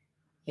busy.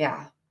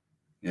 Yeah.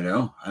 You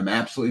know, I'm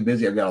absolutely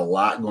busy. I've got a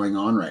lot going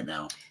on right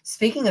now.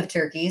 Speaking of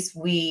turkeys,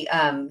 we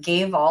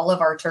gave all of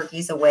our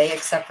turkeys away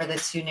except for the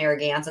 2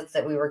 Narragansetts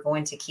that we were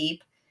going to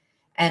keep.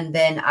 And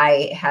then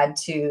I had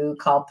to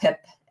call Pip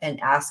and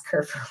ask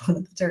her for one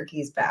of the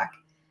turkeys back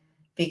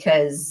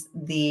because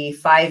the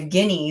 5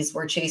 guineas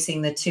were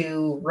chasing the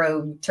 2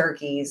 rogue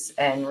turkeys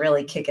and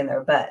really kicking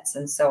their butts.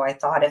 And so I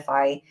thought if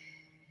I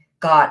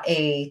got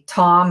a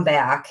Tom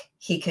back,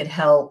 he could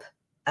help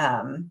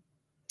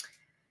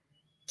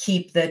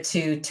keep the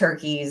 2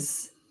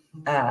 turkeys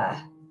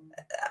a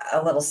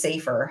little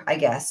safer, I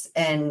guess.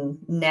 And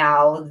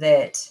now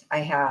that I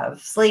have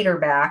Slater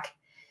back,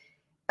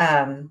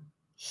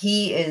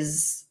 he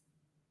is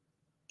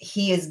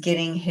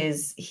getting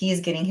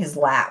his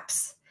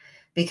laps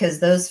because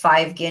those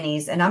 5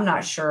 guineas, and I'm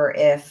not sure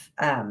if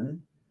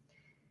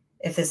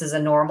this is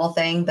a normal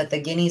thing, but the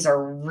guineas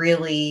are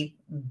really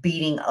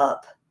beating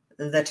up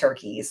the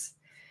turkeys.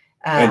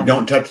 And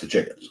don't touch the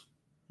chickens.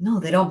 No,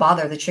 they don't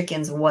bother the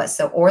chickens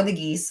or the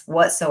geese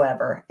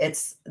whatsoever.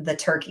 It's the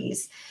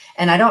turkeys.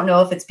 And I don't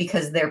know if it's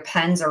because their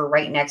pens are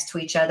right next to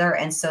each other.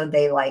 And so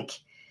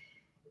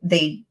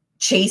they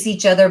chase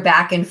each other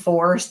back and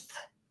forth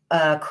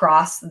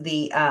across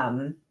the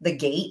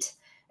gate.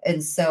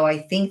 And so I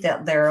think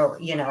that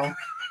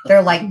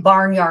they're like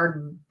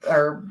barnyard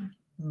or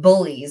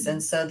bullies.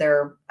 And so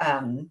they're,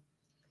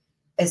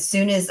 as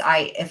soon as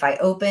if I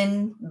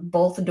open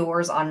both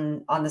doors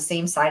on the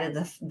same side of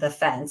the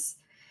fence,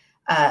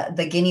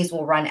 the guineas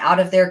will run out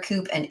of their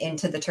coop and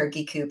into the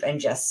turkey coop and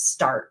just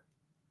start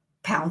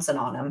pouncing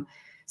on them.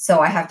 So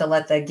I have to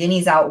let the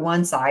guineas out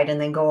one side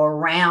and then go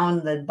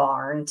around the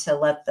barn to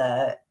let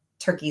the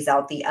turkeys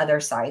out the other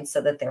side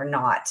so that they're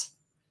not,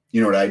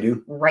 you know what I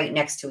do? Right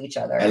next to each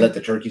other. I let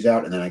the turkeys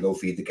out and then I go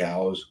feed the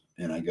cows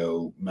and I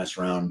go mess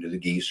around to the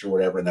geese or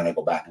whatever. And then I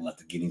go back and let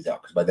the guineas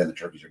out because by then the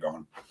turkeys are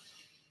gone.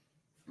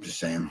 I'm just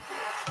saying.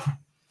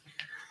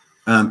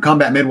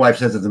 Combat Midwife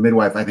says, as a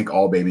midwife, I think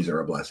all babies are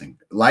a blessing.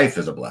 Life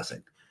is a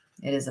blessing.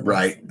 It is a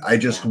blessing. Right. I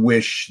just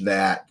wish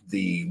that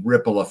the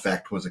ripple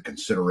effect was a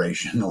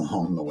consideration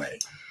along the way.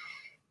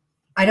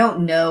 I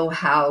don't know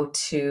how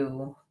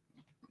to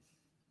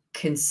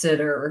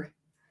consider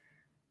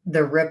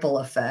the ripple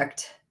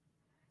effect.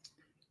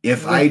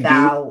 If I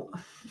do.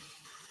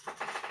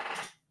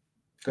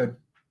 Good.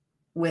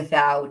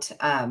 Without,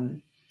 I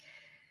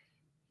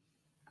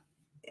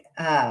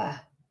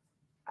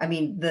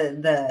mean,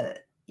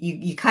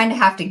 you kind of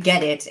have to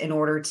get it in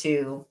order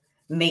to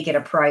make it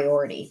a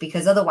priority,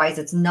 because otherwise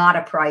it's not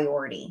a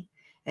priority.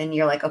 And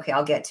you're like, okay,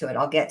 I'll get to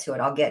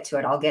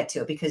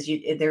it, because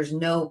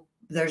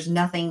there's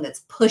nothing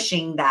that's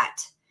pushing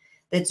that,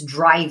 that's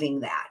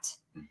driving that.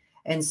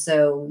 And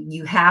so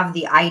you have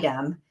the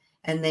item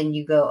and then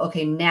you go,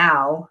 okay,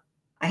 now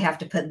I have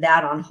to put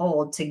that on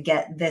hold to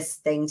get this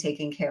thing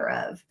taken care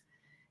of.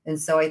 And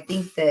so I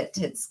think that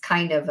it's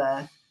kind of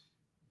a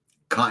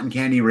cotton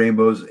candy,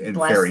 rainbows, and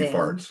blessing. Fairy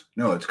farts.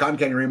 No, it's cotton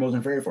candy, rainbows,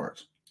 and fairy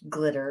farts.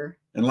 Glitter.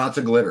 And lots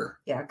of glitter.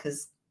 Yeah,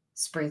 because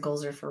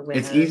sprinkles are for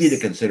winners. It's easy to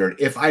consider.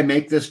 If I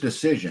make this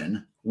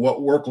decision, what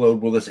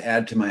workload will this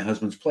add to my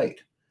husband's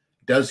plate?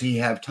 Does he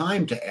have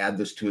time to add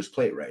this to his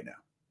plate right now?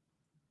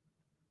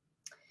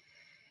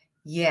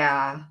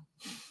 Yeah.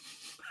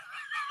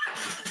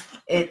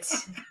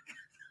 It's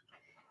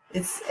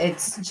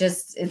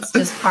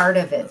just part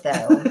of it,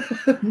 though.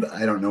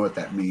 I don't know what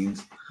that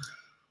means.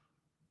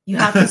 You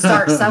have to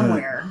start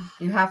somewhere.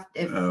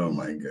 Oh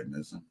my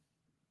goodness.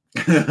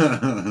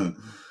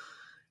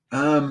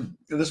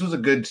 This was a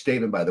good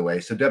statement, by the way.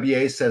 So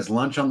WA says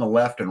lunch on the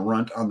left and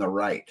runt on the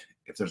right.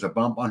 If there's a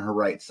bump on her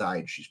right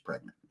side, she's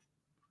pregnant.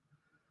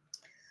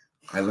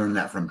 I learned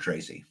that from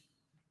Tracy.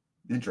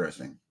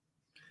 Interesting.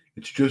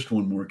 It's just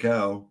one more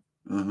cow.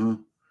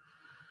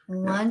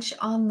 Lunch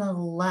on the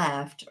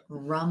left,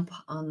 rump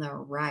on the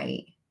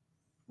right.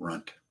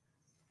 Runt.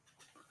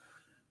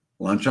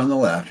 Lunch on the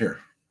left. Here.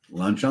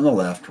 Lunch on the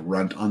left,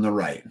 runt on the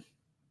right.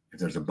 If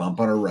there's a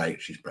bump on her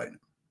right, she's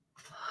pregnant.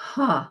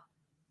 Huh.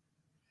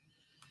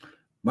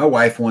 My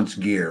wife wants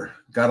gear.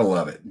 Gotta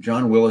love it.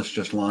 John Willis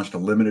just launched a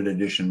limited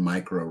edition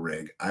micro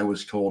rig. I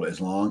was told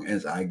as long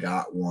as I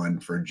got one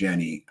for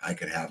Jenny, I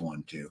could have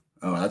one too.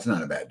 Oh, that's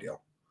not a bad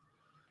deal.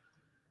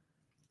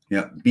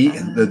 Yeah,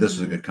 this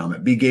is a good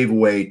comment. B gave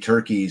away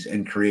turkeys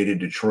and created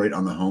Detroit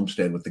on the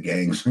homestead with the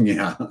gangs.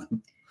 Yeah.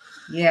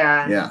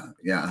 Yeah.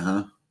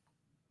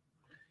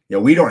 Yeah,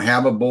 we don't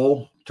have a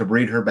bull to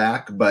breed her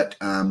back, but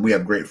we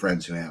have great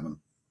friends who have them.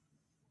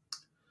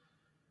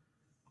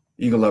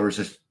 Eagle Lover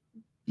says,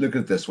 look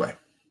at it this way.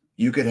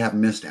 You could have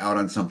missed out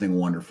on something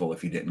wonderful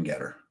if you didn't get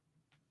her.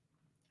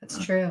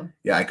 That's true.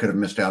 Yeah, I could have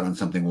missed out on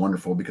something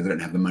wonderful because I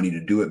didn't have the money to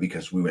do it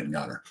because we went and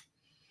got her.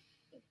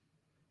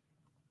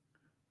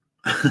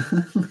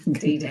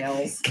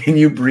 Details. Can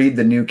you breed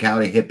the new cow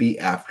to hippie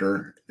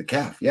after the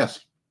calf?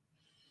 Yes.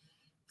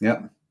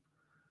 Yep.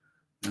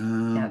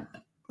 Yep.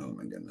 Oh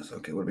my goodness.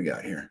 Okay, what do we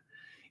got here?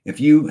 If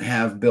you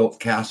have built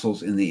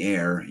castles in the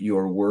air,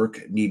 your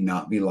work need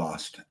not be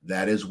lost.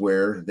 That is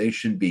where they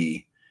should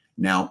be.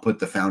 Now put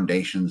the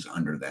foundations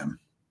under them.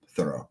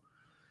 Thorough.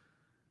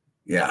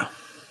 Yeah.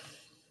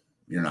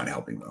 You're not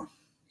helping, though.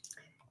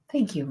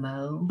 Thank you,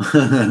 Mo.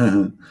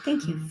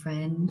 Thank you,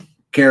 friend.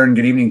 Karen,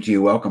 good evening to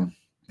you. Welcome.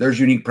 There's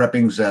Unique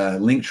Prepping's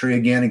link tree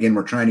again. Again,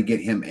 we're trying to get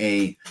him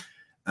a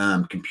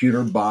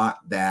computer bot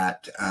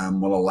that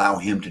will allow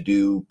him to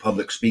do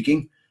public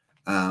speaking.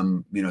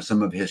 You know,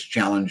 some of his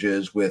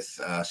challenges with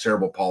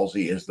cerebral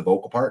palsy is the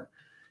vocal part.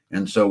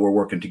 And so we're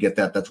working to get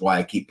that. That's why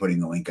I keep putting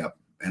the link up.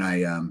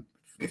 And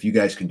if you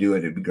guys can do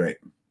it, it'd be great.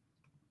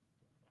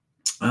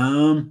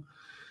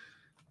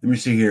 Let me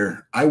see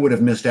here. I would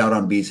have missed out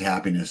on Bee's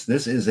happiness.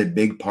 This is a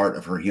big part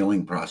of her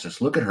healing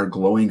process. Look at her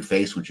glowing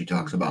face when she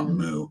talks about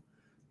Moo.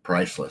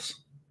 Priceless.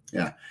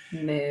 Yeah.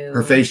 Moo.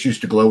 Her face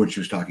used to glow when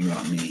she was talking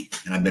about me,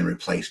 and I've been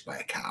replaced by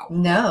a cow.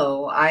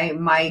 No,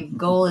 my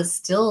goal is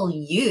still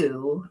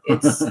you.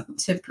 It's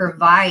to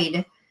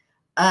provide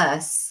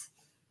us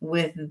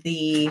with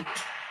the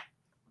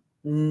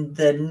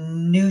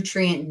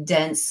nutrient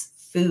dense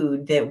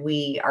food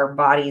that our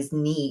bodies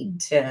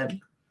need to.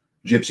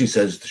 Gypsy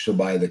says she'll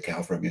buy the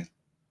cow from you.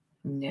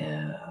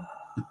 No.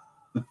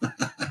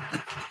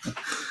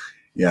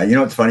 Yeah, you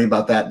know what's funny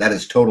about that? That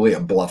is totally a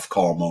bluff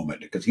call moment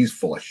because he's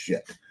full of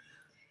shit.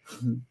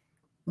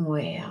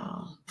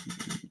 Well.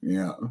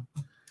 Yeah.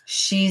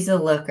 She's a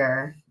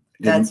looker.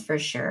 That's for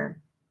sure.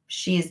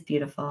 She is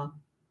beautiful.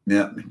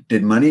 Yeah.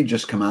 Did money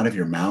just come out of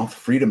your mouth?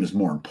 Freedom is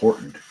more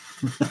important.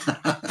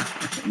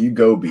 You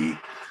go, Bee.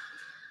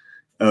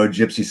 Oh,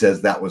 Gypsy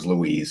says that was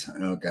Louise.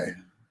 Okay.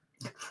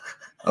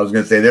 I was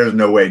going to say, there's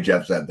no way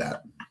Jeff said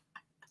that.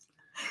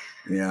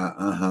 Yeah.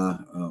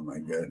 Oh, my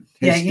God.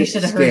 Yeah, you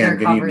should have heard their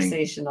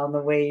conversation on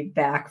the way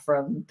back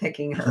from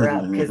picking her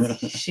up because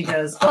she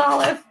goes,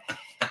 well,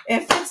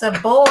 if it's a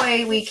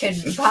boy, we can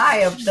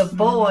buy the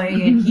boy.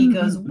 And he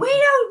goes, we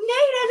don't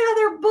need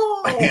another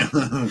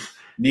boy.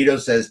 Nito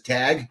says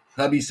tag.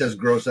 Hubby says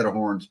grow set of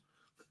horns.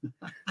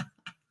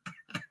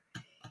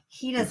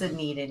 He doesn't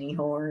need any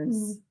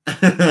horns.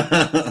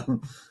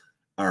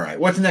 All right.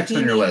 What's next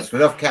on your list?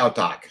 Enough cow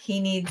talk. He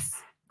needs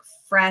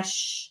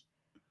fresh,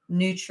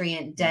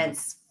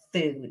 nutrient-dense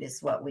food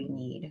is what we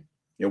need.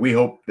 Yeah, we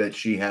hope that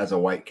she has a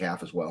white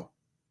calf as well.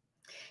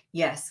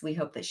 Yes, we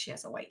hope that she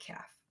has a white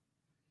calf.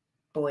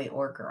 Boy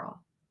or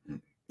girl.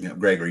 Yeah,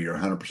 Gregory, you're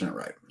 100%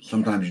 right.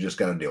 Sometimes you just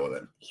got to deal with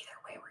it. Either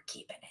way, we're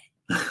keeping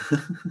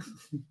it.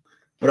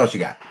 What else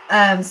you got?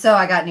 So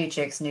I got new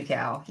chicks, new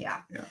cow.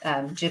 Yeah.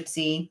 Yeah.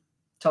 Gypsy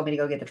told me to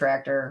go get the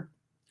tractor.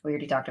 We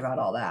already talked about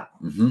all that.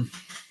 Mm-hmm.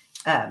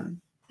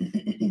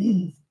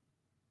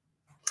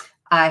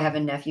 I have a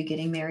nephew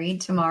getting married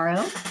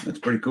tomorrow. That's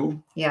pretty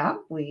cool. Yeah,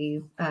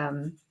 we're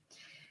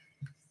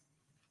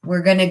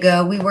gonna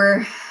go.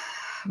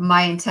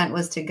 My intent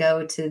was to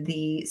go to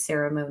the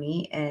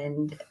ceremony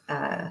and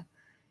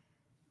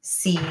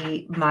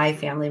see my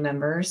family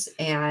members,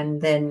 and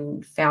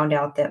then found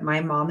out that my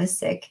mom is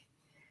sick,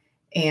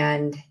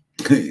 and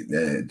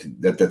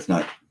that's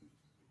not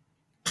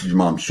your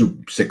mom's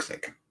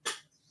sick,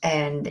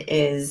 and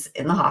is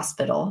in the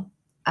hospital.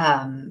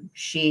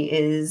 She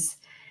is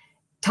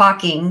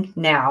talking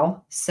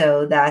now,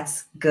 so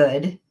that's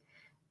good.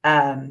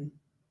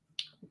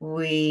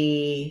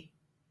 We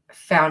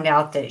found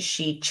out that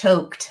she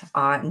choked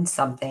on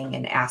something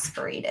and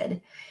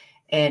aspirated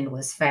and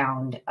was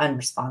found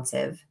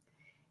unresponsive,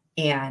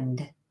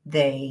 and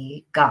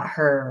they got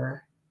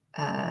her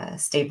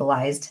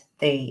stabilized.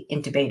 They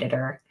intubated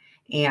her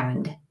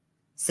and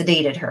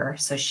sedated her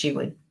so she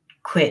would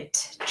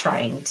quit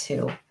trying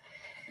to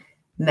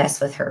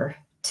mess with her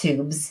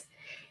tubes.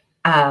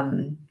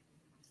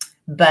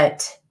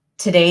 But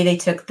today they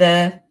took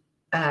the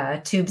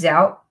tubes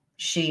out.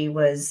 She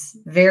was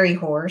very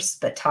hoarse,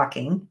 but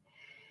talking,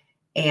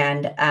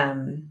 and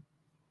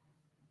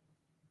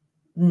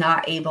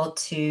not able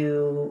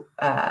to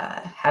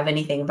have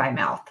anything by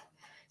mouth.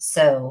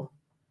 So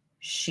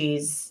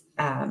she's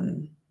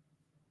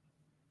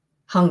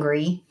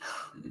hungry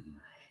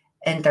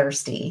and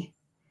thirsty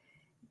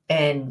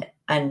and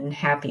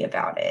unhappy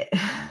about it.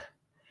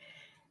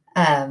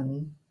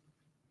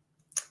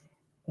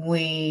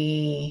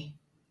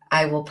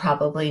 I will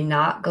probably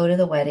not go to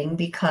the wedding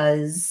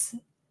because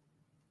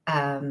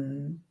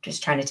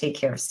just trying to take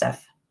care of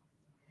stuff.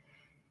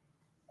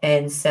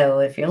 And so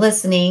if you're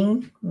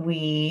listening,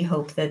 we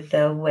hope that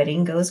the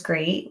wedding goes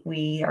great.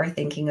 We are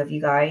thinking of you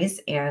guys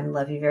and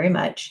love you very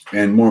much.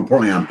 And more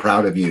importantly, I'm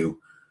proud of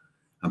you.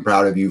 I'm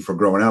proud of you for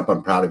growing up.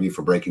 I'm proud of you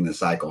for breaking the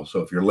cycle.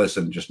 So if you're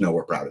listening, just know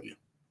we're proud of you.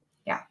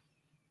 Yeah.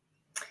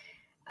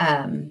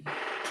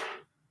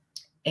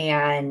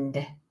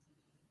 And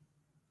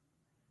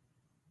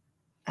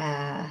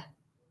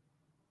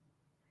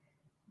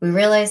we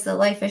realize that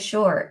life is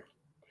short,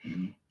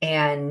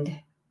 and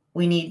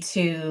we need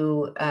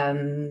to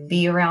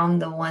be around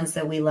the ones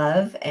that we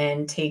love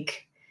and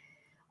take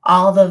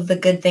all of the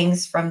good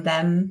things from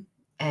them,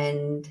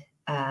 and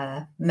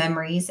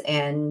memories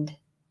and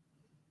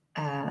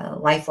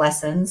life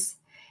lessons,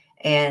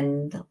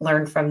 and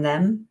learn from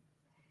them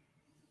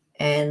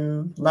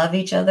and love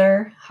each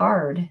other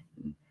hard.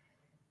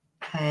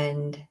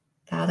 And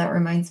that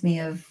reminds me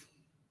of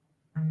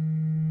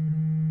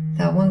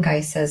that one guy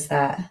says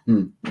that.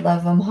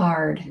 Love them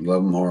hard.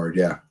 Love them hard,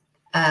 yeah.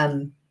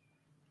 And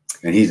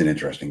he's an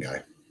interesting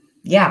guy.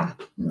 Yeah,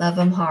 love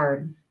them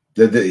hard.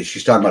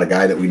 She's talking about a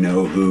guy that we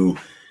know who,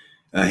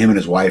 him and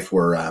his wife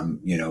were,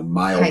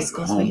 mild high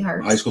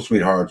school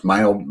sweethearts,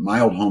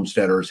 mild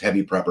homesteaders,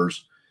 heavy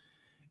preppers,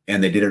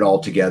 and they did it all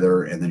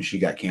together. And then she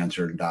got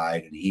cancer and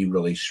died, and he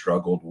really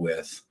struggled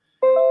with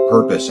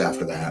purpose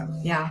after that.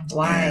 Yeah,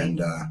 why?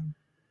 And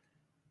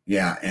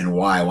and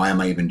why? Why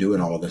am I even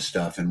doing all of this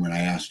stuff? And when I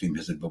asked him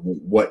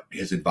what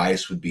his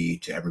advice would be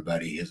to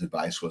everybody, his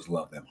advice was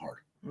love them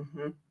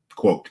hard.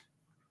 Quote.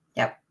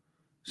 Yep.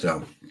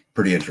 So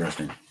pretty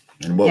interesting.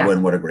 And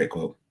what a great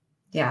quote.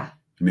 Yeah.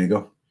 You mean to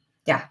go?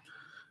 Yeah.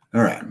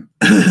 All right.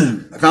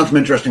 I found some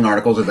interesting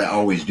articles, as I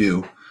always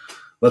do.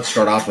 Let's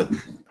start off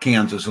with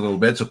Kansas a little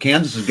bit. So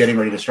Kansas is getting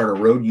ready to start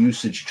a road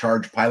usage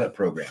charge pilot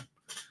program.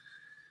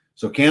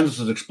 So Kansas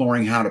is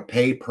exploring how to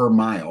pay per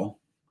mile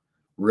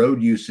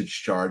road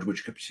usage charge,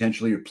 which could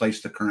potentially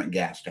replace the current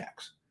gas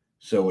tax.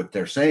 So what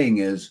they're saying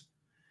is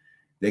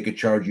they could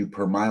charge you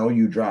per mile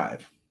you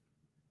drive.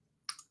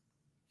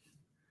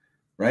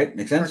 Right?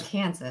 Make sense?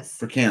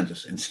 For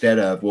Kansas. Instead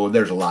of, well,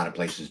 there's a lot of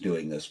places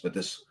doing this, but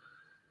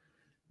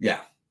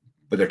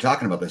but they're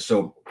talking about this.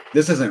 So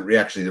this isn't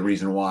actually the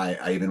reason why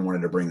I even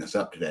wanted to bring this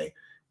up today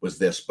was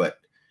this, but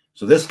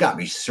so this got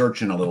me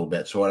searching a little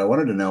bit. So what I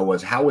wanted to know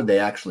was, how would they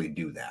actually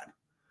do that?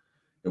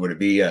 Would it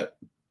be a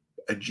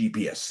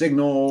GPS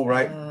signal,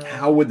 right?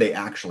 How would they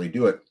actually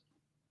do it?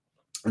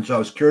 And so I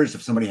was curious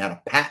if somebody had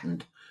a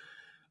patent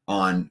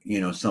on,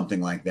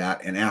 something like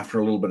that. And after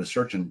a little bit of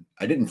searching,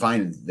 I didn't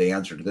find the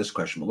answer to this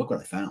question, but look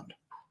what I found.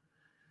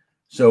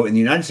 So in the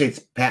United States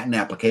Patent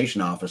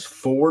Application Office,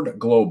 Ford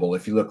Global,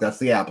 if you look, that's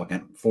the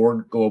applicant,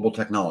 Ford Global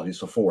Technology,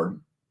 so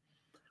Ford,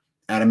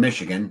 out of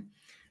Michigan,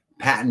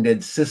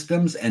 patented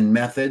systems and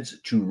methods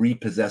to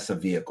repossess a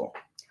vehicle.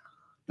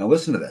 Now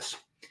listen to this.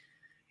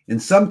 In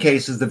some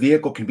cases, the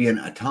vehicle can be an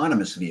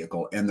autonomous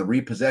vehicle, and the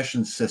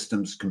repossession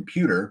system's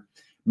computer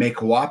may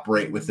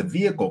cooperate with the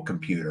vehicle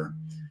computer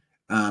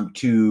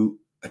to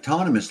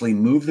autonomously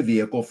move the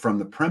vehicle from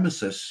the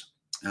premises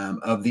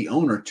of the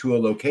owner to a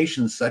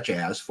location such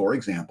as, for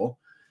example,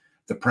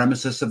 the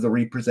premises of the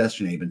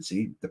repossession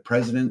agency, the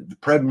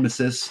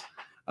premises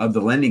of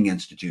the lending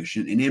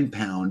institution, an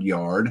impound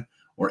yard,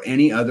 or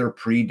any other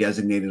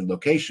pre-designated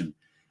location.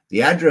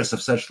 The address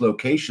of such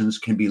locations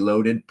can be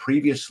loaded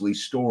previously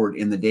stored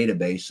in the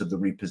database of the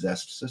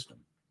repossessed system.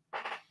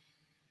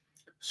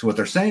 So what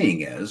they're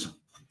saying is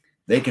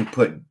they can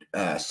put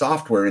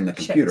software in the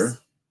computer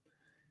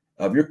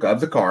of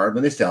the car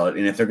when they sell it,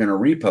 and if they're going to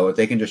repo it,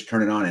 they can just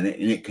turn it on, and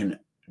it can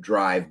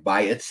drive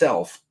by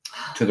itself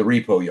to the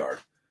repo yard.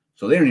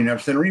 So they don't even have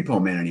to send a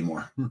repo man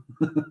anymore.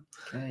 Good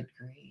grief.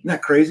 Isn't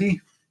that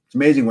crazy? It's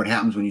amazing what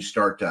happens when you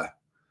start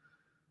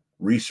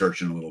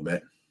researching a little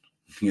bit,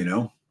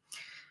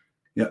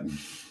 Yep.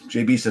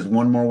 JB says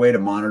one more way to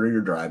monitor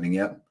your driving.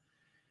 Yep.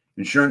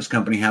 Insurance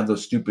company have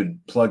those stupid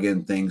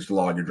plug-in things to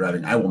log your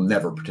driving. I will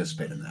never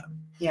participate in that.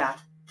 Yeah.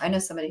 I know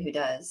somebody who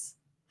does.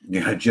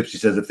 Yeah. Gypsy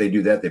says if they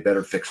do that, they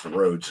better fix the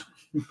roads.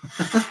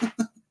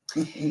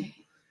 It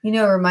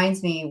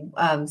reminds me,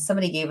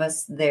 somebody gave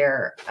us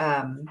their,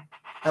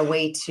 a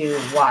way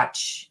to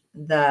watch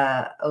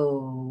the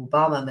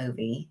Obama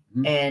movie.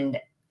 And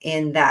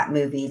in that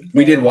movie,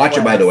 we did watch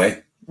it, by the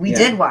way. We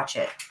did watch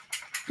it.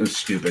 It was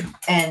stupid.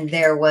 And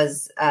there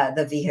was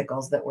the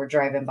vehicles that were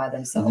driving by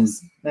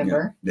themselves.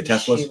 Remember? Yeah. The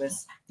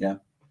Teslas. Yeah.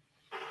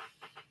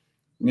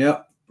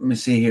 Let me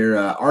see here.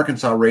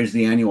 Arkansas raised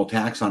the annual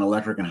tax on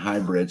electric and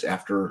hybrids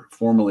after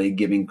formally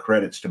giving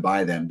credits to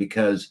buy them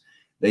because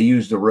they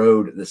use the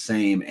road the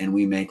same and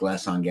we make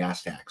less on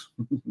gas tax.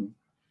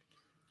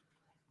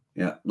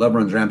 Yeah.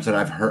 LeBron's Ram said,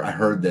 I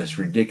heard this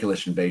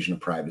ridiculous invasion of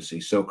privacy.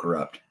 So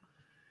corrupt.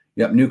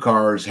 Yep, new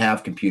cars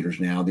have computers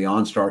now. The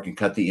OnStar can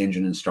cut the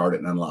engine and start it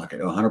and unlock it.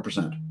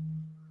 100%.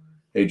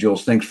 Hey,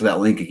 Jules, thanks for that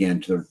link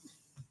again. So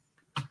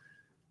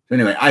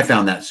anyway, I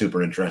found that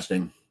super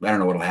interesting. I don't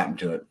know what will happen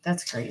to it.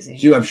 That's crazy.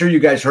 So I'm sure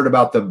you guys heard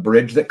about the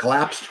bridge that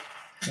collapsed.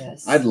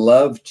 Yes. I'd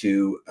love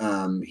to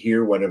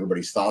hear what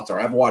everybody's thoughts are.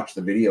 I've watched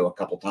the video a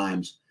couple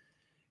times.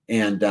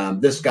 And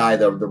this guy,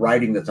 the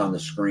writing that's on the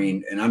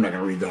screen, and I'm not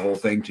going to read the whole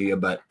thing to you,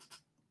 but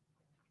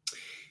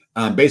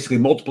basically,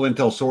 multiple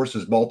intel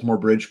sources, Baltimore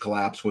Bridge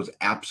collapse was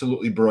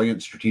absolutely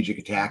brilliant strategic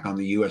attack on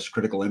the U.S.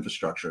 critical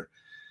infrastructure.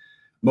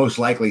 most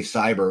likely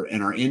cyber,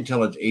 and our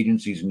intelligence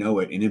agencies know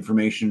it. In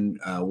information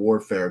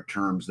warfare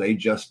terms, they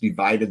just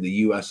divided the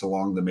U.S.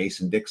 along the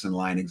Mason-Dixon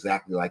line,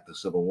 exactly like the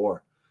Civil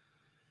War.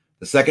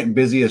 The second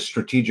busiest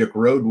strategic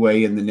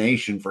roadway in the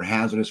nation for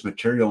hazardous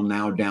material,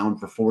 now down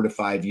for 4 to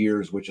 5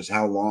 years, which is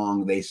how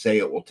long they say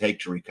it will take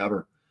to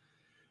recover.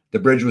 The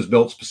bridge was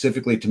built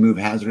specifically to move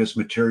hazardous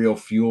material,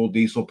 fuel,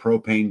 diesel,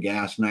 propane,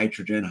 gas,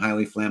 nitrogen,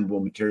 highly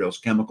flammable materials,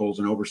 chemicals,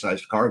 and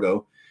oversized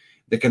cargo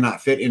that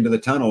cannot fit into the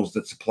tunnels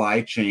that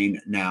supply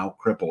chain now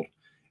crippled.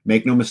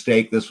 Make no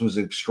mistake, this was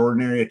an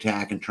extraordinary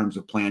attack in terms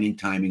of planning,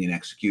 timing, and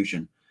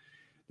execution.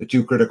 The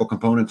two critical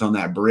components on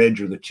that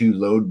bridge are the two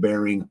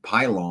load-bearing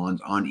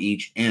pylons on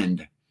each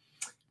end,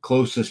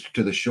 closest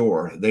to the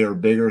shore. They are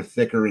bigger,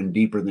 thicker, and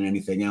deeper than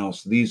anything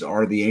else. These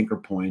are the anchor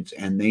points,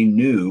 and they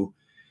knew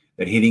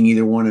that hitting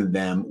either one of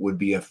them would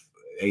be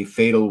a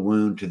fatal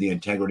wound to the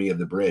integrity of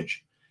the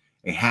bridge.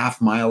 A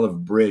half-mile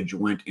of bridge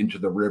went into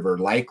the river.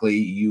 Likely,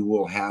 you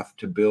will have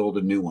to build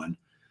a new one.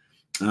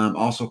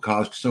 Also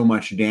caused so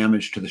much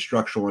damage to the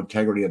structural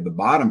integrity of the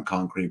bottom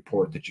concrete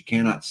port that you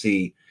cannot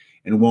see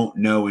and won't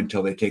know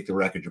until they take the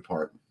wreckage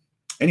apart.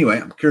 Anyway,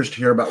 I'm curious to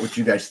hear about what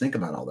you guys think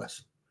about all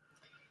this.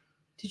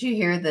 Did you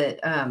hear that?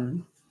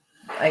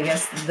 I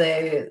guess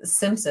the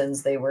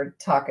Simpsons, they were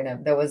talking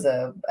of, there was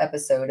a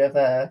episode of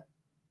a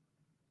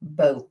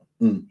boat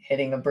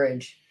hitting a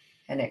bridge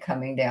and it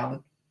coming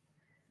down.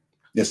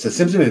 Yes, the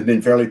Simpsons have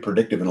been fairly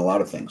predictive in a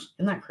lot of things.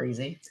 Isn't that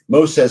crazy?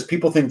 Mo says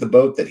people think the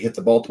boat that hit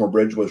the Baltimore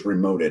Bridge was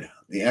remoted.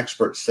 The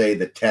experts say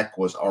the tech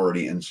was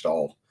already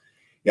installed.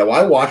 Yeah,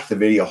 well, I watched the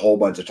video a whole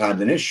bunch of times,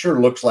 and it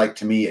sure looks like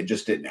to me it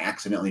just didn't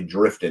accidentally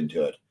drift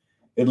into it.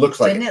 It looks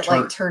like didn't it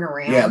like turn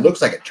around? Yeah, it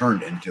looks like it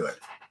turned into it.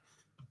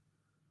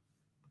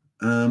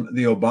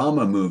 The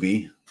Obama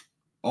movie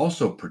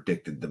also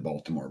predicted the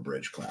Baltimore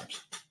Bridge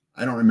collapse.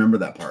 I don't remember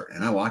that part,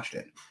 and I watched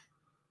it.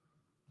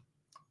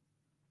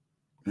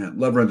 Yeah,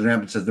 Love Runs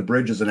Rampant says, the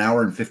bridge is an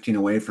hour and 15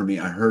 away from me.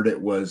 I heard it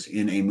was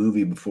in a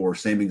movie before.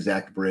 Same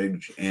exact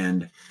bridge,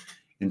 and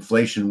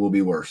inflation will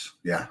be worse.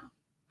 Yeah.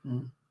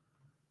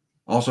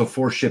 Also,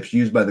 4 ships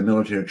used by the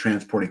military to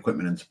transport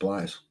equipment and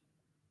supplies.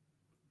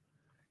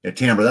 Yeah,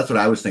 Tamara, that's what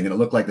I was thinking. It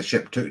looked like the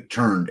ship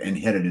turned and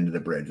headed into the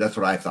bridge. That's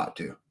what I thought,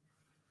 too.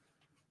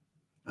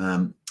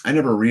 I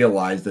never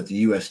realized that the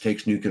U.S.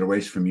 takes nuclear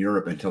waste from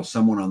Europe until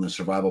someone on the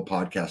Survival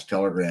Podcast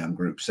Telegram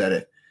group said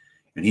it.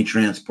 And he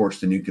transports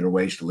the nuclear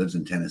waste, lives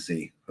in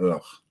Tennessee.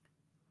 Ugh.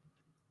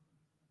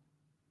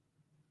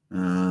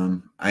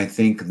 I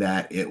think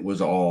that it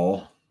was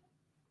all.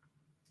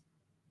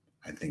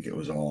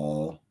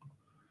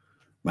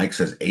 Mike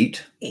says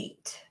 8.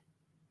 8.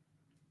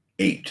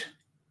 8.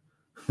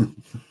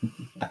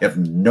 I have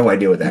no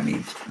idea what that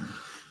means.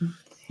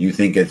 You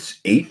think it's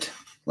 8?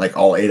 Like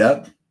all 8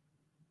 up?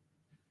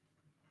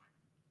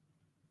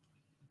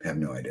 I have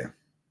no idea.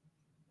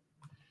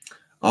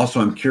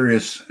 Also, I'm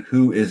curious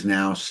who is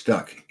now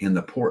stuck in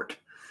the port.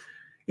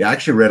 Yeah, I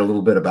actually read a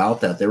little bit about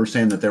that. They were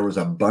saying that there was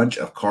a bunch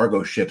of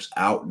cargo ships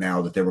out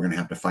now that they were going to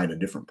have to find a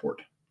different port.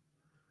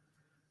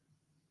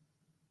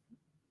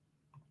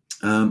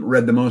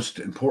 Read the most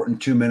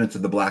important 2 minutes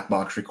of the black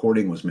box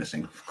recording was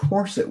missing. Of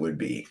course it would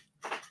be.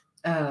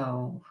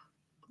 Oh.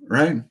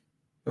 Right?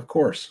 Of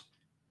course.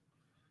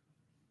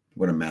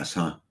 What a mess,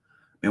 huh?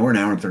 Man, we're an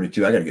hour and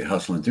 32. I got to get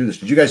hustling through this.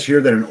 Did you guys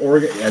hear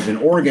that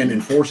Oregon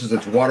enforces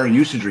its water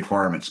usage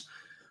requirements,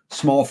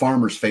 small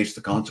farmers face the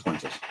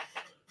consequences?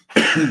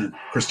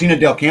 Christina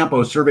Del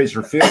Campo surveys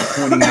her field,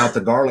 pointing out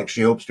the garlic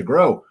she hopes to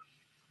grow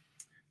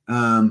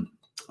on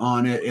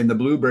it and the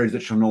blueberries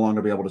that she'll no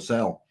longer be able to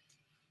sell.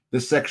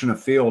 This section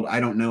of field, I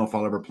don't know if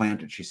I'll ever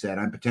plant it, she said.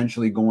 I'm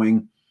potentially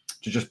going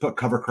to just put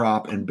cover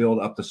crop and build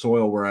up the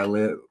soil where I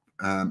live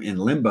in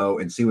limbo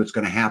and see what's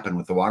going to happen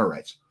with the water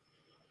rights.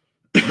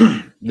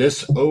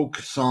 This Oak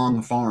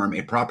Song Farm,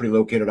 a property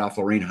located off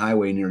Lorraine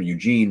Highway near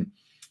Eugene,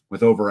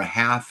 with over a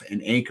half an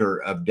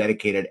acre of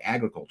dedicated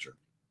agriculture.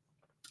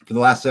 For the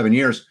last 7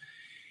 years,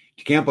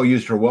 DeCampo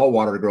used her well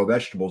water to grow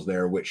vegetables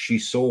there, which she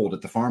sold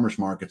at the farmers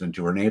markets and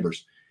to her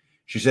neighbors.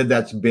 She said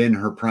that's been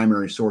her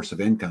primary source of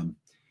income.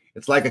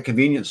 It's like a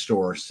convenience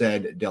store,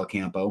 said Del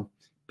Campo.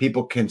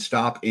 People can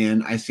stop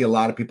in. I see a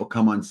lot of people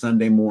come on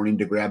Sunday morning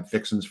to grab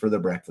fixins for their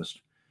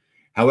breakfast.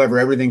 However,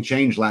 everything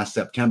changed last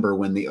September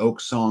when the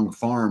Oak Song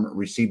Farm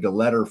received a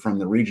letter from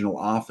the regional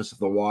office of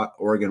the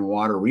Oregon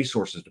Water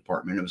Resources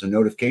Department. It was a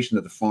notification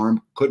that the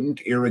farm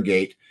couldn't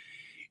irrigate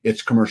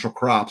its commercial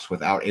crops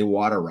without a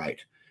water right.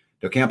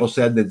 Del Campo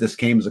said that this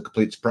came as a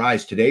complete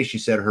surprise. Today, she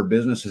said her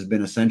business has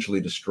been essentially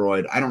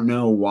destroyed. I don't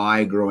know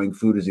why growing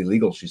food is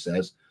illegal, she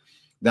says.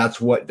 That's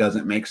what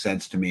doesn't make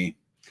sense to me.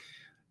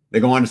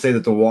 They go on to say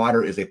that the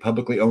water is a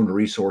publicly owned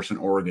resource in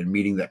Oregon,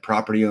 meaning that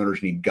property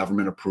owners need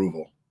government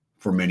approval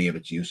for many of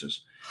its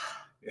uses.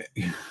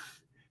 And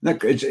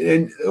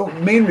the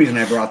main reason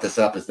I brought this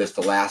up is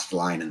the last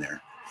line in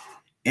there.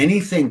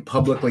 Anything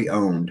publicly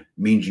owned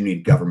means you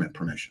need government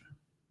permission.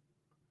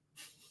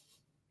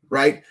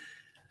 Right?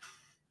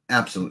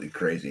 Absolutely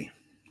crazy.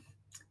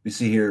 You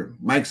see here,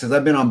 Mike says,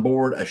 I've been on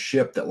board a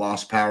ship that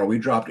lost power. We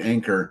dropped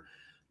anchor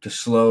to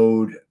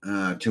slowed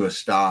to a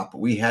stop.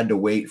 We had to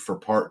wait for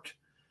part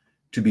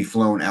to be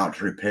flown out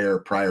to repair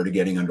prior to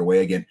getting underway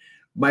again.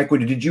 Mike,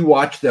 did you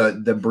watch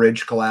the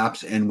bridge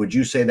collapse? And would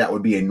you say that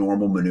would be a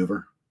normal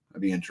maneuver? I'd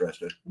be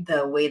interested.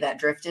 The way that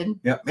drifted?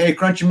 Yep. Hey,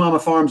 Crunchy Mama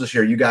Farms is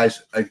here. You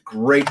guys, a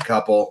great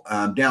couple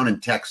down in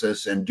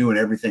Texas and doing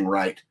everything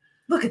right.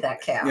 Look at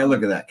that cow. Yeah,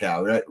 look at that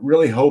cow. I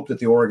really hope that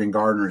the Oregon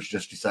gardeners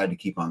just decide to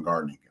keep on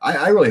gardening.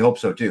 I really hope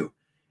so too.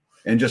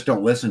 And just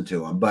don't listen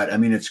to them. But I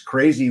mean, it's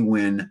crazy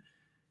when,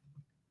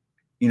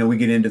 we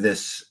get into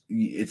this,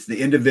 it's the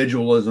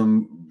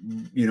individualism,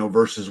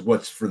 versus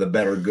what's for the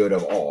better good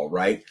of all,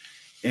 right?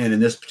 And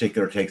in this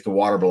particular case, the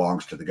water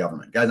belongs to the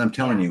government. Guys, I'm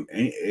telling you,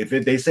 if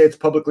they say it's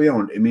publicly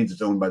owned, it means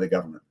it's owned by the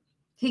government.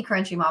 Hey,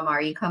 Crunchy Mama,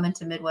 are you coming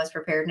to Midwest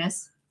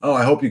Preparedness? Oh,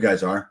 I hope you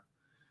guys are.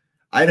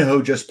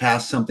 Idaho just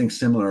passed something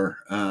similar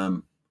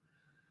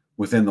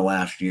within the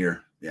last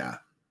year. Yeah.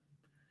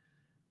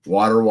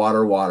 Water,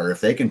 water, water.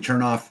 If they can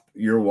turn off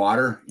your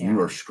water, you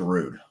are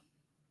screwed.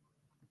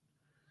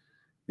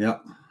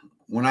 Yep.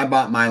 When I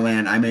bought my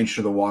land, I made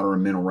sure the water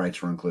and mineral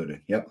rights were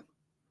included. Yep.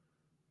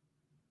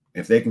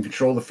 If they can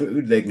control the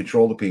food, they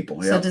control the people.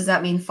 Yep. So does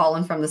that mean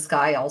falling from the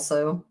sky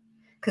also?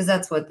 Because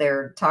that's what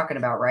they're talking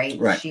about, right?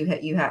 Right.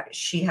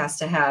 She has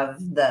to have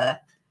the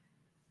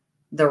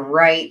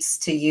rights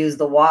to use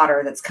the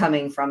water that's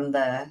coming from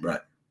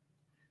the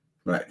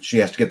right. She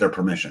has to get their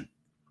permission.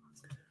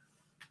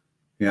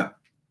 Yeah.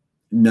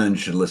 None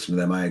should listen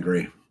to them. I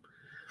agree.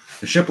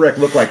 The shipwreck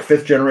looked like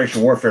 5th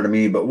generation warfare to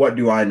me, but what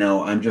do I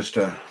know? I'm just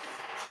a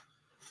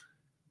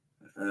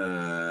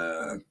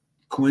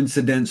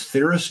coincidence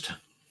theorist.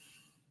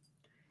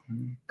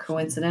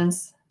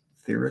 Coincidence?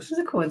 Theorist? It's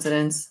a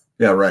coincidence.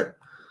 Yeah, right.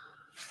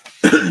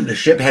 The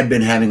ship had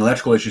been having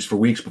electrical issues for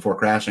weeks before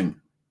crashing.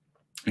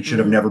 It should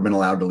have never been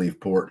allowed to leave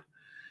port.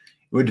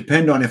 It would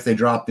depend on if they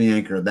dropped the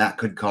anchor. That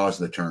could cause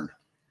the turn.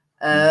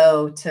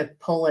 Oh, to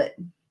pull it.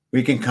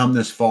 We can come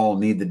this fall,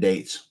 need the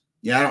dates.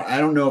 Yeah, I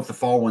don't know if the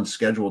fall one's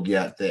scheduled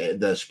yet.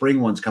 The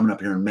spring one's coming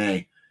up here in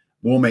May.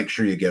 We'll make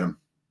sure you get them.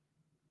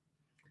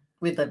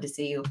 We'd love to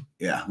see you.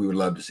 Yeah, we would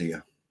love to see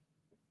you.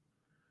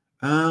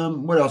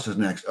 What else is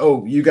next?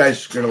 Oh, you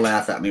guys are going to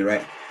laugh at me,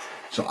 right?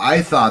 So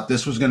I thought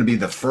this was going to be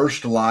the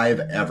first live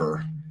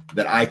ever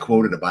that I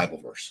quoted a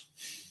Bible verse.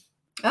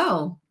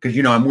 Oh. Because,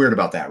 I'm weird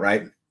about that,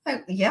 right?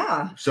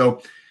 Yeah.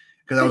 So,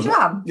 because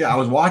I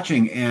was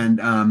watching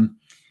and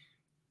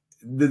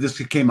this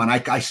came on.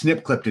 I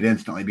snip clipped it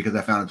instantly because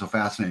I found it so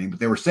fascinating. But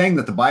they were saying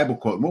that the Bible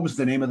quote, and what was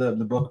the name of the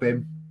book,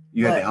 babe?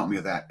 You had to help me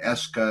with that.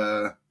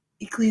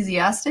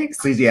 Ecclesiastics?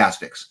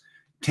 Ecclesiastics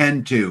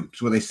 10:2.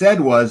 So what they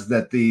said was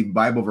that the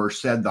Bible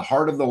verse said, the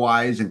heart of the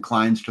wise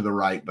inclines to the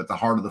right, but the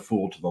heart of the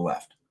fool to the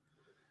left.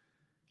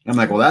 And I'm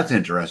like, well, that's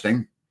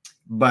interesting.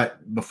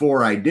 But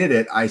before I did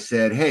it, I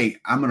said, hey,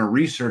 I'm going to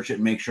research it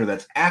and make sure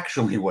that's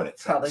actually what it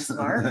says. Probably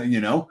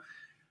smart.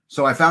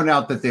 So I found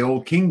out that the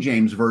old King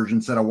James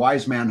version said a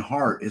wise man's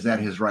heart is at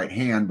his right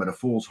hand, but a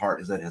fool's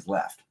heart is at his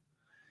left.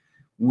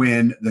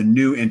 When the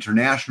New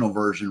International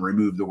Version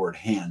removed the word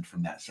hand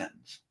from that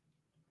sentence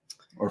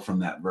or from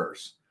that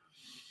verse.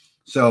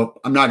 So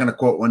I'm not going to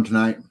quote one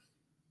tonight.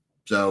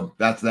 So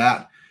that's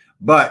that.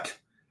 But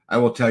I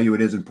will tell you,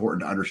 it is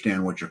important to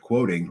understand what you're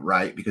quoting,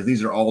 right? Because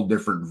these are all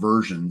different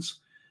versions.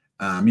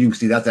 You can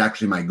see that's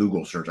actually my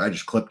Google search. I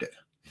just clipped it,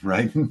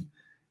 right?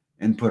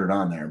 And put it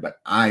on there. But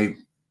I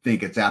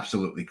think it's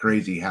absolutely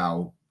crazy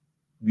how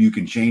you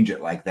can change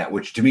it like that,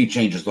 which to me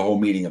changes the whole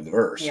meaning of the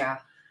verse. Yeah.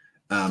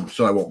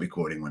 So I won't be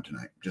quoting one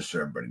tonight, just so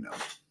everybody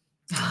knows.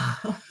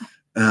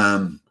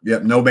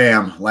 Yep, no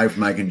bam. Life,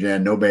 Mike and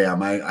Jen, no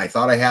bam. I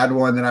thought I had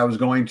one that I was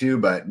going to,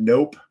 but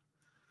nope.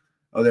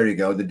 Oh, there you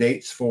go. The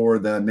dates for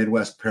the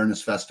Midwest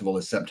Preparedness Festival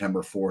is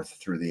September 4th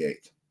through the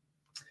 8th.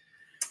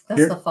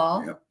 That's the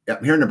fall?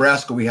 Yep. Here in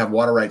Nebraska, we have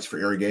water rights for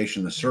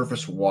irrigation. The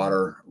surface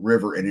water,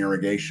 river, and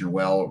irrigation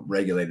well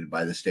regulated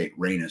by the state.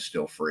 Rain is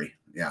still free.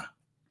 Yeah,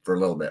 for a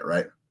little bit,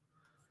 right?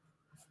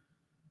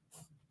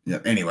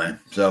 Yep. Anyway,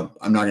 so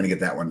I'm not going to get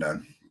that one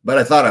done, but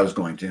I thought I was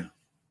going to.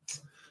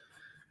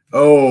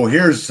 Oh,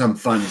 here's some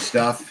fun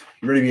stuff.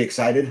 You ready to be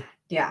excited?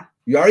 Yeah.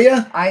 Are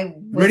you?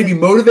 Ready to be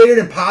motivated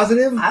and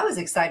positive? I was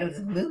excited with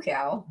the moo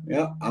cow.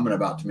 Yeah, I'm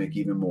about to make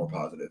even more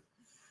positive.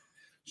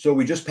 So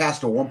we just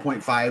passed a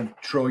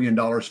 $1.5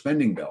 trillion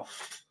spending bill.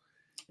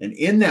 And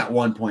in that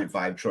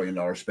 $1.5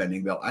 trillion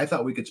spending bill, I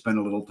thought we could spend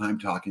a little time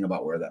talking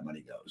about where that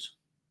money goes.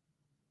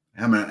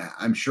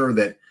 I'm sure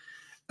that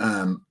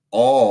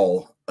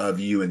all of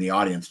you in the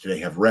audience today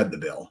have read the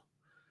bill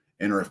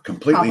and are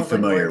completely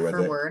familiar with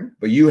it.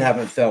 But you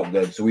haven't felt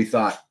good. So we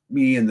thought,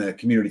 me and the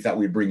community thought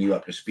we'd bring you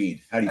up to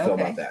speed. How do you feel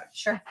about that?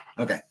 Sure.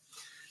 Okay.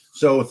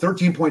 So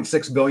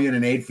 $13.6 billion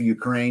in aid for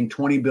Ukraine,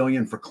 $20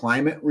 billion for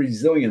climate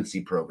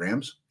resiliency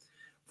programs,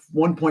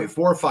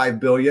 $1.45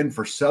 billion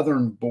for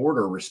southern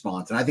border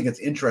response. And I think it's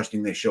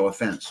interesting they show a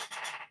fence.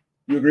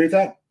 You agree with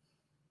that?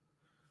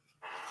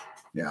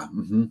 Yeah.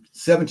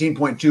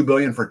 $17.2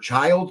 billion for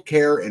child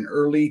care and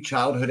early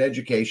childhood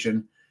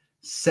education,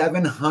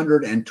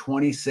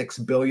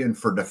 $726 billion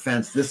for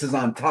defense. This is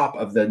on top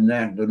of the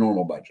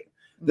normal budget.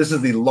 This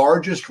is the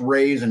largest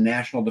raise in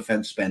national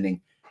defense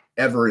spending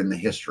ever in the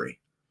history.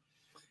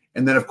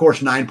 And then, of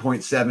course,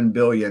 $9.7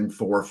 billion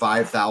for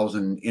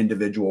 5,000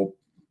 individual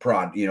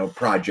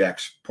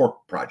projects,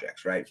 pork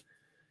projects, right?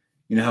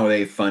 You know how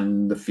they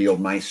fund the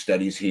field mice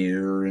studies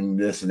here and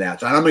this and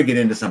that. So I'm going to get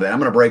into some of that. I'm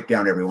going to break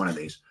down every one of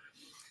these.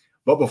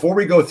 But before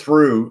we go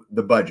through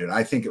the budget,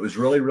 I think it was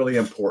really, really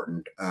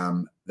important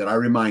that I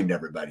remind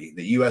everybody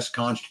the U.S.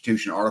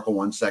 Constitution, Article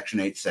 1, Section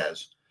 8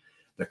 says,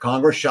 the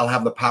Congress shall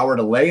have the power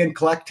to lay and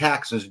collect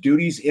taxes,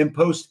 duties,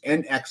 imposts,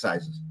 and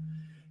excises,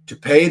 to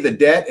pay the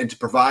debt and to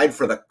provide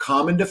for the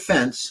common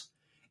defense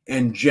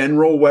and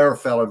general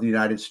welfare of the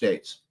United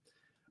States.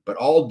 But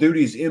all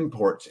duties,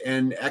 imports,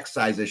 and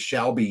excises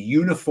shall be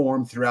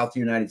uniform throughout the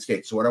United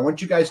States. So what I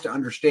want you guys to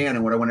understand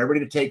and what I want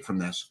everybody to take from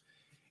this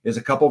is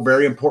a couple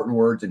very important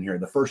words in here.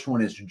 The first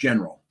one is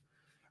general,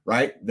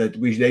 right? That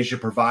they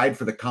should provide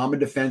for the common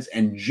defense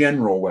and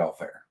general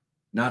welfare,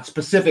 not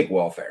specific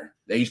welfare.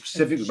 They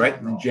specific, right?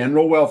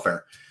 General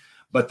welfare,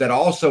 but that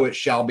also it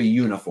shall be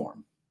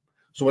uniform.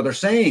 So what they're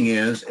saying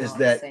is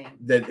that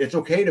it's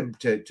okay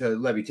to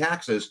levy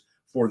taxes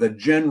for the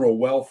general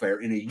welfare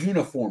in a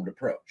uniformed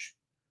approach.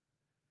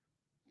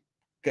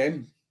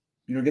 Okay,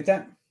 you don't get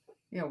that?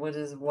 Yeah. What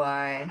is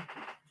why?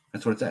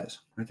 That's what it says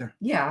right there.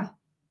 Yeah.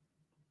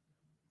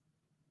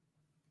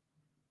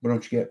 What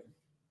don't you get?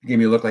 You gave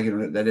me a look like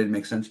that didn't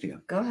make sense to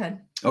you. Go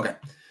ahead. Okay.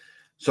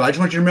 So I just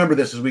want you to remember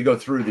this as we go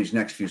through these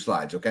next few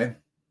slides, okay?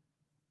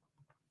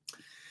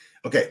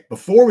 Okay,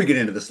 before we get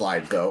into the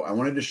slides, though, I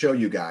wanted to show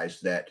you guys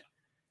that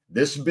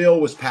this bill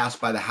was passed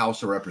by the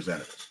House of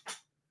Representatives,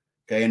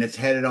 okay? And it's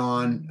headed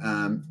on,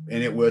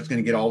 and it's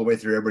going to get all the way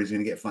through. Everybody's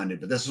going to get funded.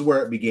 But this is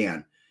where it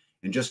began.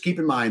 And just keep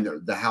in mind,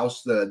 the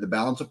House, the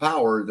balance of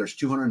power, there's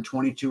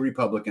 222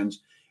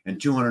 Republicans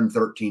and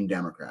 213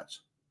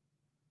 Democrats,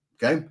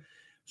 okay?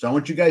 So I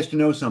want you guys to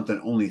know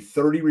something. Only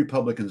 30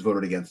 Republicans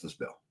voted against this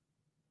bill.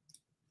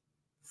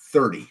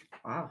 30.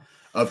 Wow.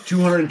 Of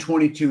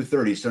 222,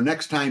 30. So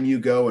next time you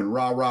go and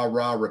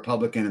rah,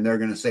 Republican, and they're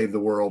going to save the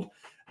world,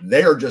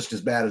 they're just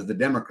as bad as the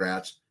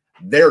Democrats.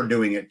 They're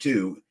doing it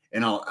too.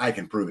 And I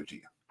can prove it to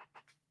you.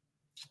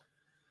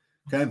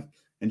 Okay.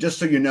 And just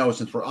so you know,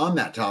 since we're on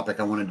that topic,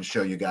 I wanted to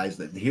show you guys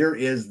that here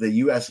is the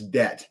U.S.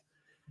 debt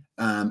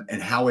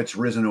and how it's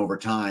risen over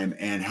time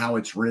and how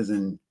it's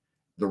risen.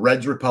 The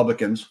red's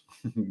Republicans,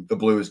 the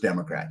blue is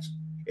Democrats.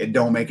 It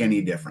don't make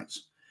any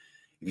difference.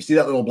 If you see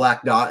that little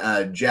black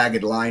dot,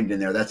 jagged line in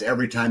there, that's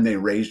every time they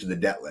raised the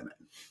debt limit.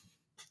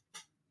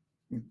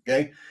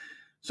 Okay.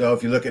 So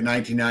if you look at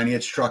 1990,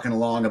 it's trucking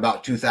along.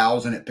 About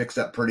 2000, it picks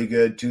up pretty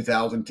good.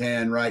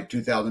 2010, right?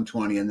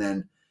 2020. And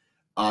then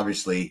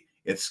obviously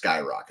it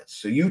skyrockets.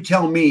 So you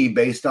tell me,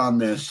 based on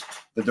this,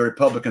 that the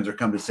Republicans are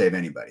coming to save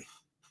anybody.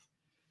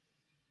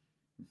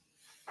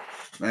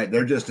 Right?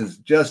 They're just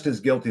as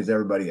guilty as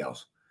everybody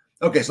else.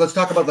 Okay, so let's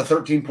talk about the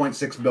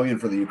 $13.6 billion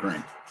for the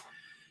Ukraine.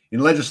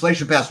 In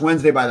legislation passed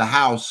Wednesday by the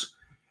House,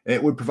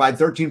 it would provide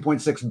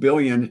 $13.6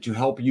 billion to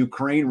help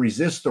Ukraine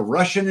resist the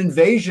Russian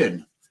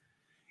invasion.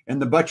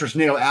 And the buttress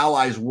NATO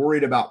allies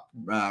worried about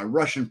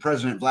Russian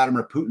President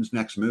Vladimir Putin's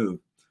next move.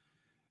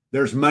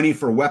 There's money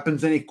for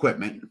weapons and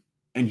equipment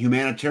and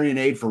humanitarian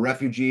aid for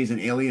refugees and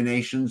alien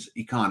nations'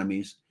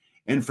 economies,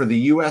 and for the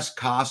U.S.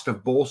 cost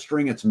of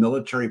bolstering its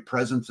military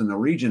presence in the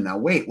region. Now,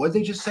 wait, what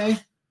did they just say?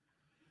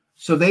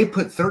 So they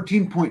put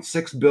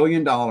 $13.6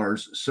 billion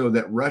so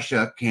that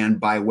Russia can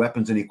buy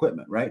weapons and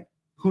equipment, right?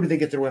 Who do they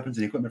get their weapons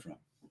and equipment from?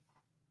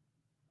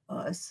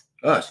 Us.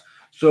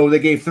 So they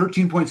gave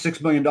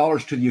 $13.6 billion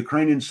to the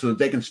Ukrainians so that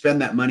they can spend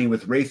that money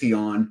with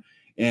Raytheon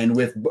and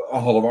with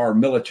all of our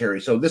military.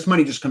 So this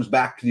money just comes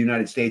back to the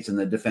United States in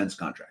the defense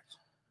contracts,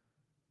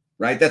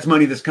 right? That's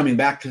money that's coming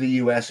back to the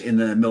U.S. in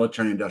the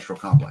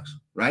military-industrial complex,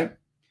 right?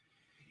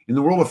 In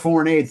the world of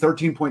foreign aid,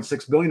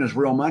 $13.6 billion is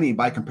real money.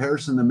 By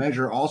comparison, the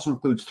measure also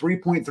includes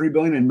 $3.3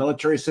 billion in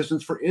military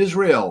assistance for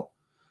Israel,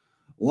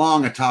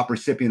 long a top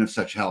recipient of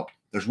such help.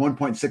 There's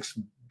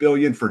 $1.6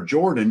 billion for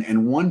Jordan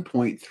and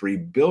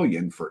 $1.3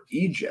 billion for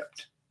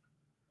Egypt.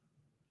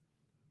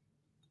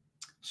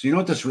 So you know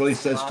what this really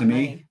says to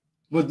me?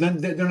 Well, then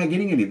they're not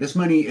getting any. This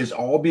money is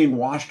all being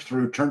washed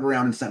through, turned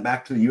around, and sent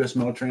back to the U.S.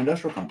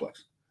 military-industrial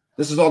complex.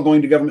 This is all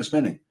going to government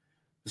spending.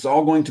 This is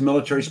all going to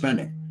military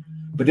spending.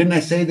 But didn't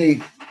I say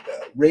they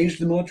raised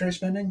the military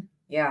spending?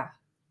 Yeah.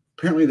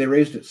 Apparently they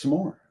raised it some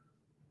more.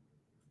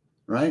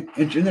 Right?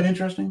 Isn't that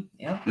interesting?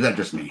 Yep. Is that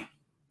just me?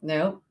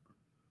 No.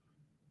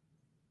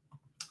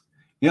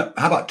 Yep.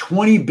 How about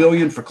 $20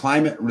 billion for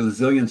climate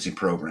resiliency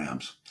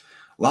programs?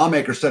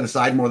 Lawmakers set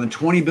aside more than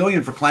 $20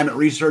 billion for climate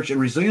research and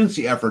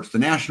resiliency efforts. The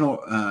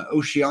National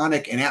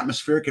Oceanic and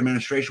Atmospheric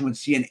Administration would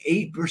see an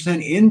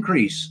 8%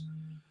 increase.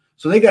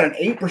 So they got an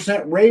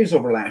 8% raise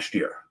over last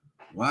year.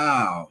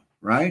 Wow.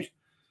 Right?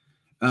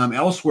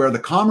 Elsewhere, the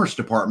Commerce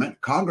Department,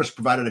 Congress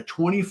provided a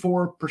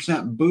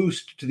 24%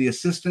 boost to the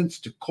Assistance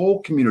to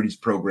Coal Communities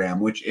program,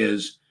 which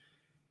is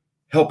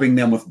helping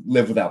them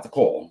live without the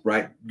coal,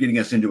 right? Getting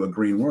us into a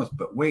green world.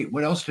 But wait,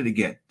 what else did it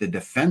get? The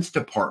Defense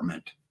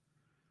Department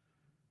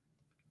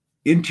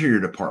Interior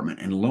Department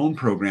and loan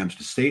programs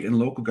to state and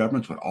local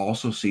governments would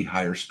also see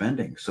higher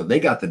spending. So they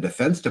got the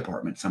Defense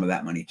Department some of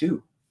that money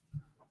too.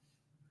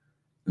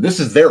 This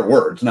is their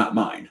words, not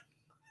mine.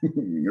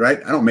 Right?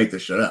 I don't make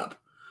this shit up.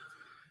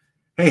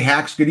 Hey,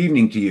 Hacks, good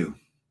evening to you.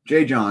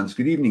 Jay Johns,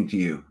 good evening to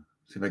you.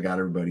 See if I got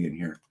everybody in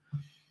here.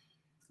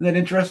 Isn't that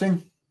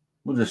interesting?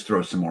 We'll just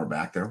throw some more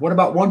back there. What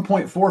about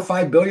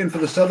 $1.45 billion for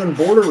the southern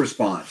border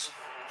response?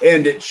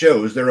 And it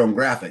shows their own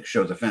graphic,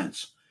 shows a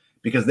fence,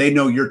 because they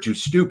know you're too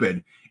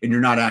stupid and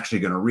you're not actually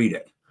going to read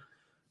it.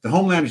 The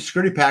Homeland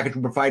Security package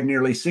will provide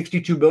nearly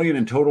 $62 billion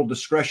in total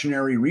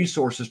discretionary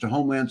resources to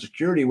Homeland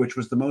Security, which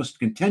was the most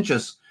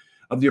contentious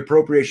of the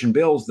appropriation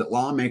bills that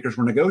lawmakers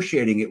were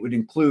negotiating. It would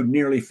include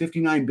nearly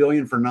 $59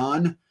 billion for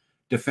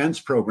non-defense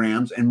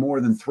programs and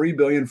more than $3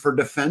 billion for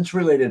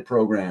defense-related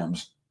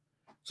programs.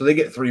 So they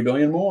get $3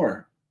 billion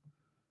more,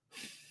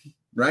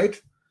 right?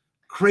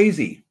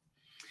 Crazy.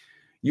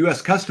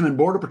 U.S. Custom and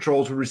Border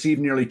Patrols would receive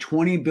nearly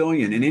 $20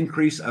 billion, an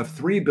increase of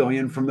 $3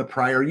 billion from the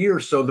prior year.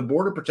 So the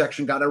Border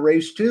Protection got a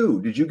raise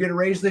too. Did you get a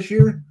raise this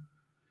year?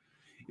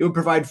 It would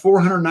provide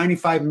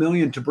 $495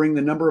 million to bring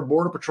the number of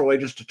Border Patrol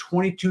agents to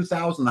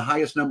 22,000, the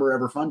highest number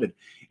ever funded,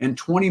 and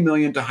 $20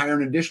 million to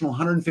hire an additional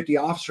 150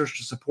 officers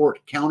to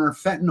support counter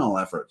fentanyl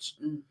efforts.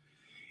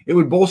 It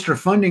would bolster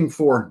funding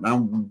for,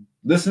 now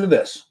listen to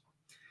this,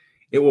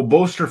 it will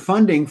bolster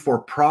funding for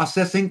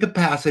processing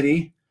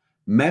capacity,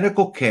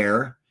 medical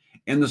care,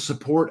 and the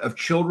support of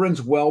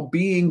children's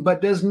well-being,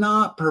 but does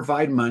not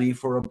provide money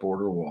for a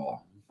border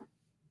wall.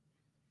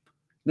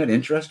 Isn't that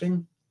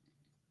interesting?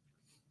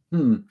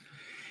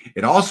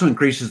 It also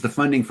increases the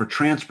funding for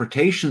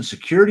Transportation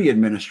Security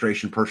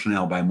Administration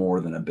personnel by more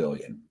than $1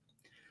 billion.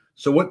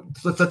 So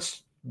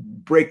let's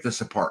break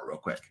this apart real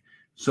quick.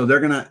 So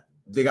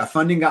they got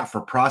funding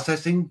for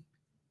processing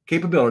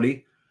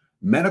capability,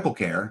 medical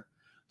care,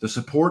 the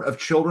support of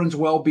children's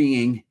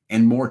well-being,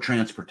 and more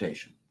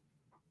transportation.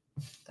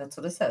 That's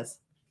what it says.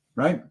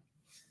 Right?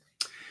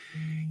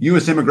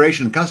 U.S.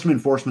 Immigration and Customs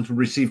Enforcement would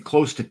receive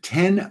close to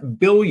 $10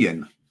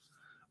 billion.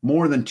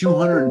 More than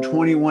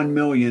 $221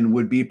 million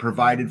would be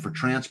provided for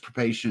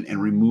transportation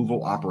and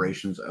removal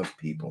operations of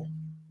people.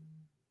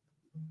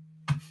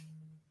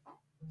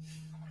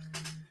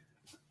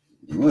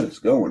 What is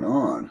going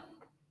on?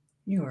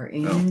 You are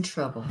in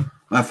trouble.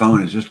 My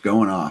phone is just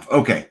going off.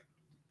 Okay,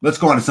 let's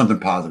go on to something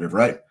positive,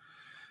 right?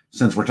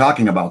 Since we're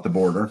talking about the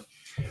border.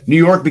 New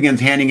York begins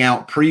handing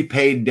out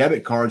prepaid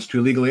debit cards to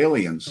illegal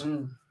aliens,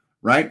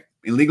 right?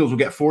 Illegals will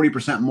get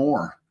 40%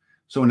 more.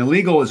 So an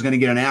illegal is going to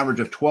get an average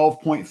of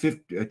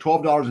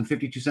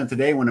 $12.52 a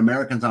day when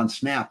Americans on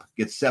SNAP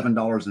get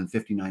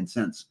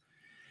 $7.59.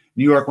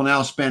 New York will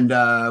now spend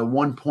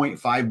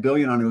 $1.5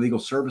 billion on illegal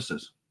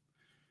services.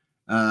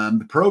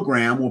 The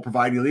program will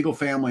provide illegal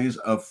families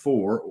of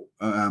 4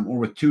 or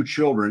with 2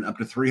 children up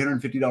to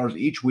 $350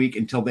 each week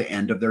until the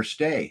end of their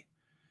stay.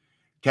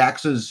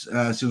 Taxes,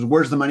 so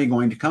where's the money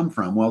going to come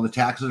from? Well, the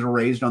taxes are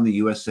raised on the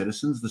U.S.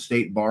 citizens, the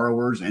state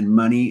borrowers, and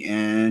money,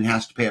 and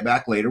has to pay it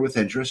back later with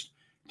interest,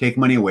 take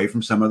money away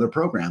from some other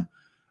program.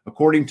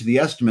 According to the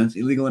estimates,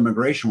 illegal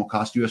immigration will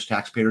cost U.S.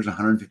 taxpayers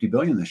 $150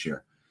 billion this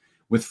year.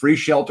 With free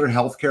shelter,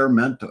 healthcare,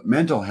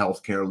 mental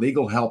health care,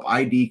 legal help,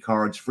 ID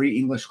cards, free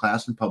English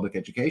class, and public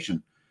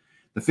education.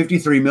 The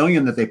 $53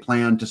 million that they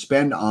plan to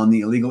spend on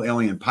the illegal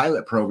alien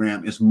pilot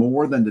program is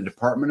more than the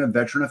Department of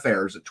Veteran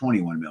Affairs at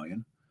 $21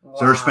 million. Wow.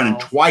 So they're spending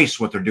twice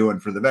what they're doing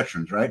for the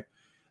veterans, right?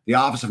 The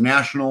Office of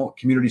National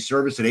Community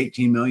Service at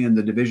 $18 million,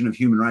 the Division of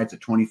Human Rights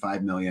at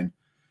 $25 million,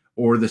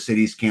 or the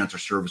city's Cancer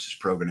Services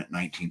Program at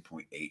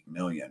 $19.8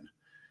 million.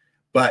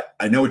 But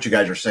I know what you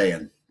guys are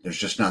saying. There's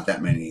just not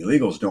that many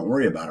illegals. Don't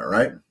worry about it,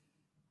 right?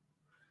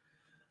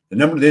 The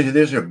number, this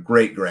is a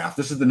great graph.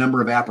 This is the number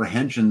of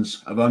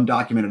apprehensions of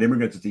undocumented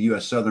immigrants at the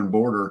U.S. southern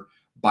border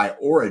by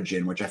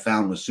origin, which I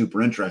found was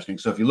super interesting.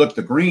 So if you look,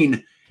 the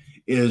green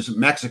is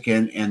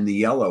Mexican and the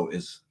yellow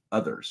is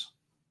others.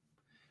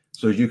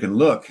 So as you can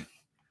look,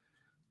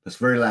 this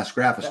very last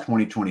graph is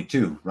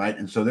 2022, right?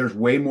 And so there's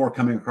way more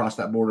coming across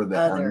that border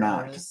that are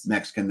not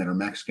Mexican, that are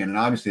Mexican. And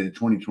obviously the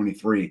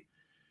 2023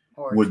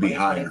 would be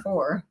higher.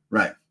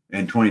 Right.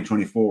 And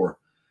 2024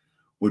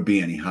 would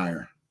be any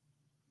higher,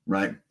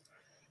 right?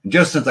 And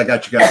just since I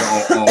got you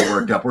guys all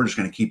worked up, we're just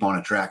going to keep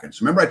on tracking.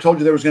 So remember I told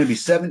you there was going to be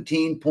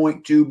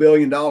 $17.2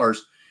 billion that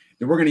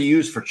we're going to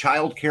use for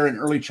child care and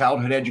early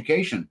childhood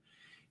education.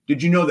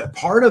 Did you know that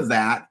part of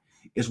that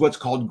is what's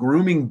called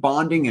grooming,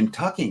 bonding, and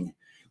tucking,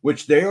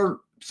 which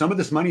some of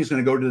this money is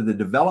going to go to the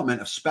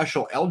development of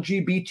special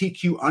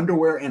LGBTQ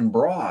underwear and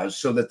bras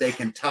so that they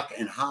can tuck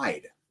and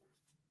hide.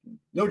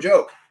 No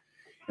joke.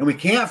 And we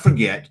can't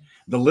forget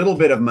the little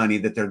bit of money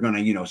that they're going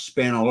to,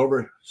 spend all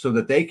over so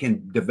that they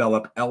can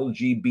develop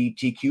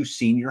LGBTQ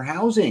senior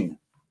housing.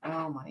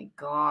 Oh my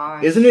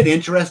God. Isn't it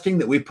interesting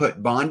that we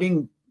put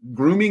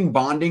grooming,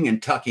 bonding,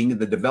 and tucking,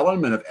 the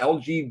development of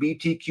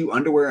LGBTQ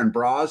underwear and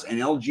bras and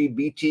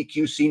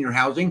LGBTQ senior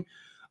housing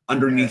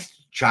underneath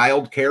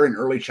child care and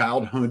early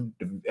childhood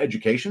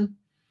education?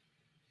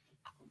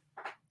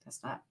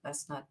 That's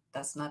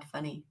not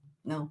funny.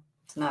 No,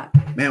 it's not.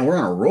 Man, we're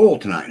on a roll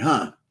tonight,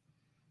 huh?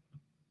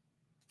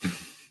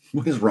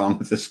 What is wrong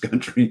with this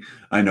country?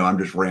 I know I'm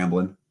just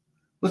rambling.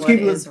 What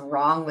is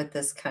wrong with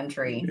this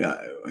country?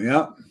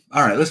 Yeah.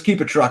 All right, let's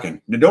keep it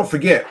trucking. Now, don't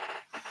forget,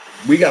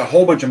 we got a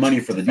whole bunch of money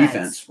for the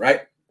defense,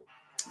 right?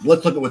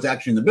 Let's look at what's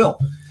actually in the bill.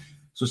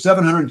 So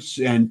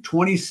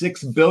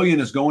 $726 billion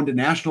is going to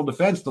national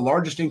defense, the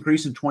largest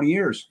increase in 20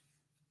 years.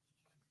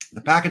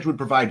 The package would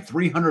provide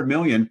 $300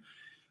 million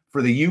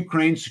for the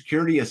Ukraine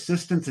Security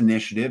Assistance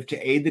Initiative to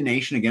aid the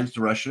nation against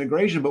the Russian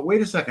aggression. But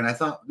wait a second, I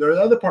thought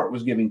the other part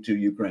was giving to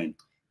Ukraine.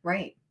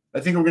 Right. I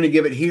think we're going to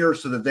give it here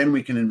so that then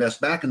we can invest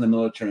back in the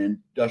military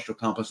industrial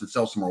complex and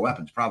sell some more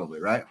weapons,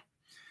 probably, right?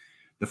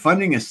 The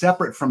funding is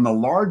separate from the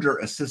larger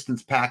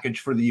assistance package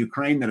for the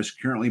Ukraine that is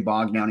currently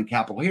bogged down in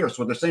Capitol Hill.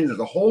 So what they're saying is there's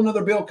a whole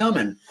other bill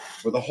coming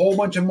with a whole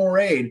bunch of more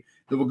aid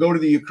that will go to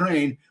the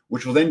Ukraine,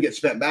 which will then get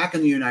spent back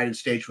in the United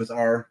States with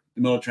our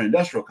military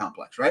industrial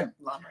complex, right?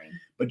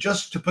 But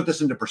just to put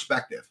this into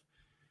perspective.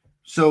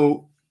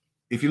 So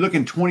if you look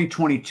in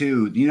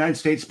 2022, the United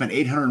States spent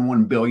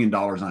 $801 billion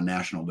on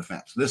national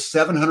defense. This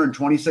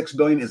 $726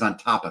 billion is on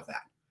top of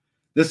that.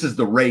 This is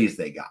the raise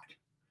they got.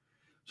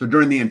 So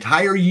during the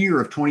entire year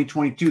of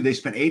 2022, they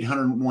spent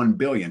 $801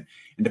 billion.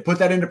 And to put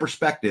that into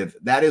perspective,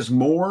 that is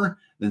more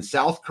than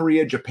South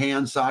Korea,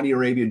 Japan, Saudi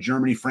Arabia,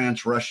 Germany,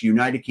 France, Russia,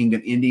 United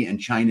Kingdom, India,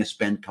 and China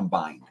spend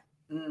combined.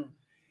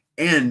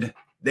 And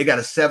they got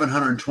a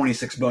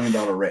 $726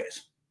 billion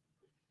raise.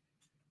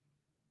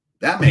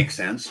 That makes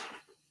sense.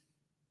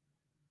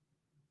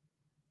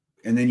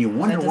 And then you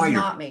wonder why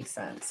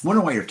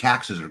your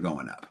taxes are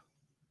going up.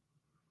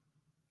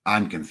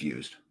 I'm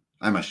confused.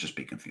 I must just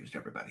be confused,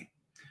 everybody.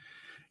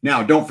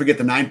 Now, don't forget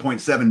the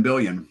 $9.7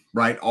 billion,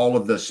 right? All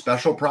of the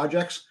special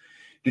projects.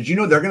 Did you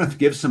know they're going to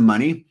give some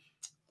money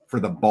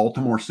for the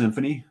Baltimore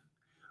Symphony?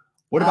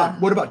 What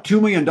about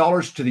 $2 million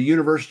to the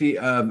University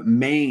of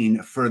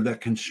Maine for the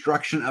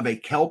construction of a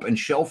kelp and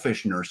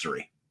shellfish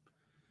nursery?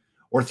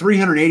 Or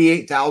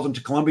 $388,000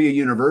 to Columbia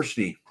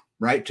University,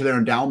 right, to their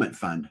endowment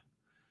fund?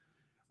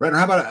 Right? Or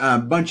how about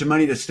a bunch of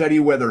money to study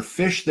whether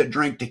fish that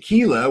drank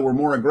tequila were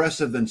more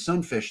aggressive than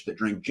sunfish that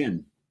drank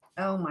gin?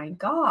 Oh my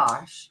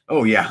gosh.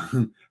 Oh yeah.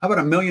 How about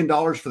 $1 million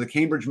for the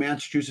Cambridge,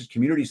 Massachusetts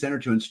Community Center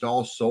to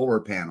install solar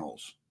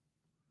panels?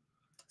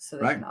 So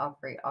they can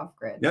operate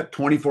off-grid. Yep.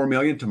 $24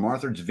 million to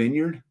Martha's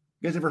Vineyard.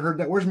 You guys ever heard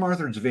that? Where's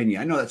Martha's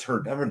Vineyard? I know I've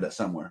heard that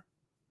somewhere.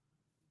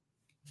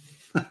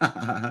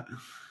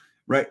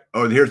 Right.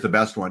 Oh, here's the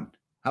best one.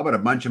 How about a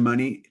bunch of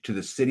money to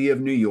the city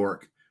of New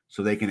York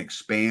so they can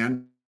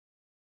expand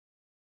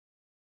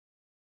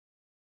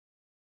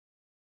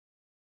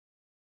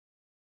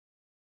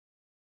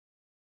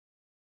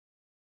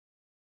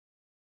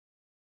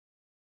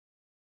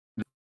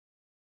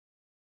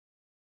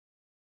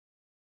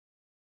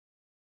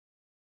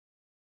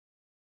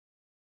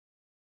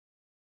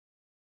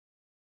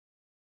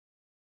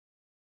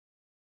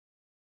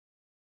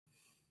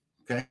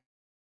okay.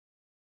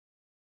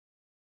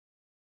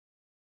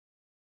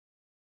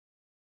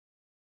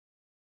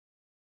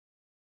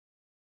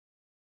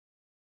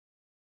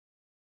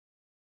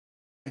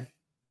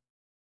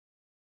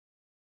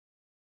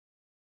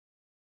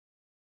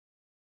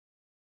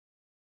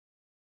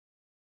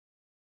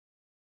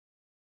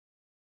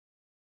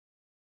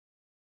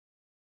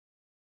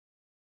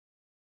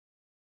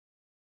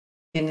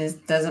 And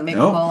it doesn't make a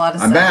whole lot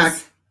of sense. I'm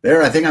back.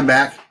 There, I think I'm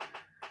back.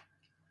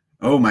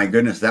 Oh my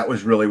goodness, that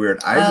was really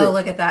weird.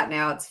 Look at that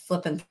now. It's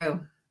flipping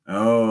through.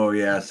 Oh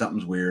yeah,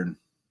 something's weird.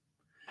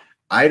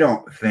 I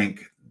don't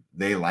think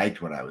they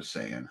liked what I was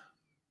saying.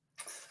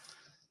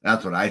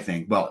 That's what I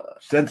think. Well,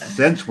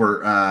 since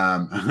we're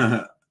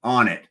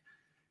on it,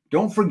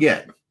 don't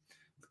forget,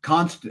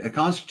 the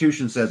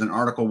Constitution says in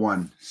Article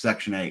 1,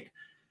 Section 8,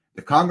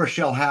 the Congress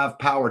shall have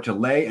power to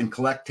lay and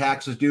collect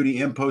taxes, duty,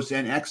 imposts,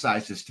 and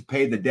excises, to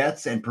pay the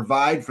debts and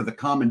provide for the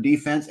common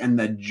defense and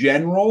the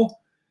general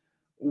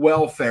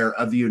welfare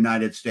of the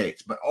United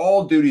States. But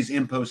all duties,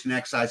 imposts, and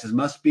excises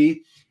must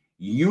be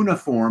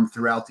uniform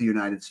throughout the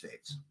United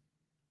States.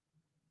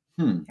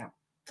 Yeah.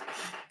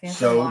 They have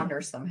to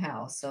launder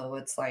somehow. So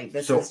it's like,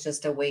 this is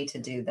just a way to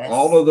do this.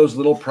 All of those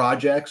little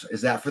projects,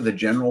 is that for the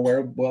general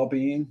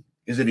well-being?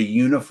 Is it a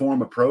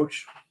uniform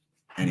approach?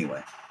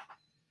 Anyway.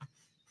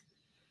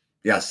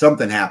 Yeah,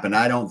 something happened.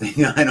 I don't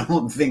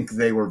think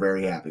they were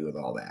very happy with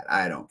all that.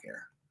 I don't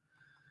care.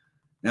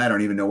 I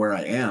don't even know where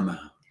I am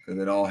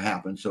because it all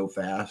happened so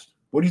fast.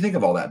 What do you think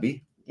of all that,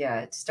 B?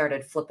 Yeah, it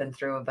started flipping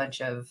through a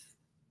bunch of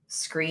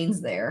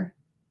screens there.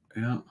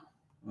 Yeah.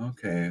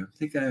 Okay. I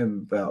think I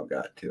about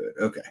got to it.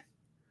 Okay.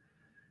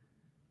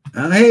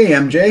 Hey,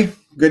 MJ.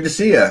 Good to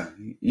see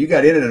you. You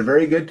got in at a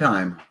very good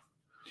time.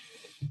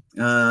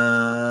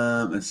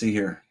 Let's see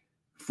here.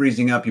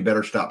 Freezing up. You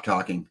better stop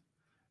talking.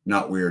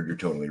 Not weird. You're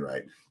totally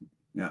right.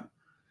 Yeah.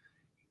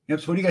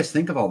 Yep. So what do you guys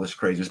think of all this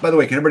craziness? By the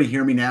way, can everybody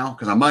hear me now?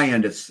 Because on my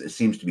end, it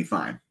seems to be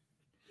fine.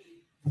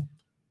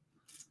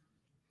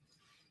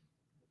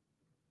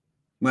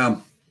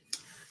 Well,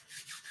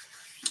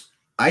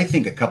 I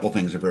think a couple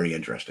things are very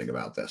interesting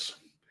about this.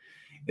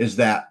 Is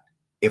that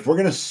if we're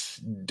going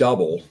to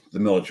double the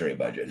military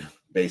budget,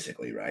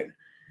 basically, right?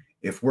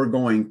 If we're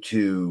going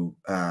to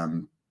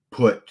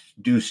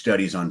do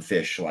studies on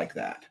fish like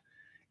that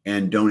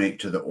and donate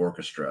to the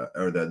orchestra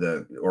or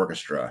the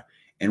orchestra.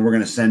 And we're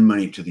going to send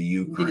money to the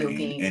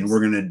Ukraine, and we're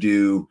going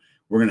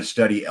to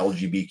study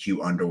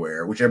LGBTQ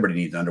underwear, which everybody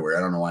needs underwear.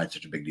 I don't know why it's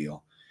such a big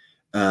deal.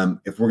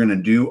 If we're going to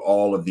do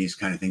all of these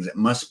kind of things, it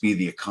must be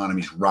the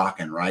economy's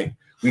rocking, right?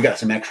 We got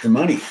some extra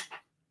money.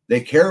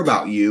 They care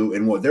about you,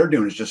 and what they're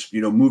doing is just,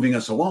 moving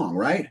us along,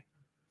 right?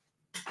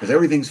 Because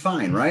everything's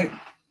fine, right?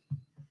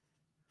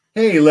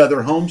 Hey,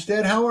 Leather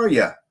Homestead, how are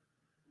you?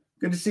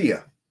 Good to see you.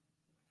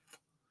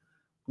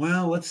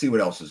 Well, let's see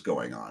what else is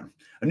going on.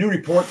 A new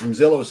report from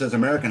Zillow says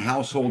American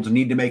households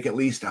need to make at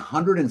least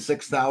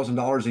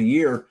 $106,000 a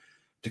year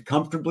to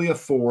comfortably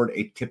afford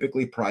a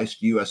typically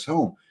priced U.S.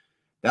 home.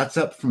 That's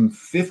up from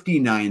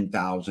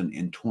 $59,000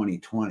 in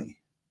 2020.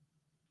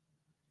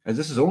 As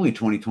this is only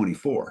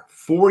 2024.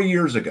 4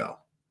 years ago,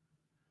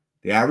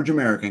 the average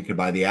American could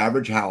buy the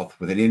average house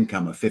with an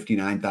income of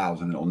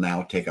 $59,000. It will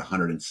now take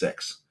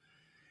 $106,000.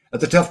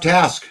 That's a tough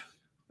task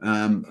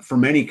for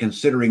many,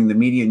 considering the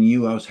median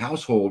U.S.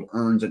 household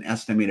earns an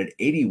estimated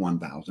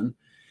 $81,000,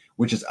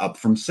 which is up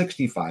from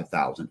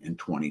 $65,000 in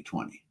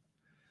 2020.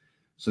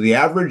 So the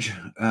average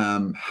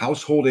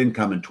household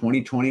income in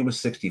 2020 was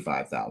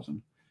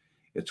 $65,000.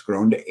 It's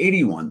grown to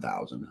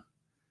 $81,000.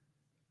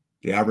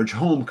 The average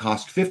home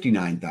cost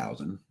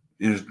 $59,000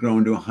 and has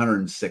grown to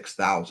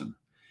 $106,000.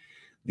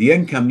 The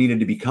income needed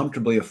to be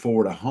comfortably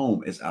afford a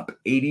home is up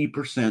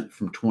 80%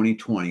 from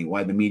 2020,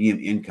 while the median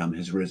income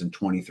has risen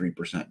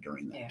 23%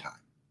 during that time.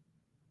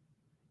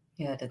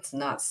 Yeah,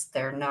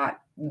 they're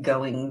not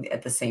going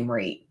at the same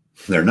rate.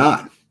 They're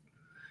not.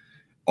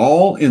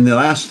 All in the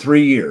last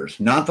 3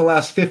 years, not the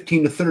last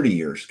 15 to 30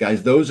 years.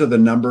 Guys, those are the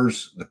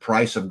numbers. The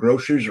price of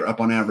groceries are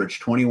up on average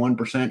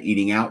 21%,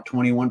 eating out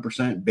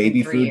 21%,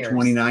 baby food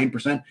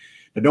 29%.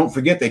 Now, don't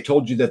forget, they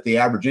told you that the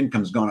average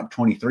income's gone up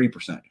 23%.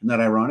 Isn't that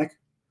ironic?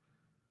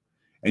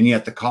 And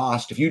yet the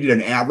cost, if you did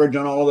an average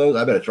on all of those,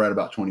 I bet it's right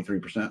about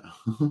 23%.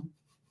 You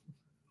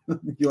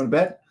want to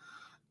bet?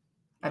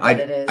 I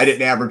bet it is. I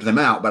didn't average them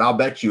out, but I'll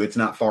bet you it's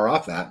not far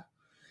off that.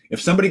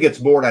 If somebody gets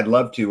bored, I'd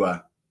love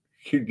to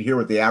hear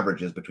what the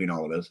average is between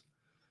all of those.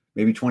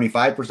 Maybe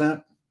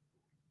 25%,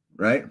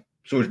 right?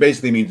 So which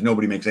basically means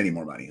nobody makes any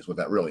more money is what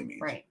that really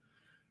means. Right.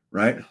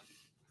 Right?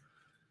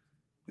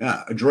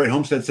 Yeah. Adroit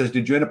Homestead says,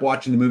 did you end up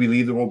watching the movie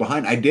Leave the World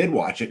Behind? I did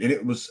watch it, and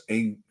it was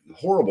a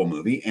horrible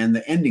movie, and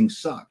the ending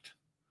sucked.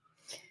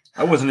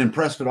 I wasn't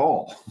impressed at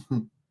all.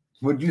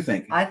 What did you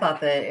think? I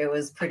thought that it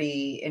was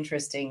pretty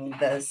interesting,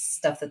 the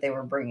stuff that they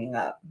were bringing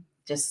up.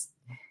 Just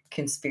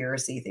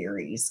conspiracy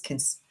theories,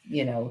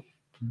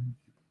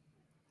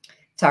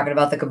 talking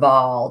about the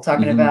cabal,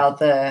 talking about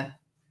the...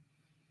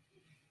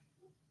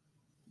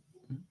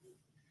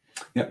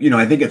 Yeah,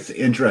 I think it's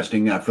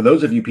interesting for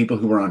those of you people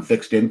who are on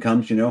fixed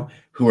incomes,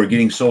 who are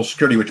getting Social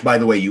Security, which, by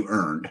the way, you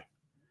earned,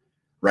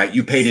 right?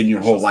 You paid in your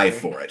whole life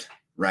for it,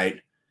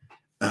 right?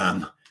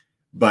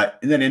 But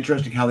isn't that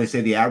interesting how they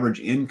say the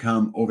average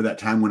income over that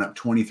time went up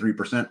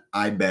 23%?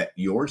 I bet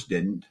yours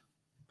didn't.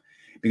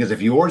 Because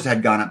if yours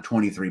had gone up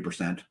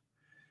 23%,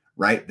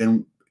 right,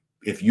 then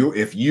if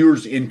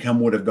yours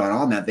income would have gone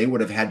on that, they would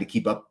have had to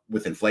keep up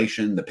with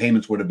inflation. The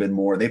payments would have been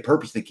more. They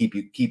purposely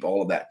keep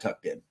all of that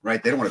tucked in,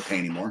 right? They don't want to pay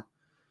anymore.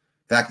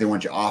 In fact, they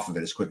want you off of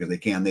it as quick as they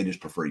can. They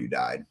just prefer you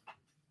died.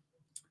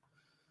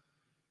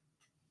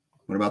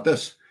 What about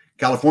this?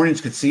 Californians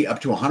could see up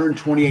to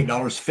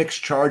 $128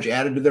 fixed charge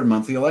added to their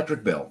monthly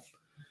electric bill.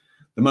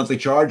 The monthly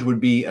charge would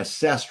be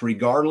assessed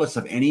regardless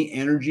of any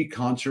energy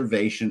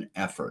conservation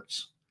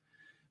efforts.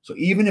 So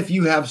even if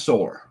you have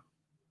solar,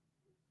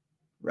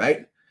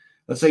 right?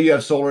 Let's say you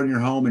have solar in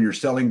your home and you're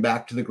selling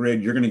back to the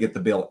grid, you're going to get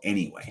the bill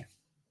anyway.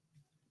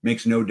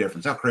 Makes no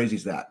difference. How crazy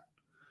is that?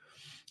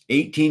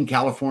 18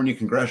 California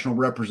congressional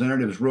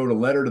representatives wrote a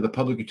letter to the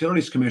Public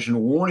Utilities Commission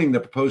warning the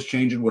proposed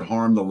changes would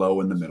harm the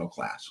low and the middle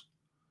class.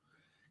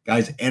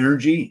 Guys,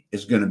 energy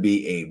is going to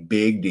be a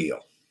big deal.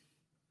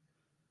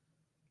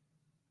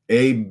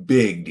 A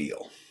big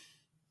deal.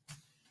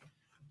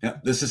 Yeah,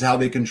 this is how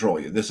they control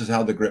you. This is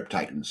how the grip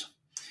tightens.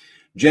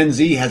 Gen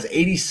Z has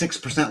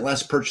 86%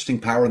 less purchasing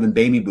power than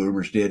baby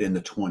boomers did in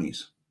their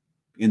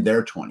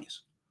 20s.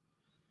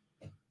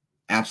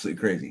 Absolutely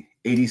crazy.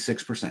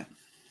 86%.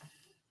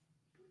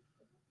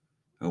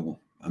 Oh, well,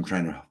 I'm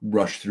trying to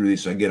rush through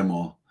these so I get them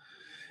all.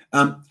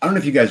 I don't know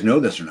if you guys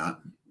know this or not,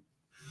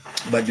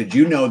 but did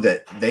you know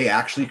that they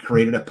actually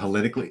created a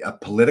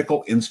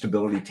political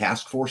instability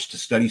task force to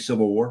study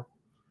Civil War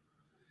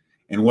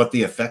and what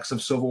the effects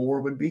of Civil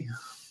War would be?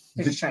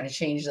 They're just trying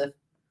to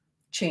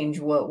change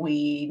what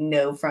we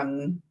know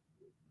from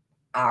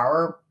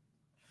our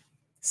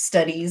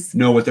studies.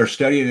 No, what they're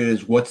studying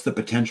is what's the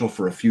potential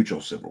for a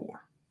future Civil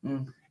War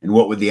and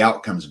what would the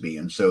outcomes be.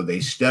 And so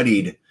they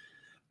studied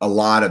a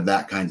lot of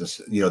that kinds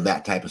of,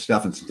 that type of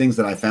stuff. And some things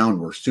that I found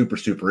were super,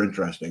 super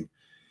interesting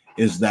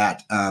is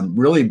that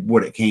really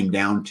what it came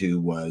down to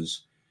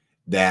was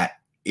that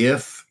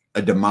if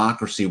a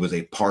democracy was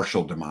a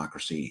partial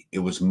democracy, it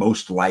was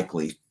most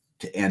likely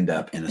to end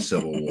up in a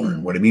civil war.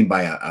 And what I mean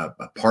by a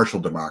partial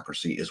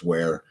democracy is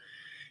where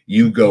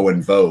you go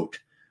and vote,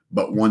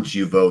 But once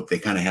you vote, they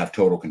kind of have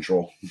total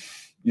control.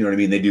 You know what I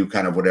mean? They do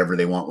kind of whatever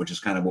they want, which is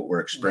kind of what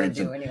we're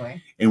experiencing. They do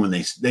anyway. And when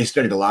they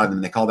studied a lot of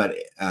them, they call that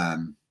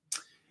an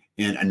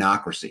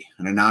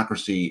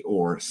anocracy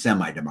or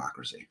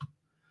semi-democracy.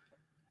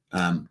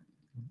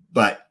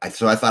 But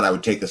so I thought I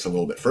would take this a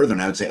little bit further,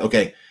 and I would say,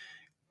 okay,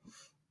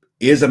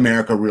 is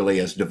America really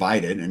as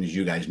divided? And as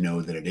you guys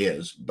know that it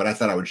is, but I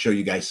thought I would show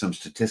you guys some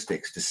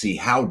statistics to see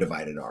how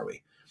divided are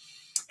we.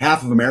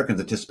 Half of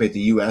Americans anticipate the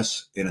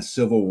U.S. in a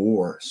civil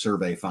war,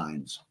 survey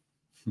finds.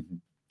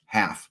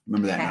 Half.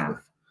 Remember that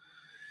number.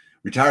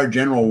 Retired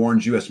general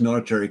warns U.S.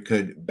 military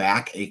could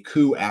back a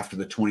coup after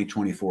the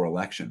 2024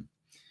 election.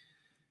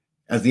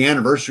 As the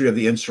anniversary of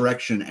the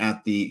insurrection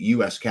at the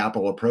U.S.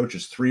 Capitol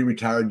approaches, 3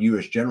 retired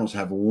U.S. generals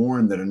have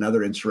warned that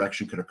another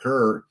insurrection could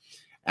occur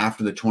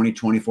after the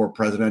 2024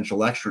 presidential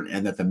election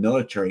and that the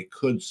military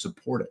could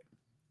support it.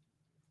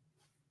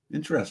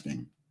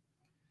 Interesting.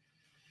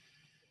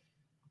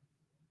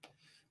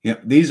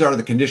 Yep, these are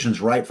the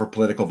conditions ripe for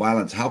political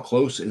violence. How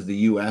close is the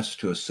U.S.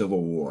 to a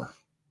civil war?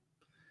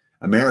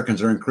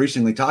 Americans are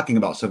increasingly talking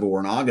about civil war.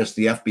 In August,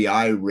 the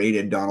FBI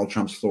raided Donald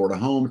Trump's Florida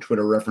home.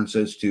 Twitter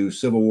references to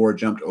civil war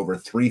jumped over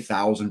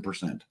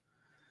 3,000%.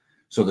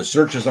 So the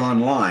searches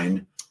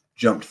online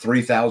jumped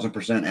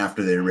 3,000%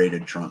 after they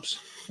raided Trump's.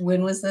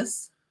 When was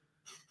this?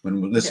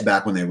 When this is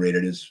back when they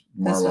raided his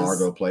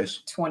Mar-a-Lago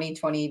place.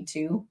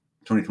 2022.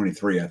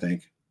 2023, I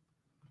think.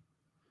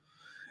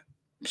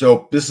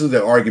 So this is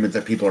the argument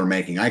that people are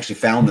making. I actually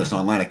found this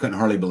online. I couldn't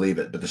hardly believe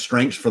it. But the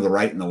strengths for the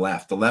right and the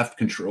left. The left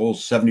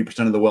controls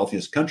 70% of the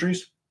wealthiest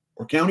countries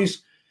or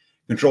counties,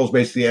 controls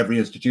basically every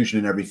institution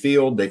in every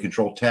field. They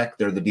control tech.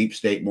 They're the deep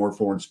state, more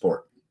foreign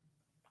support.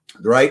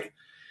 The right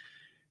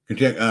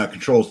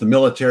controls the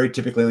military,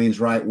 typically leans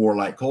right,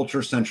 warlike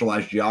culture,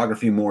 centralized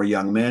geography, more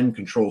young men,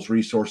 controls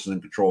resources,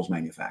 and controls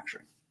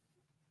manufacturing.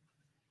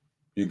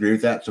 Do you agree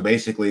with that? So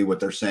basically what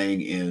they're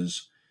saying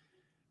is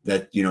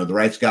that, you know, the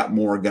right's got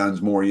more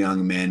guns, more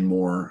young men,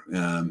 more,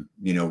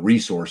 you know,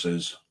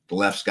 resources. The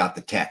left's got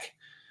the tech,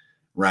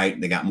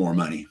 right? They got more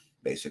money,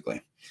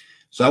 basically.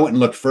 So I went and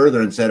looked further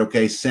and said,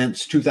 okay,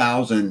 since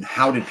 2000,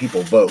 how did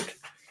people vote?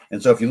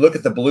 And so if you look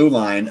at the blue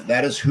line,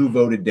 that is who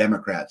voted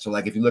Democrat. So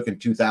like if you look in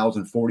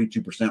 2000,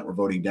 42% were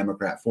voting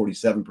Democrat,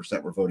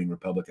 47% were voting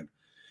Republican.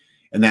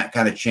 And that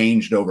kind of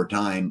changed over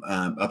time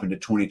up into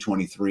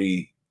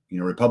 2023. You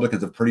know,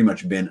 Republicans have pretty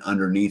much been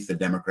underneath the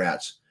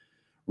Democrats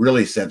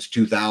really since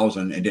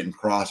 2000 and didn't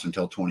cross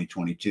until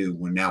 2022,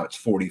 when now it's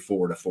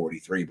 44 to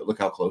 43. But look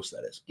how close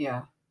that is.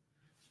 Yeah.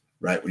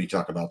 Right, when you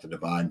talk about the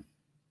divide.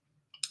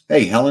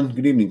 Hey, Helen,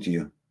 good evening to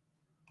you.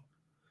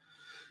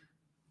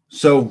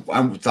 So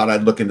I thought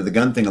I'd look into the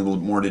gun thing a little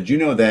more. Did you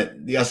know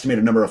that the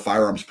estimated number of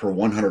firearms per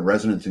 100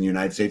 residents in the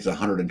United States is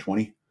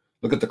 120?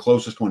 Look at the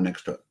closest one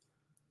next to it.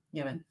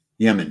 Yemen.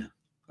 Yemen.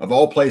 Of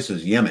all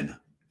places, Yemen,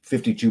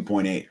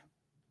 52.8.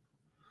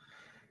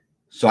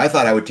 So I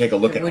thought I would take a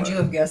look at. Would you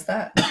have guessed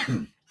that?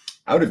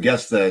 I would have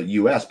guessed the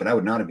U.S., but I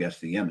would not have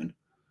guessed the Yemen.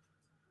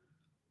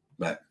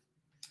 But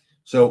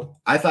so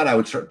I thought I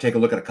would take a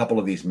look at a couple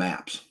of these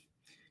maps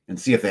and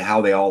see if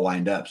how they all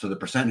lined up. So the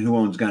percent who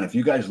owns gun. If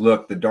you guys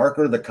look, the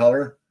darker the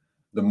color,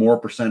 the more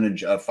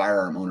percentage of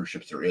firearm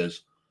ownerships there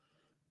is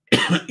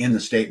in the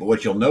state. But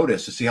what you'll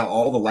notice is see how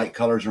all the light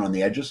colors are on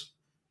the edges,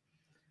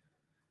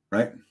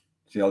 right?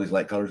 See all these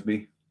light colors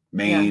be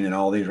Maine and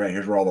all these right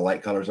here's where all the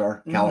light colors are.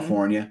 Mm-hmm.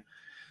 California,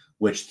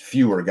 which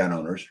fewer gun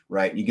owners,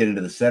 right? You get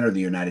into the center of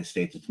the United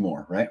States, it's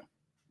more, right?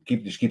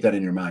 Just keep that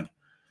in your mind.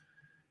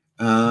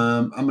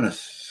 I'm going to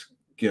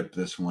skip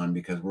this one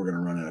because we're going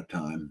to run out of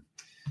time.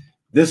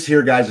 This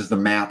here, guys, is the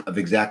map of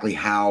exactly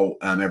how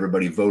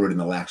everybody voted in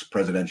the last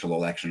presidential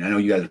election. I know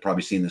you guys have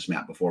probably seen this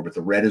map before, but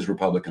the red is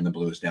Republican, the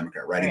blue is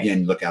Democrat, right?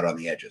 Again, look out on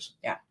the edges.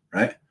 Yeah.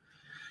 Right?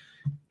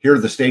 Here are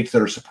the states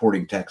that are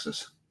supporting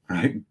Texas,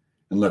 right?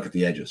 And look at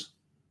the edges.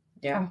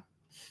 Yeah.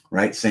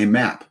 Right? Same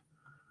map.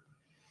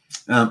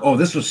 Oh,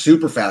 this was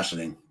super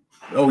fascinating.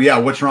 Oh, yeah.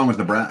 What's wrong with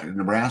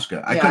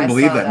Nebraska? I couldn't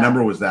believe that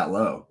number was that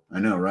low. I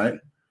know, right?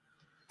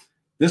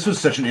 This was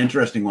such an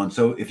interesting one.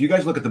 So if you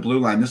guys look at the blue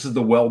line, this is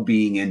the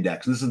well-being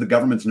index. This is the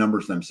government's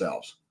numbers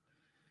themselves,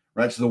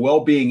 right? So the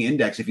well-being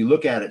index, if you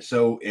look at it,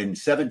 so in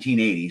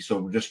 1780,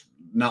 so just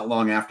not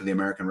long after the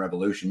American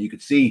Revolution, you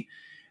could see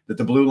that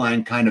the blue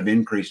line kind of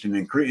increased and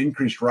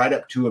increased right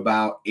up to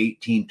about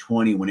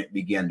 1820 when it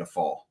began to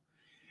fall.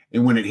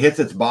 And when it hits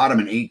its bottom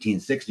in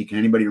 1860, can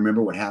anybody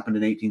remember what happened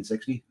in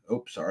 1860?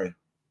 Oh, sorry. Let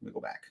me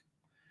go back.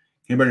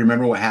 Anybody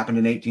remember what happened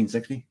in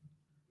 1860?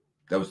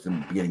 That was the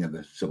beginning of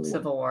the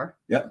Civil War.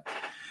 Yep.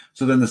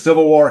 So then the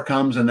Civil War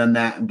comes, and then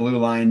that blue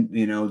line,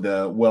 you know,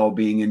 the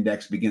well-being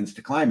index begins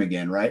to climb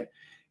again, right?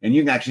 And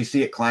you can actually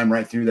see it climb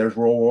right through. There's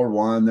World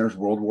War I, there's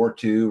World War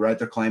II, right?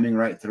 They're climbing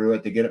right through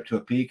it. They get up to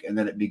a peak, and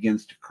then it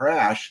begins to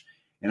crash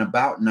in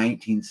about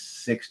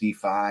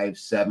 1965,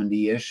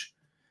 70-ish,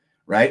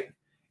 right?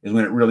 Is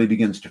when it really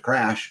begins to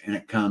crash, and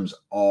it comes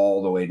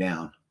all the way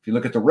down. If you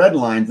look at the red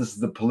lines, this is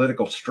the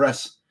political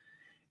stress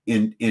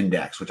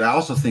index, which I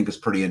also think is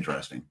pretty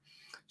interesting.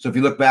 So if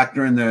you look back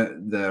during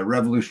the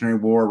Revolutionary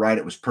War, right,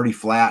 it was pretty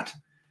flat.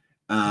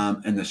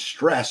 And the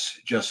stress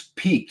just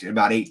peaked at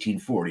about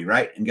 1840,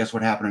 right? And guess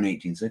what happened in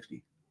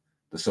 1860?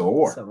 The Civil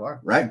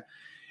War, right?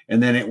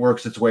 And then it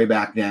works its way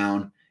back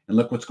down. And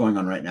look what's going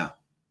on right now,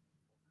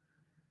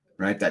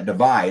 right? That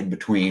divide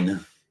between,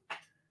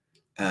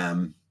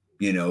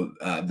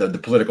 the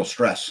political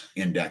stress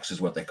index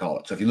is what they call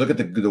it. So if you look at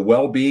the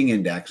well-being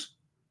index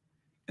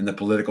and the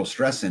political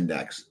stress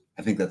index,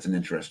 I think that's an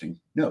interesting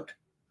note.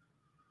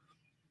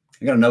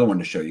 I got another one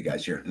to show you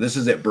guys here. This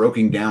is it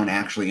broken down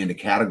actually into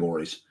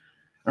categories.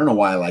 I don't know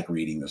why I like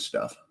reading this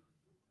stuff.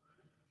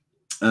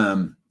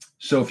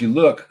 So if you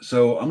look,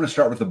 so I'm going to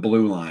start with the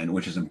blue line,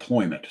 which is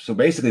employment. So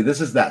basically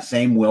this is that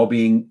same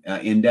well-being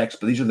index,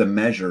 but these are the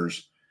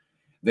measures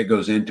that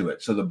goes into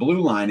it. So the blue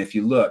line, if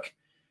you look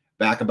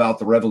back about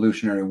the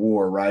Revolutionary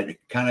War, right, it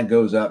kind of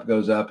goes up,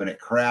 and it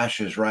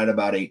crashes right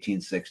about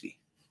 1860,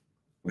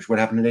 which what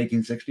happened in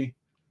 1860?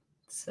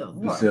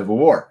 The Civil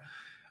War,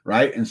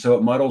 right? And so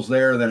it muddles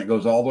there, then it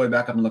goes all the way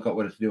back up, and look at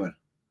what it's doing.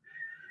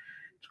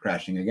 It's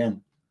crashing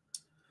again.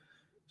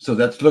 So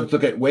let's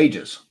look at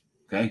wages.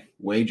 Okay,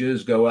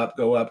 wages go up,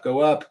 go up, go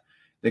up.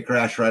 They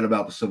crash right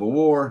about the Civil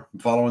War.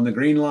 Following the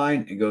green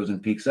line, it goes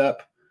and peaks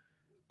up.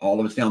 All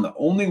of it's down. The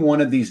only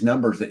one of these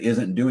numbers that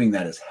isn't doing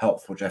that is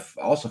health, which I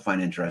also find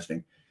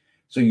interesting.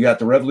 So you got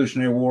the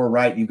Revolutionary War,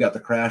 right? You've got the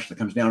crash that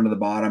comes down to the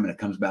bottom and it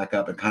comes back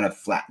up and kind of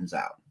flattens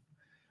out.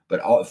 But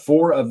all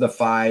 4 of the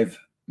 5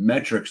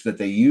 metrics that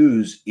they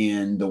use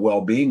in the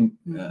well-being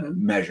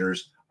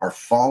measures are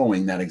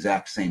following that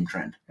exact same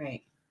trend,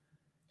 right,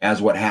 as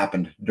what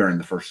happened during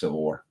the first Civil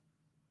War.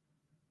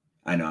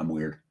 I know I'm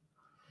weird,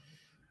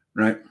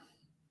 right?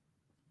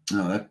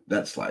 No,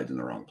 that slide's in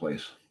the wrong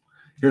place.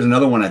 Here's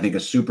another one I think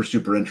is super,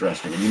 super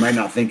interesting, and you might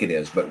not think it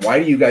is, but why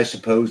do you guys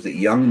suppose that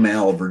young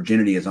male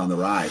virginity is on the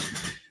rise?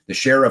 The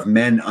share of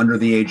men under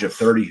the age of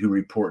 30 who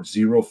report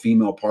 0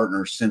 female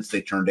partners since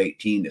they turned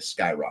 18 is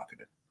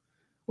skyrocketed.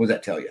 What does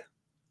that tell you?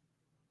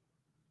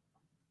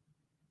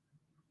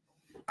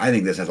 I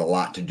think this has a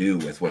lot to do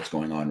with what's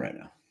going on right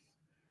now.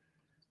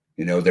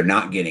 They're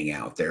not getting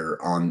out.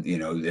 They're on,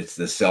 it's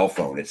the cell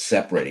phone. It's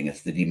separating.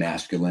 It's the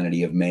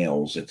demasculinity of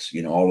males. It's,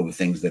 all of the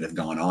things that have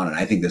gone on. And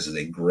I think this is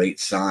a great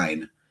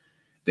sign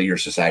that your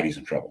society's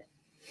in trouble.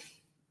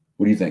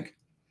 What do you think?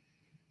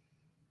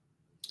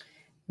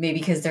 Maybe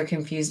because they're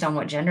confused on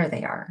what gender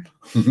they are.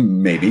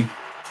 Maybe.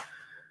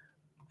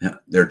 Yeah,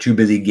 they're too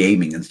busy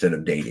gaming instead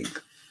of dating.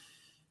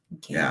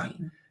 Yeah.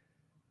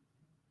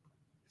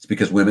 It's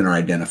because women are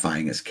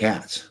identifying as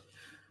cats.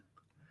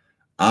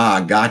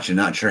 Ah, gotcha.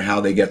 Not sure how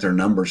they get their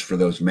numbers for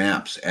those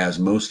maps, as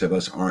most of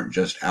us aren't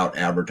just out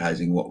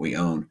advertising what we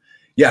own.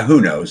 Yeah,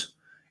 who knows?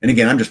 And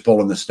again, I'm just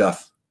pulling this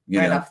stuff,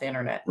 off the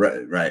internet.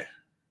 Right.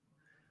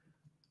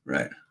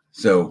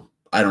 So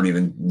I don't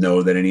even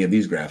know that any of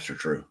these graphs are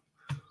true,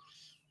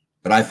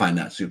 but I find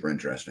that super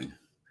interesting.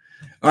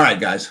 All right,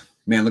 guys,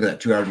 man, look at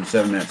that, 2 hours and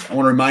 7 minutes. I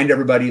want to remind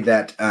everybody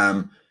that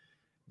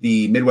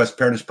the Midwest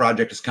Preparedness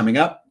Project is coming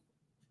up.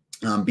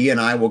 B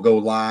and I will go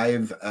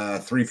live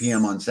 3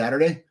 p.m. on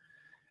Saturday.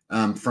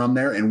 From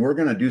there, and we're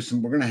going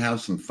to have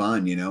some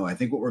fun. I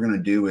think what we're going to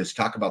do is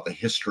talk about the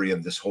history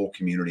of this whole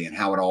community and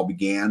how it all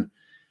began,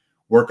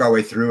 work our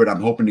way through it.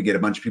 I'm hoping to get a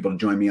bunch of people to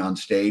join me on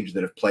stage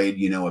that have played,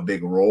 a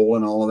big role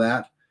in all of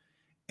that.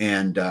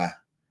 And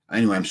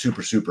anyway, I'm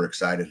super, super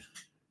excited.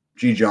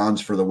 G.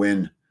 Johns for the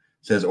win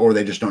says, or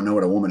they just don't know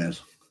what a woman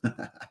is.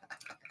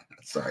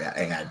 Sorry, I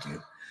had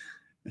to.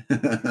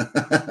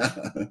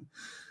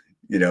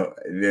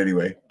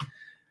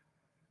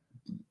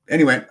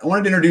 Anyway, I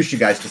wanted to introduce you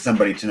guys to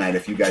somebody tonight,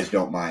 if you guys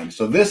don't mind.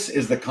 So this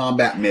is the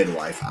combat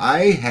midwife.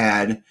 I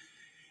had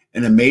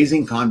an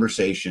amazing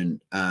conversation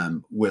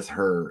with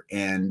her,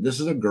 and this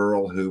is a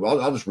girl who,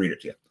 I'll just read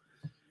it to you.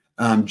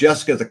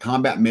 Jessica, the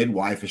combat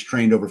midwife, has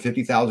trained over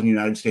 50,000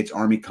 United States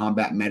Army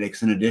combat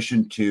medics, in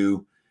addition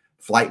to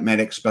flight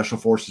medics, special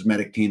forces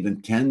medic teams,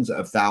 and tens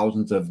of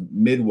thousands of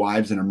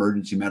midwives and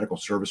emergency medical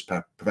service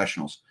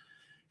professionals.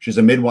 She's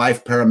a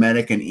midwife,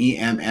 paramedic, and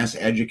EMS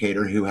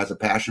educator who has a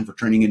passion for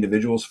training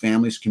individuals,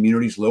 families,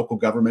 communities, local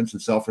governments,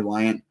 and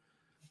self-reliant,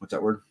 what's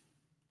that word?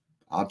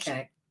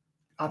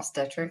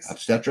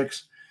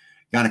 Obstetrics,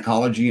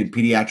 gynecology, and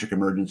pediatric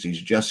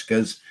emergencies.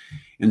 Jessica's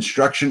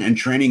instruction and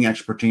training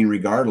expertise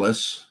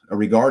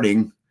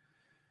regarding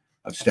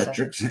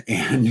obstetrics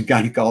and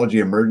gynecology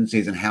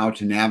emergencies and how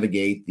to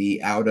navigate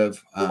the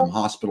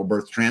out-of-hospital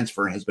birth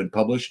transfer has been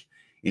published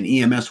in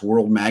EMS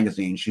World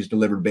magazine. She's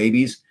delivered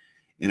babies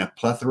in a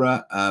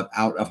plethora of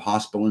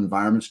out-of-hospital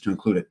environments, to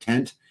include a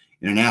tent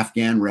in an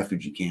Afghan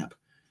refugee camp.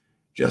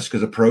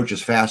 Jessica's approach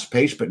is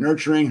fast-paced but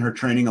nurturing. Her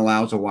training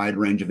allows a wide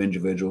range of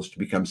individuals to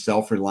become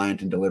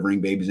self-reliant in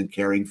delivering babies and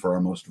caring for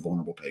our most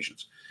vulnerable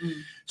patients.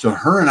 So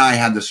her and I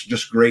had this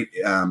just great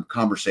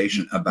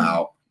conversation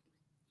about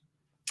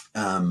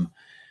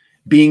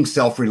being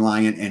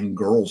self-reliant and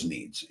girls'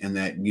 needs, and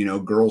that,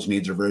 girls'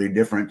 needs are very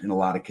different in a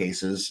lot of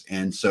cases.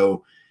 And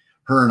so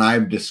her and I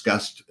have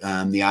discussed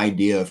the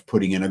idea of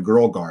putting in a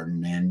girl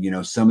garden and,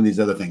 some of these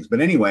other things. But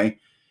anyway,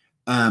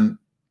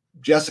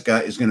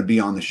 Jessica is going to be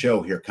on the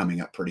show here coming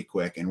up pretty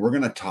quick. And we're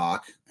going to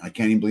talk. I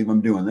can't even believe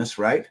I'm doing this,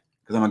 right?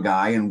 because I'm a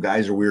guy and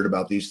guys are weird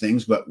about these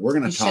things, but we're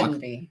going to talk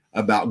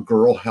about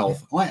girl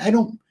health.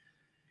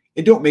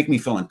 It don't make me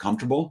feel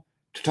uncomfortable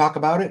to talk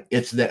about it.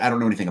 It's that I don't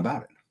know anything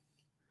about it.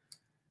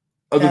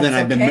 Other than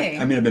I've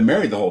been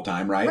married the whole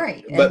time, right?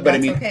 Right. But I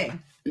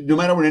mean, no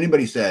matter what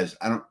anybody says,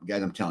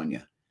 guys, I'm telling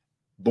you,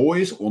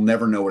 boys will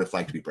never know what it's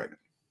like to be pregnant.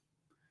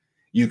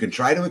 You can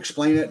try to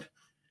explain it,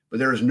 but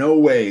there is no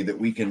way that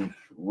we can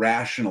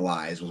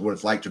rationalize what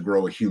it's like to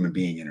grow a human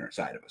being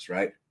inside of us,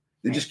 right?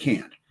 They just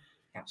can't.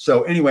 Yeah.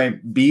 So anyway,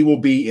 B will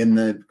be in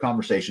the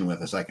conversation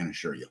with us, I can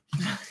assure you.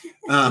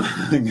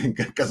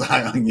 Because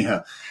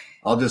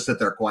I'll just sit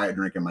there quiet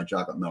drinking my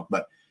chocolate milk.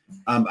 But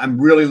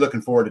I'm really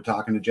looking forward to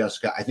talking to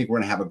Jessica. I think we're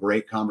going to have a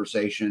great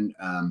conversation.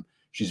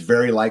 She's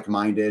very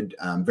like-minded,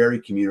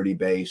 very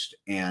community-based.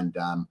 And,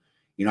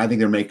 I think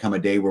there may come a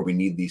day where we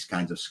need these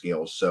kinds of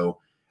skills. So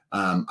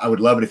I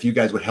would love it if you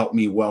guys would help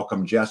me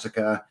welcome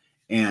Jessica.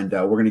 And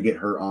we're going to get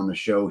her on the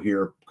show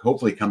here,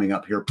 hopefully coming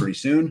up here pretty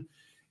soon.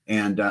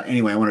 And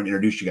anyway, I wanted to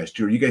introduce you guys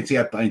to her. You can see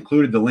I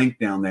included the link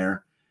down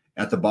there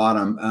at the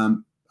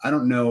bottom. I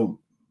don't know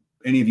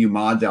any of you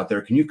mods out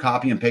there. Can you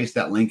copy and paste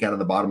that link out of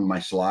the bottom of my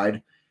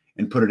slide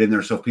and put it in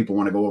there so if people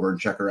want to go over and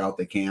check her out,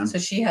 they can? So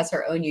she has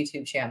her own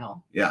YouTube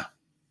channel. Yeah.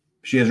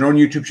 She has her own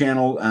YouTube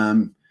channel.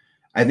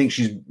 I think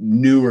she's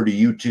newer to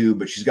YouTube,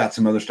 but she's got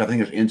some other stuff. I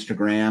think there's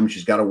Instagram.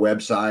 She's got a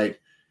website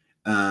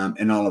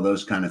and all of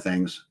those kind of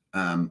things.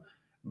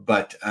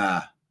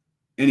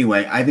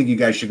 Anyway, I think you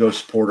guys should go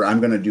support her. I'm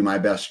going to do my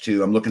best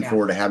too. I'm looking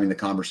forward to having the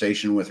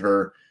conversation with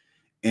her.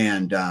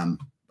 And I'm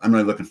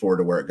really looking forward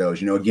to where it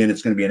goes. Again,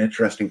 it's going to be an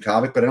interesting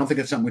topic, but I don't think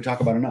it's something we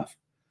talk about enough.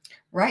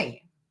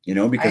 Right.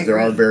 Because there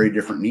are very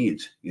different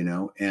needs,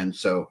 and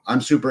so I'm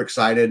super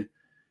excited.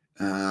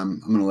 I'm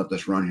going to let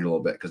this run here a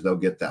little bit because they'll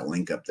get that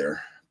link up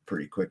there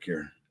pretty quick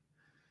here.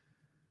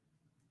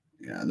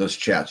 Yeah, those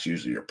chats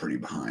usually are pretty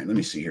behind. Let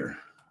me see here.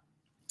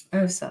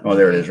 Oh,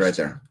 there it is right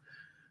there.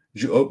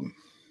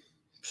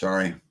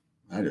 Sorry.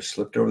 I just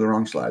slipped over the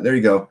wrong slide. There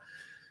you go.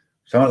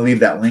 So I'm going to leave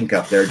that link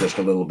up there just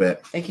a little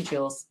bit. Thank you,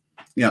 Jules.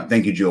 Yeah,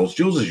 thank you, Jules.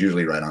 Jules is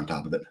usually right on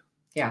top of it.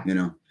 Yeah.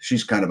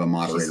 She's kind of a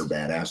moderator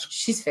badass.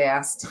 She's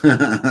fast.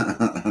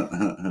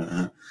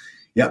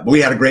 Yeah, but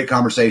we had a great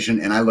conversation,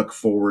 and I look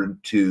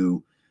forward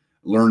to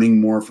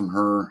learning more from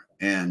her.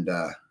 And,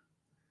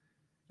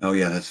 oh,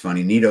 yeah, that's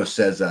funny. Nito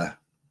says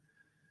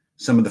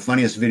some of the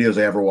funniest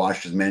videos I ever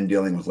watched is men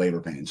dealing with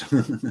labor pains.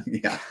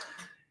 Yeah.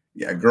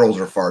 Yeah, girls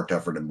are far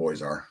tougher than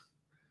boys are.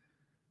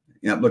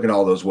 Yeah, look at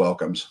all those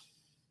welcomes.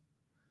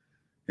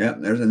 Yeah,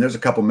 there's a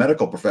couple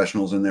medical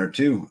professionals in there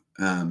too,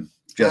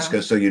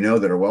 Jessica, so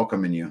that are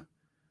welcoming you.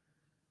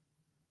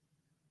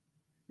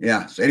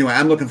 Yeah. So anyway,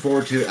 I'm looking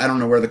forward to. I don't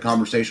know where the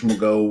conversation will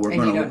go.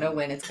 You don't know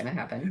when it's going to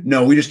happen.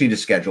 No, we just need to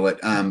schedule it.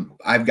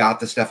 I've got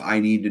the stuff I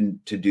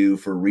need to do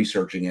for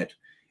researching it.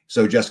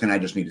 So Jessica and I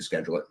just need to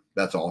schedule it.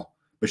 That's all.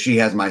 But she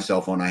has my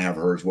cell phone. I have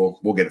hers.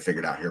 We'll get it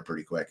figured out here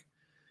pretty quick.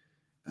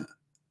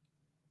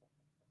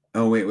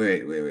 Oh, wait.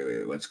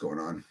 What's going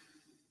on?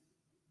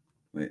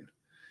 Wait.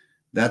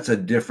 That's a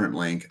different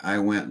link. I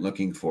went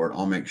looking for it.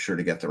 I'll make sure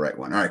to get the right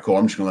one. All right, cool.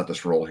 I'm just going to let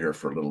this roll here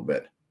for a little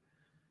bit.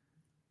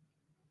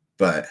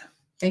 But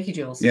thank you,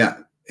 Jules. Yeah.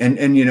 And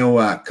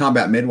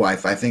Combat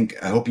Midwife, I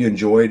hope you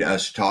enjoyed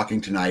us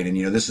talking tonight. And,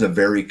 this is a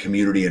very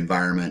community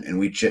environment, and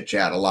we chit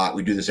chat a lot.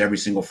 We do this every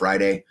single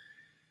Friday.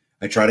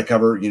 I try to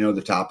cover,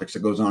 the topics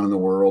that goes on in the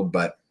world,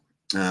 but,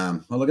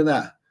 well, look at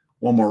that.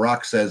 One More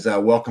Rock says,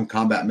 welcome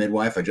Combat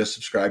Midwife. I just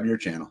subscribed to your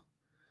channel.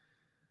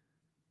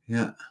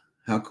 Yeah.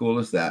 How cool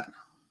is that?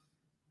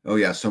 Oh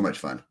yeah. So much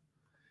fun.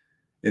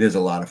 It is a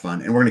lot of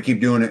fun, and we're going to keep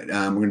doing it.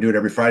 We're going to do it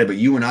every Friday, but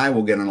you and I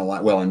will get on a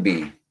lot. Well, and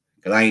B,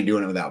 because I ain't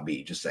doing it without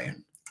B, just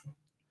saying.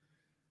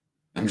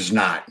 I'm just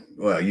not.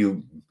 Well,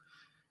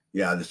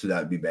 that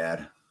would be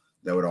bad.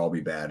 That would all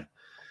be bad.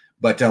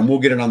 But we'll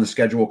get it on the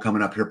schedule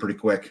coming up here pretty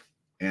quick,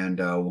 and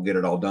we'll get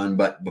it all done.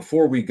 But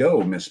before we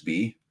go, Miss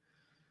B,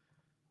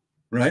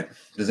 right?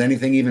 Does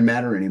anything even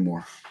matter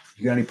anymore?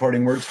 You got any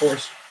parting words for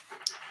us?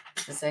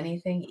 Does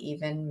anything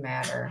even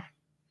matter?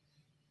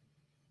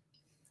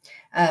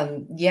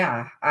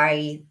 Yeah,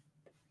 I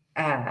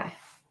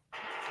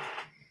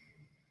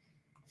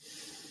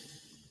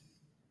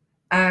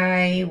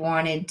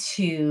wanted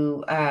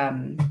to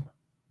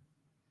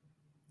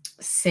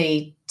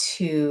say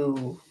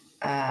to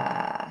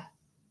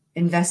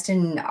invest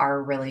in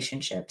our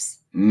relationships.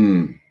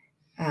 There's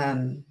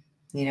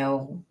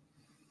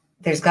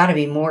got to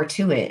be more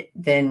to it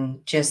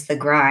than just the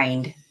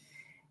grind,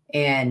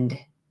 and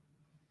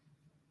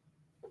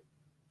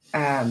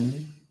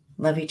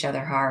love each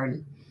other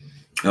hard.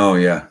 Oh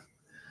yeah.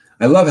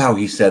 I love how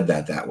he said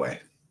that way.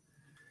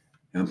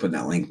 I'm putting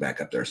that link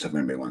back up there so if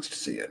anybody wants to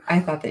see it.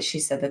 I thought that she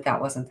said that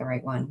wasn't the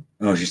right one.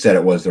 Oh, she said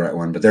it was the right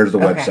one, but there's the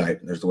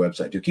website. There's the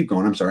website too. Keep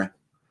going. I'm sorry.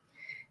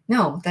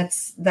 No,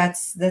 that's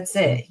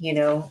it.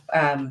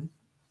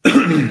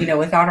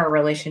 Without our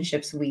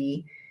relationships,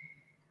 we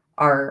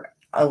are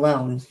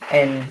alone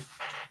and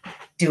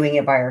doing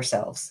it by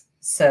ourselves.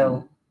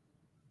 So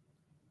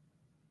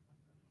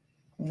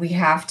we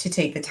have to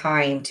take the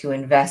time to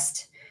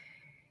invest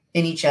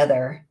in each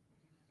other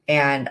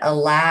and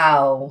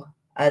allow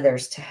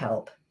others to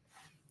help,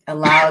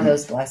 allow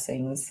those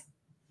blessings,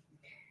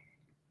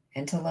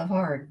 and to love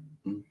hard,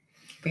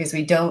 because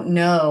we don't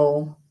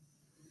know.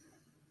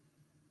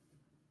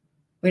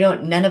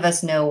 None of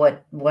us know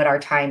what our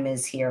time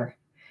is here.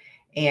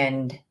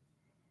 And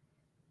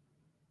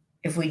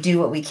if we do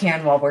what we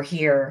can while we're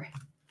here,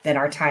 then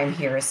our time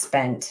here is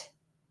spent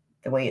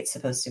the way it's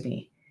supposed to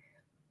be,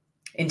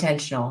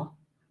 intentional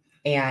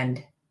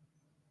and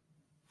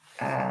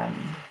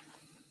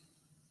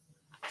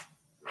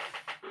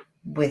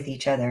with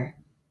each other.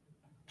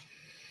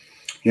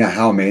 Yeah,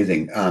 how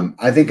amazing.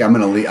 I think I'm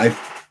going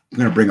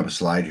to bring up a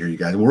slide here, you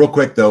guys. Well, real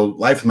quick though,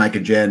 Life with Mike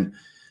and Jen,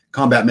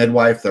 Combat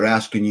Midwife, they're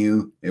asking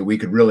you if we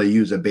could really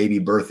use a baby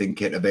birthing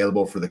kit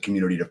available for the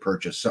community to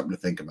purchase. Something to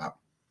think about,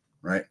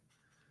 right?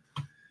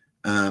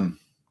 I'm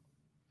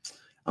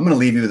going to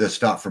leave you with a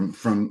stop from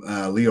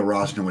Leo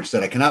Rosner, which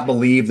said, I cannot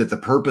believe that the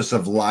purpose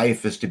of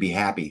life is to be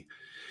happy.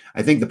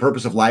 I think the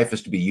purpose of life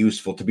is to be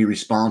useful, to be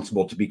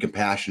responsible, to be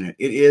compassionate.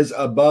 It is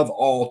above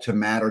all to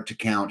matter, to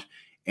count,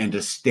 and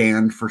to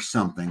stand for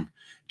something,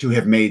 to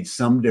have made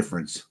some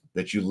difference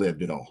that you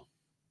lived at all.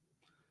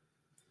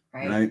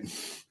 Right?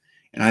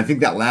 And I think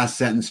that last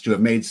sentence, to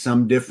have made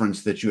some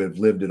difference that you have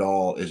lived at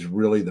all, is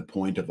really the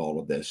point of all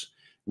of this.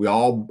 We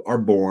all are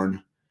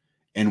born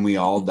and we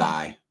all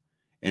die.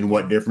 And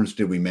what difference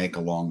did we make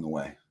along the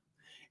way?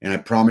 And I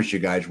promise you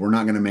guys, we're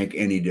not going to make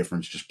any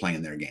difference just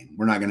playing their game.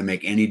 We're not going to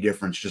make any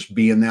difference just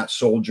being that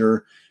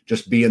soldier,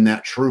 just being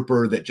that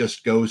trooper that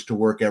just goes to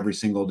work every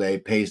single day,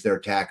 pays their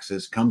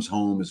taxes, comes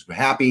home, is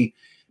happy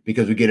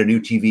because we get a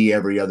new TV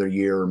every other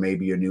year or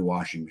maybe a new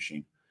washing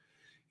machine.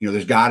 You know,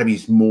 there's got to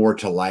be more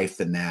to life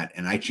than that.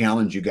 And I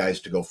challenge you guys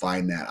to go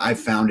find that. I've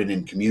found it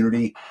in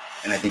community,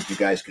 and I think you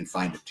guys can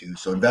find it too.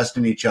 So invest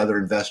in each other,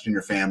 invest in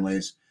your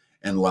families,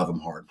 and love them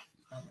hard.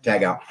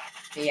 Tag out.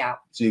 Be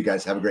out. See you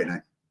guys. Have a great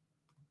night.